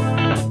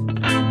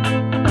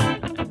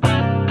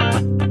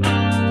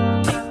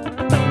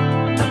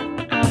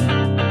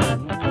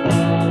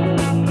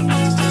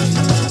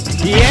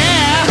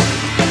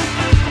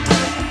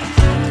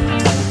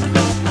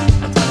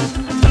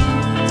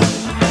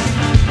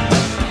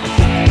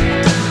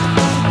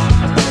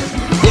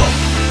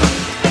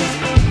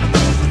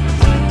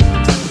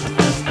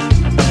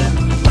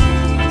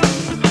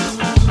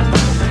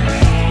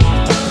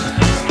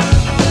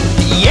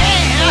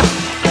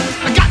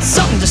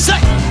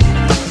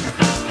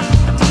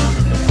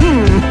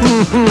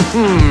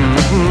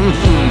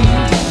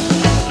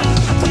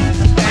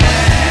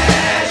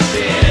 Ash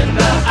in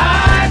the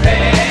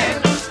ivy.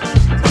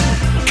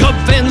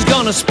 Coffins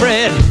gonna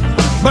spread,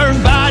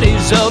 burn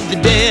bodies of the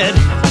dead.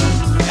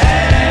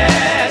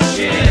 Ash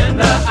in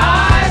the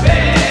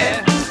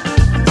ivy.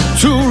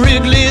 To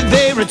Wrigley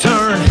they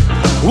return,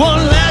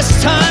 one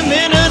last time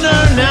in an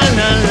urn. Na,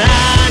 na, na,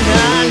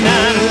 na, na,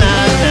 na,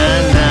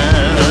 na.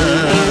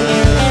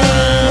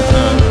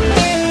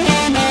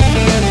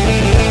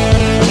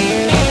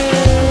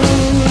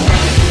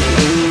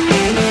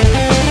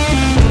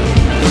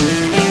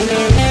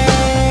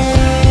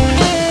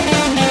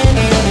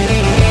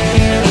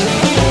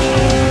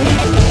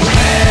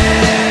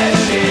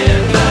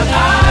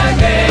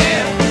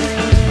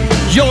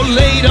 Your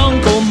late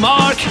Uncle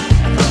Mark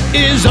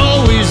is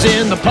always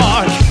in the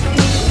park.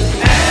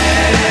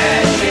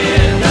 Ash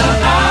in the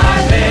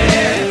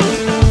ivy.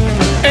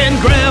 And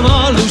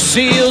Grandma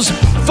Lucille's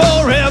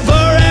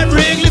forever at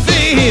Wrigley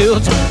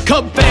Field.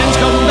 Cub fans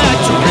come back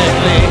to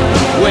Wrigley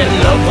when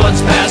loved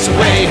ones pass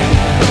away.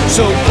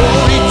 So for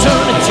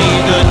eternity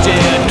the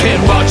dead can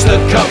watch the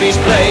Cubbies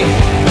play.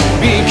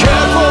 Be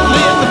careful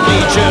in the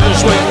bleachers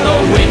when the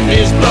wind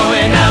is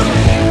blowing out,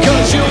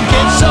 'cause you'll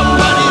get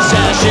somebody's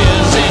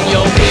ashes in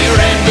your beer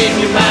and in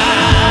your mouth.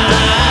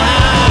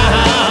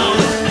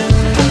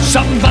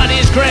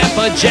 Somebody's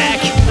Grandpa Jack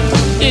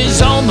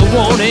is on the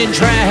warning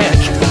track.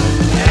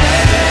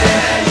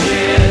 Ash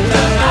in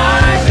the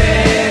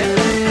ivy.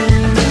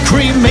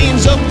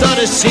 Cremains of the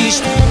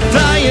deceased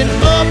flying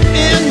up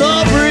in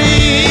the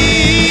breeze.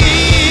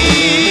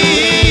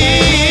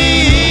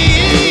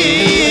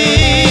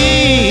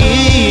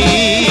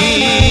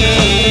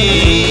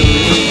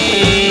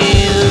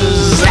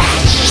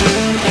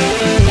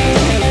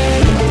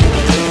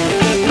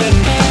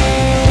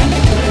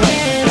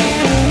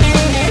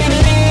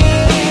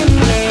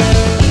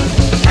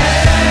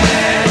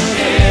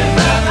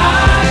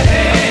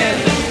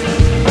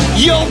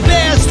 Your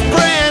best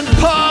friend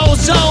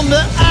Paul's on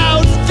the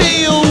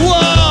outfield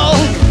wall.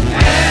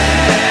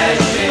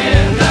 Ash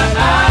in the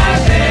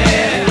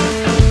ivy.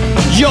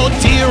 Your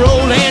dear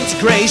old Aunt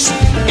Grace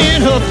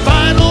in her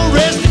final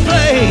resting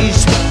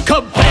place.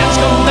 Cub fans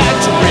come back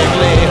to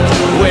Wrigley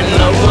when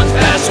loved ones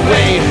pass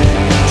away.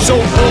 So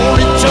for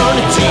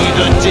eternity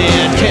the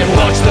dead can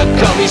watch the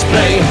Cubbies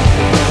play.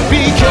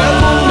 Be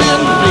careful in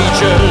the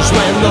bleachers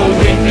when the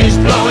wind is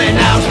blowing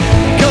out,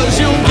 'cause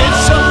you'll get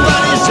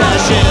somebody's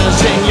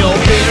ashes in your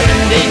beer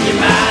and in your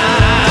mouth.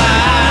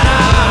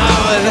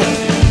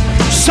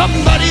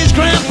 Somebody's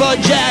Grandpa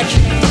Jack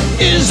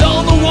is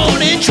on the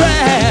warning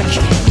track.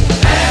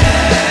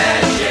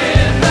 Ash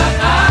in the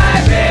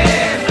ivy.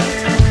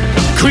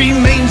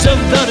 Cremains of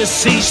the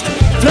deceased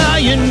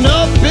flying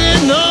up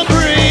in the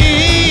breeze.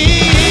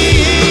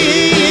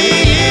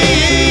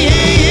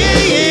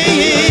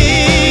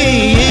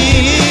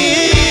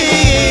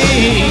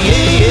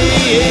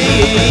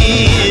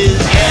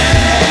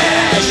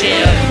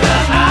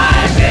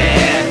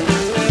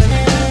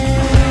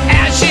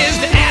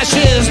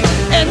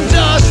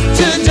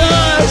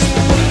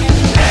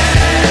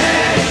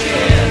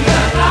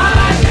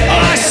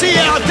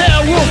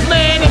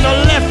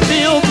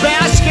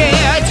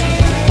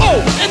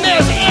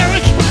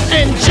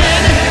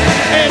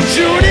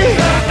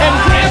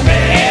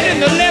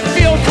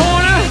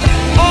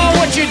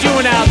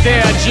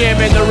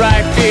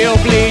 right field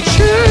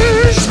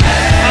bleachers.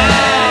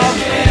 Oh,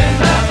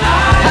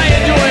 how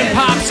you doing,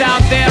 Pops,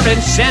 out there in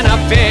center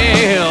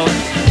field?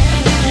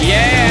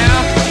 Yeah.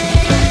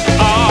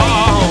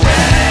 Oh.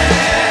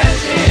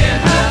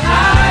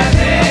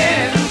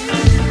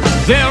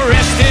 They're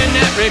resting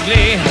at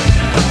Wrigley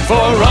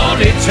for all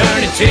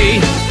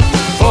eternity.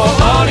 For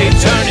all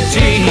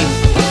eternity.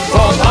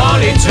 For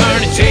all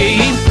eternity.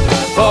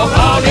 For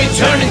all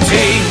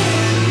eternity.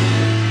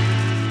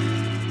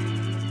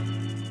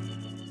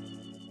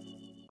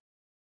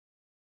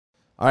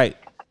 All right,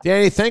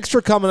 Danny, thanks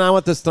for coming on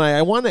with us tonight.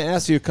 I want to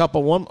ask you a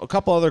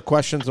couple other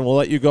questions, and we'll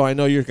let you go. I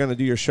know you're going to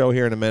do your show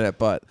here in a minute,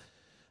 but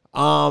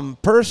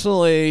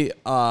personally,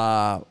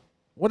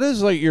 what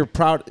is like your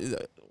proud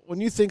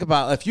when you think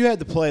about if you had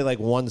to play like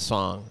one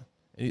song,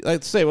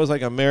 let's say it was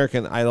like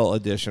American Idol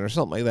edition or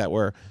something like that,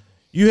 where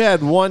you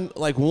had one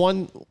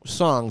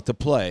song to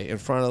play in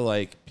front of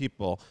like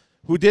people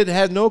who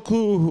had no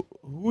clue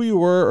who you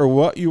were or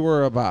what you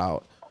were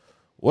about.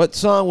 What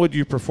song would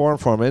you perform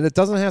for them? And it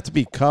doesn't have to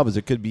be Cubs.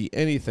 It could be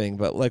anything.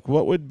 But, like,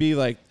 what would be,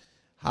 like,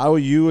 how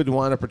you would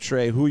want to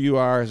portray who you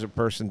are as a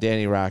person,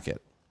 Danny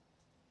Rocket?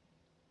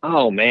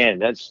 Oh, man,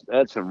 that's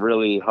a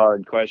really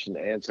hard question to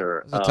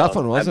answer. It's a tough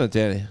one, wasn't it,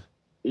 Danny?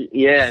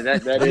 Yeah,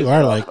 that is You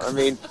are tough. like I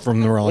mean, from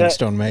the Rolling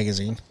Stone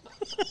magazine.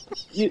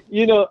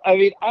 you know, I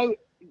mean,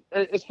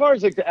 as far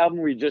as like the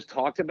album we just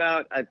talked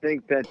about, I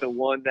think that the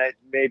one that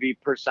maybe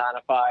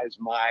personifies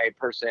my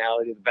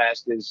personality the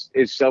best is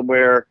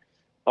somewhere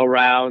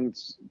around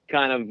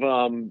kind of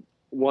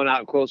one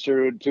out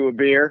closer to a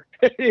beer,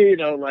 you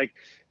know, like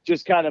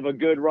just kind of a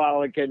good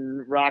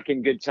rocking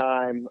good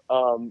time,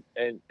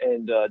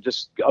 and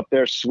just up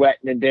there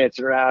sweating and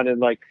dancing around,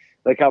 and like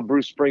how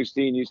Bruce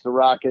Springsteen used to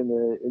rock in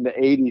the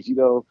 80s, you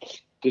know,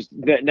 just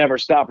that never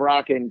stop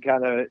rocking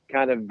kind of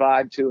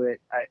vibe to it.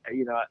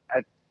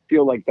 I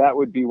feel like that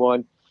would be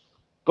one.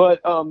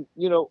 But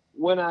you know,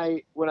 when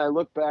I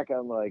look back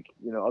on like,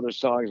 you know, other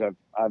songs I've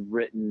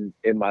written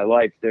in my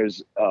life,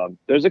 there's a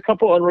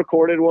couple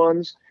unrecorded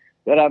ones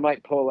that I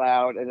might pull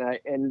out,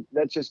 and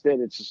that's just it.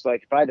 It's just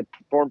like if I had to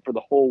perform for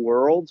the whole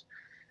world,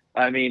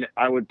 I mean,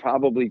 I would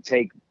probably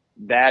take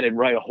that and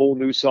write a whole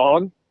new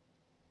song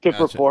to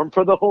perform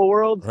for the whole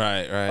world.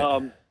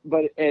 Right.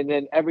 But and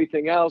then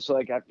everything else,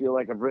 like I feel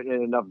like I've written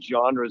in enough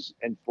genres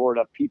and for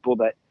enough people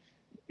that,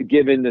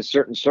 given the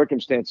certain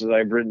circumstances,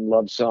 I've written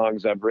love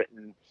songs, I've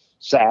written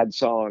sad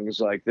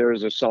songs. Like there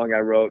was a song I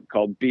wrote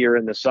called Beer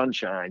in the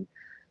Sunshine,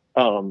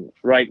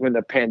 right when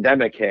the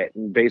pandemic hit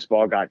and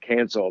baseball got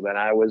canceled. And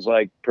I was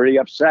like pretty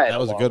upset. That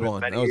was a good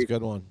one.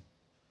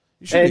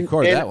 You should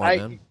record that one,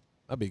 man.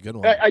 That'd be a good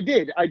one. I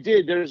did.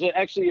 There's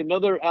actually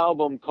another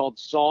album called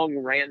Song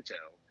Ranto,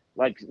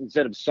 like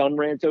instead of Sun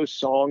Ranto,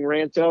 Song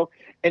Ranto.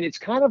 And it's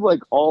kind of like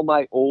all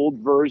my old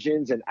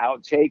versions and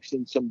outtakes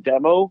and some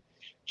demo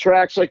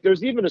tracks. Like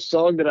there's even a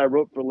song that I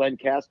wrote for Len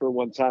Casper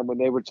one time when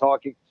they were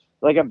talking,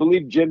 like I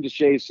believe Jim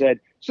DeShay said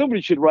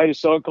somebody should write a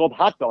song called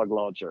Hot Dog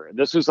Launcher, and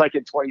this was like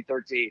in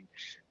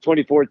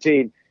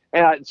 2014.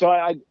 And so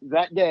I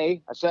that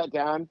day I sat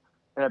down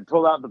and I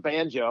pulled out the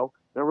banjo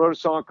and I wrote a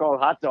song called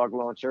Hot Dog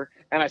Launcher,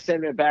 and I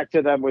sent it back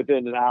to them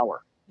within an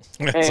hour.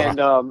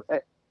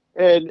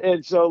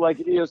 And so like,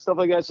 you know, stuff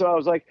like that. So I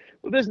was like,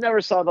 well, this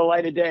never saw the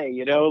light of day,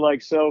 you know,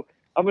 like, so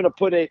I'm just going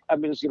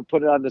to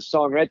put it on the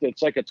Song Ranto.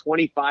 It's like a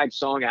 25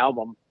 song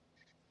album.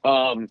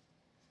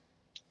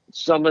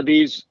 Some of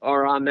these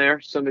are on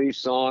there, some of these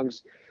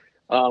songs.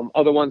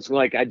 Other ones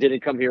like I Didn't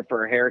Come Here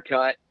for a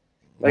Haircut.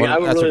 Like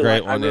that's a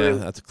great one. Yeah,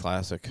 that's a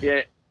classic.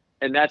 Yeah.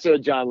 And that's a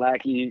John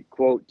Lackey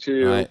quote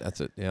too. Right,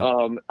 that's it.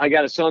 Yeah. I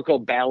got a song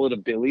called Ballad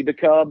of Billy the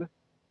Cub,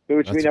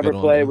 which we never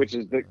played, which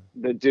is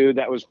the dude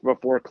that was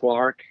before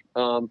Clark.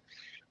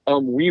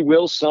 We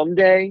Will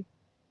Someday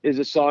is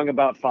a song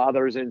about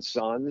fathers and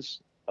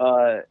sons,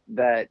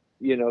 that,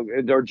 you know,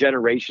 their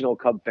generational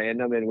Cub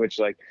fandom, in which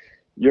like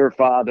your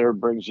father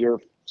brings your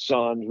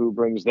son who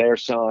brings their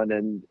son,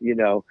 and you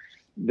know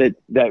that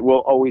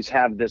will always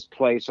have this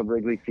place of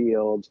Wrigley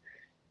Field.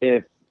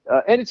 If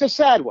and it's a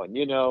sad one,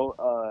 you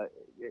know,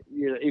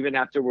 even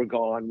after we're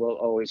gone, we'll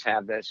always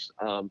have this.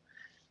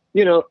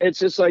 You know, it's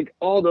just like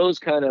all those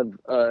kind of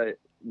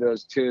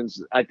those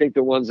tunes. I think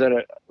the ones that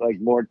are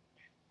like more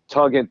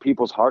tug at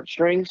people's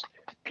heartstrings,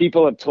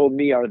 people have told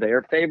me are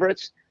their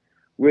favorites,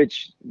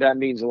 which that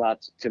means a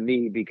lot to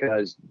me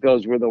because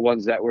those were the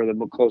ones that were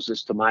the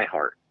closest to my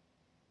heart.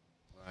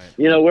 Right.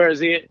 You know, whereas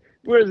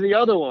the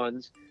other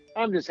ones,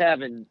 I'm just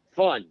having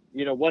fun.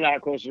 You know, one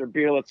out closer to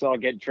beer, let's all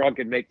get drunk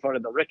and make fun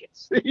of the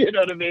Ricketts. You know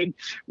what I mean?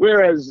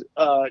 Whereas,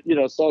 you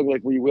know, a song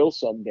like We Will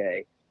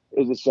Someday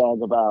is a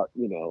song about,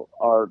 you know,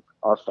 our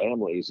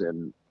families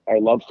and our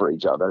love for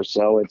each other.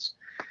 So it's,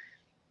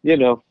 you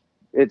know,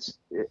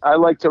 I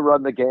like to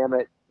run the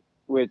gamut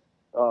with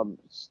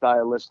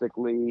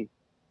stylistically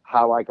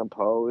how I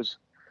compose,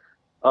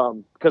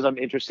 because I'm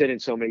interested in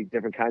so many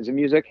different kinds of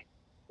music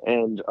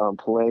and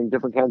playing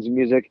different kinds of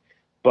music.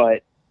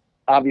 But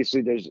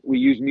obviously we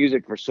use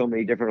music for so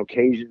many different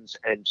occasions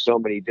and so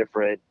many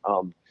different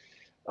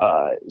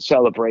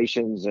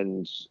celebrations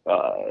and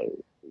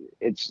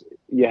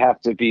you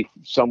have to be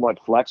somewhat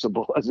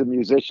flexible as a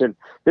musician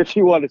if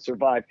you want to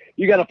survive.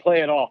 You got to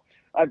play it all.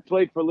 I've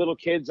played for little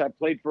kids. I've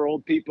played for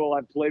old people.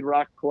 I've played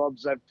rock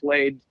clubs. I've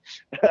played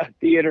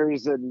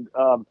theaters and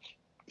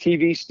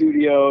TV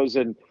studios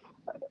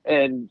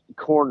and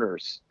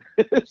corners,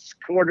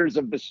 corners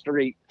of the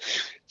street.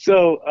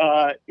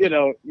 So,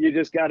 you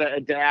just got to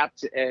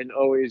adapt and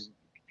always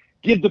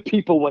give the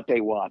people what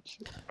they want.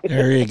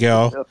 There you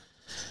go.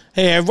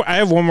 Hey, I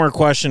have one more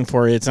question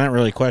for you. It's not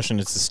really a question.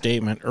 It's a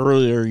statement.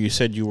 Earlier, you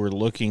said you were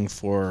looking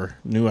for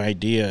new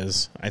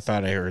ideas. I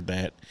thought I heard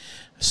that.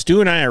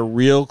 Stu and I are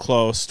real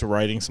close to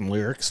writing some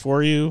lyrics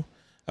for you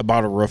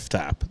about a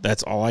rooftop.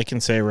 That's all I can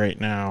say right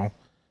now,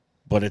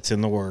 but it's in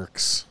the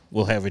works.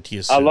 We'll have it to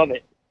you soon. I love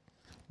it.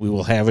 We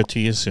will have it to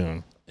you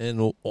soon.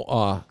 And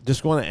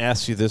just want to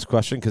ask you this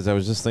question because I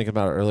was just thinking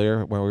about it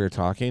earlier when we were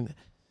talking. Do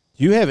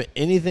you have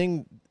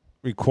anything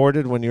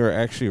recorded when you were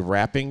actually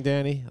rapping,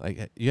 Danny?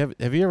 Like,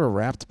 have you ever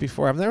rapped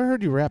before? I've never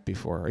heard you rap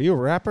before. Are you a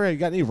rapper? You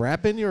got any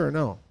rap in you or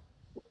no?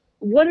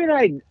 What did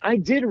I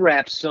did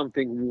rap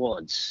something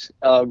once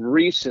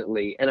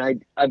recently,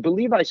 and I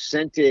believe I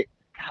sent it.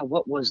 God,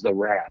 what was the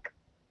rap?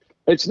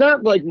 It's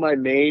not like my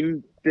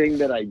main thing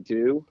that I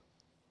do.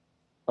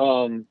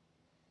 There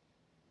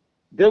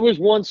was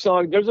one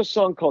song. There's a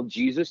song called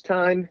 "Jesus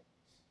Time,"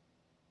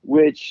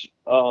 which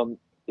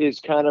is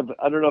kind of,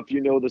 I don't know if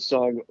you know the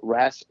song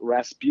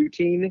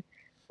Rasputin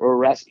or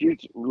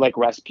Rasputin, like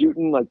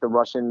the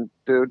Russian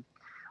dude.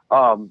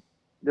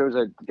 There's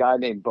a guy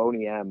named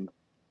Boney M.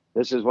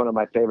 This is one of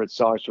my favorite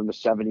songs from the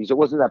 70s. It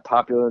wasn't that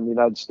popular in the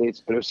United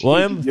States, but it was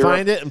William,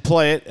 find it and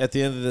play it at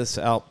the end of this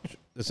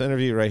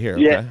interview right here.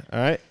 Yeah. Okay? All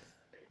right.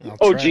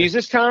 Oh,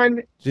 Jesus Time?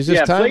 Jesus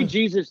yeah, Time? play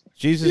Jesus.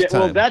 Jesus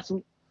Time. Well,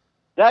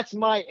 that's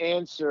my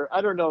answer.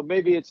 I don't know.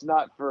 Maybe it's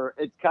not for.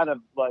 It kind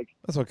of like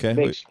that's okay.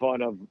 Makes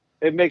fun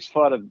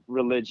of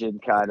religion,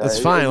 kind of. That's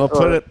fine. We'll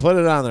put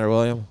it on there,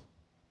 William.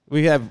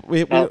 We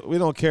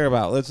don't care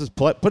about it. Let's just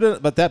put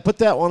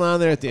that one on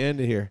there at the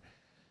end of here.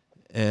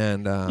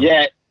 And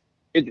yeah.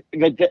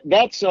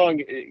 That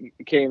song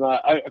came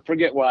out. I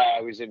forget why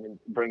I was even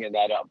bringing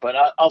that up, but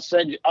I'll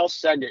send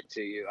it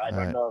to you. I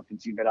don't know if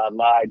it's even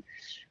online.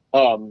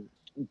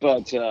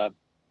 But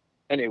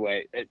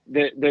anyway,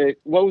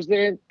 what was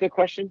the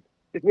question?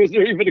 Was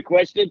there even a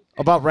question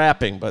about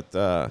rapping? But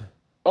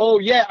oh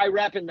yeah, I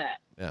rap in that.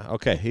 Yeah,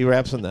 okay. He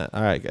raps in that.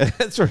 All right,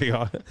 that's where you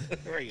go.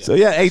 So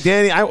yeah, hey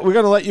Danny, we're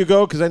gonna let you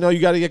go because I know you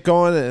got to get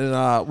going,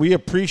 and we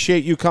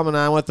appreciate you coming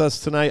on with us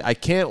tonight. I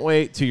can't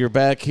wait till you're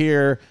back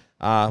here.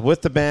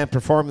 With the band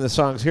performing the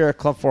songs here at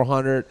Club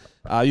 400.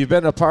 You've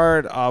been a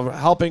part of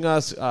helping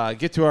us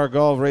get to our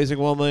goal of raising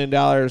 $1 million,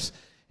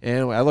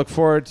 and I look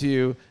forward to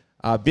you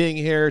being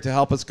here to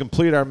help us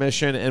complete our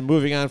mission and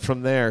moving on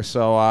from there.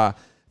 So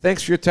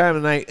thanks for your time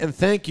tonight, and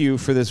thank you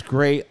for this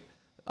great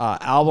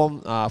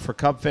album for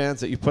Cub fans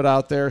that you put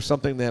out there,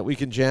 something that we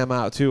can jam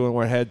out to when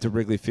we're headed to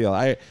Wrigley Field.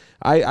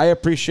 I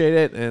appreciate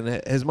it, and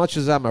as much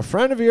as I'm a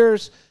friend of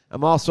yours,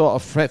 I'm also a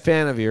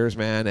fan of yours,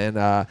 man, and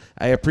I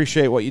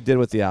appreciate what you did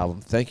with the album.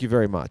 Thank you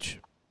very much.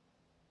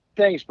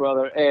 Thanks,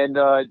 brother.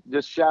 And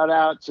just shout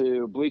out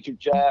to Bleacher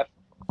Jeff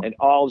and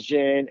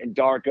Algin and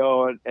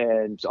Darko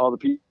and all the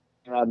people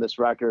on this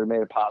record made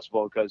it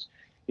possible because,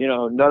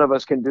 none of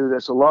us can do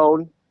this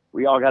alone.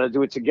 We all got to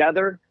do it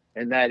together,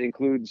 and that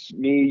includes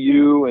me,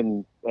 you,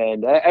 and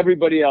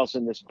everybody else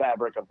in this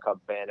fabric of Cub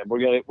fan. And we're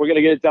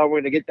gonna get it done.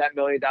 We're gonna get that $1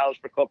 million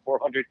for Club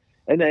 400.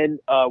 And then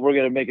we're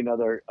going to make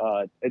another,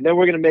 and then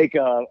we're going to make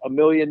a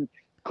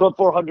Club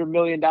 400 $1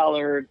 million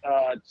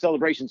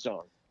celebration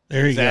song.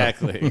 There you go.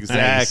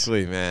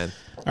 Exactly, nice. Man.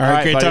 All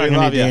right, great talking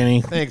to you,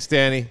 Danny. Thanks,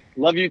 Danny.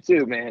 Love you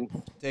too, man.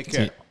 Take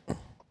care.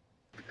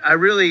 I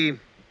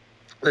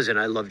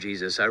love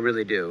Jesus. I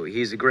really do.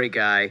 He's a great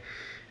guy.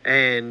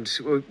 And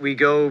we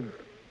go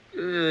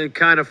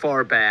kind of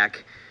far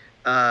back.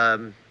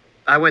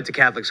 I went to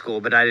Catholic school,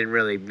 but I didn't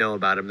really know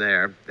about him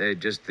there.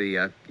 Just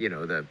the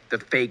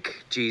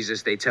fake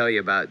Jesus they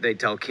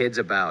tell kids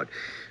about.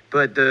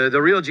 But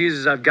the real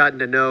Jesus I've gotten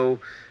to know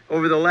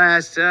over the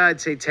last,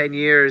 I'd say 10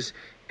 years.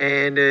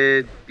 And,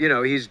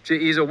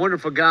 he's a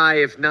wonderful guy,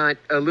 if not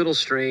a little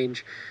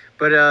strange.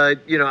 But,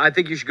 I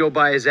think you should go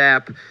buy his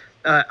app.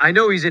 I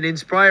know he's an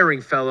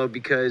inspiring fellow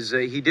because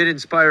he did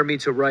inspire me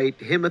to write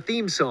him a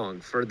theme song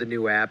for the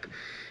new app.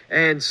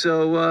 And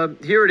so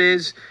here it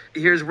is.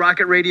 Here's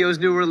Rocket Radio's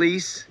new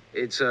release.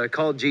 It's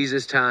called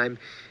Jesus Time.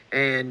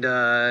 And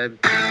I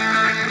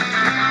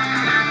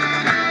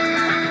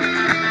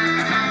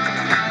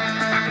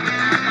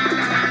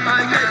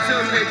met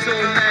a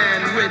little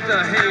man with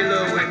a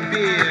halo and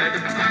beard.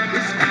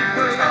 His feet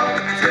were all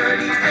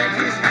dirty and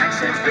his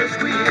accent was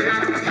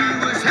weird. He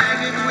was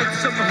hanging with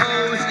some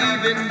hoes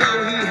even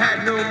though he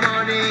had no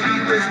money.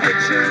 He was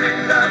richer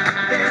in love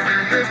than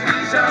the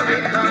bees are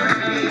in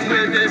honey.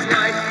 With his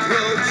white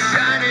robe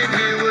shining,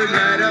 he would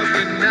light up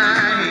the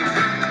night,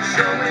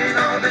 showing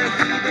all the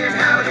heathen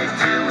how to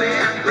do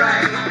it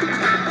right.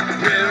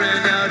 Wearing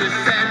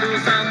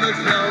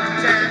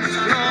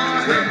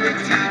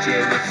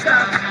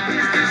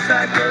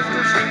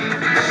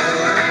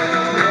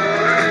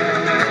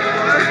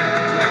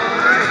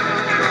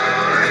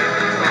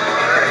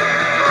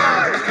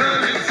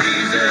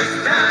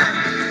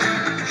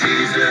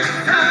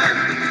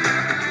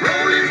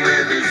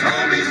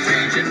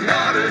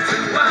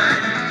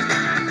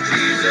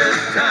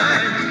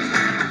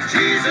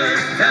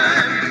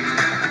time.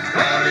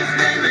 Call his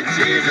name and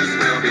Jesus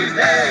will be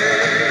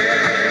there.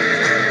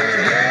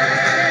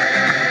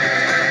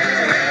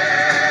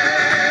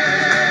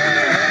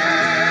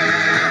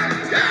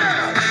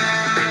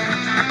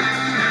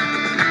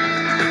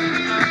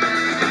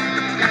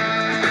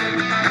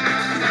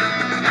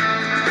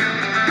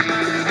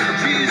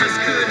 Jesus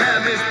could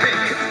have his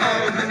pick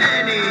of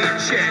any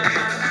chick.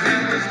 He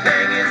was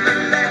banging the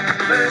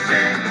lepers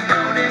and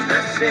boning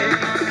the sick.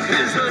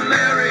 His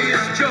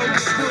hilarious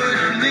jokes would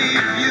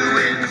leave you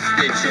in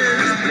stitches.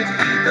 He could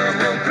feed the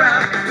whole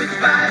crowd with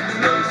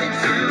 5 loaves and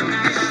 2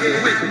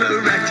 fishes. With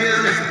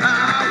miraculous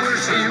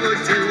powers, he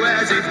would do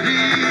as he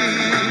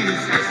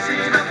pleased.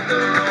 Listen up the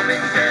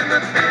Romans and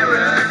the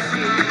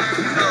Pharisees.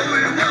 No,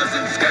 he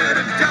wasn't scared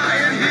of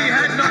dying. He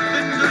had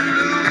nothing to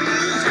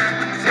lose.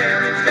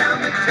 Tearing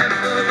down the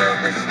temple of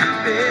the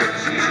stupid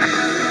Jews.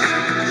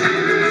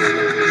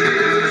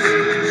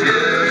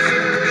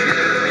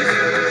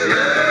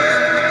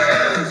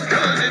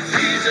 Cause it's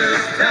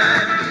Jesus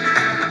time.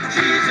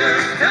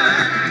 Jesus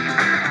time.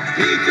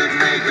 He could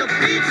make a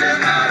pizza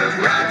out of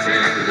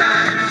rotten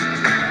limes.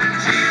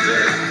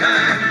 Jesus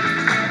time.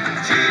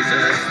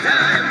 Jesus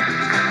time.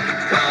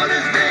 Call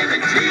his name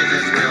and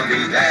Jesus will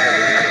be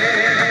there.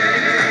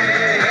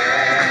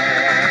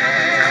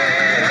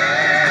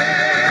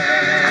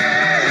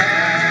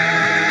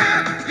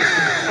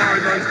 I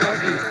like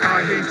coffee,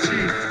 I hate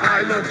tea.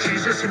 I love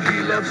Jesus and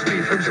he loves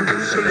me. From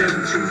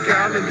Jerusalem to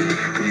Galilee,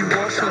 he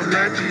walks on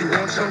land, he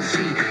walks on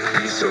sea.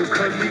 He's so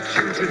cuddly,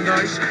 cute and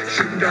nice,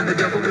 shooting down the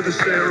devil with a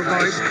stare of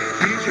ice.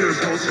 He cures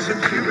ulcers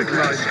and pubic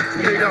lice.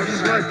 Laid out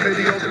his life, paid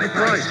the ultimate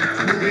price.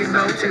 Moving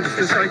mountains,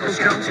 disciples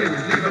counting,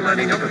 even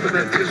lining up at the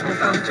baptismal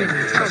fountain.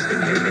 Trust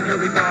in him and he'll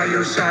be by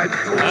your side.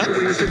 Always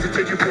away is to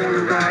take you for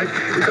a ride.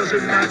 It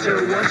doesn't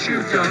matter what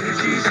you've done,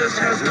 Jesus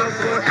has love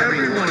for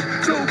everyone.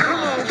 So come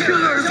on,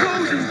 killers,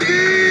 hoes and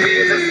thieves.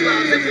 Jesus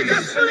loves if you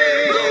just believe.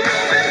 The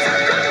Romans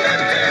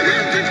condemned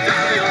him to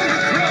die on the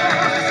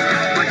cross,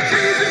 but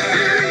Jesus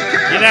didn't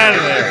care. Get out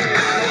of there.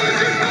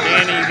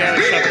 Danny, you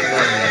gotta shut the door.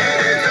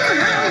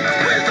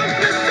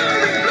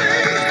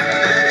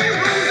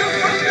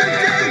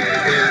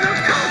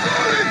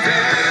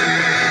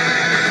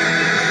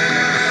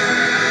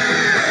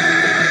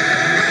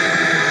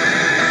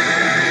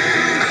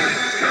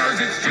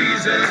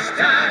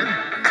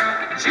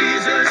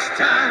 Jesus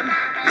time.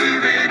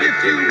 Even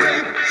if you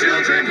rape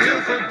children,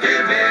 he'll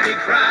forgive any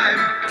crime.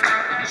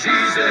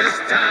 Jesus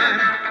time.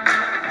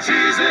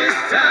 Jesus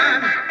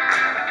time.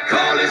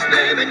 Call his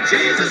name and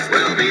Jesus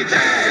will be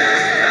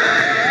there.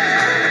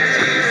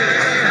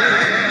 Jesus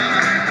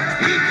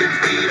time. He could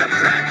beat up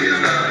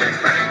Dracula and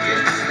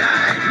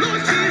Frankenstein.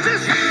 Lord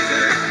Jesus.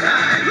 Jesus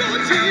time.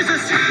 Lord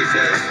Jesus.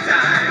 Jesus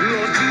time.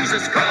 Lord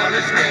Jesus, call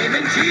his name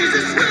and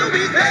Jesus will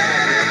be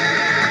there.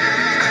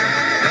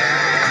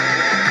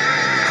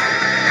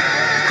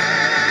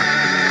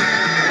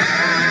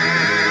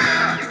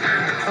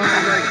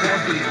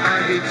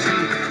 I hate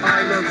tea.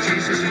 I love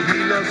Jesus and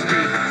he loves me.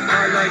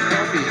 I like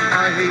coffee.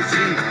 I hate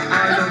tea.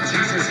 I love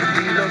Jesus and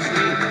he loves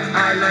me.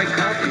 I like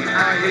coffee.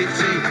 I hate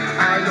tea.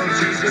 I love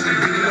Jesus and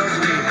he loves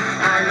me.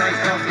 I like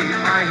coffee.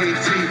 I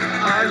hate tea.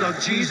 I love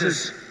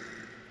Jesus.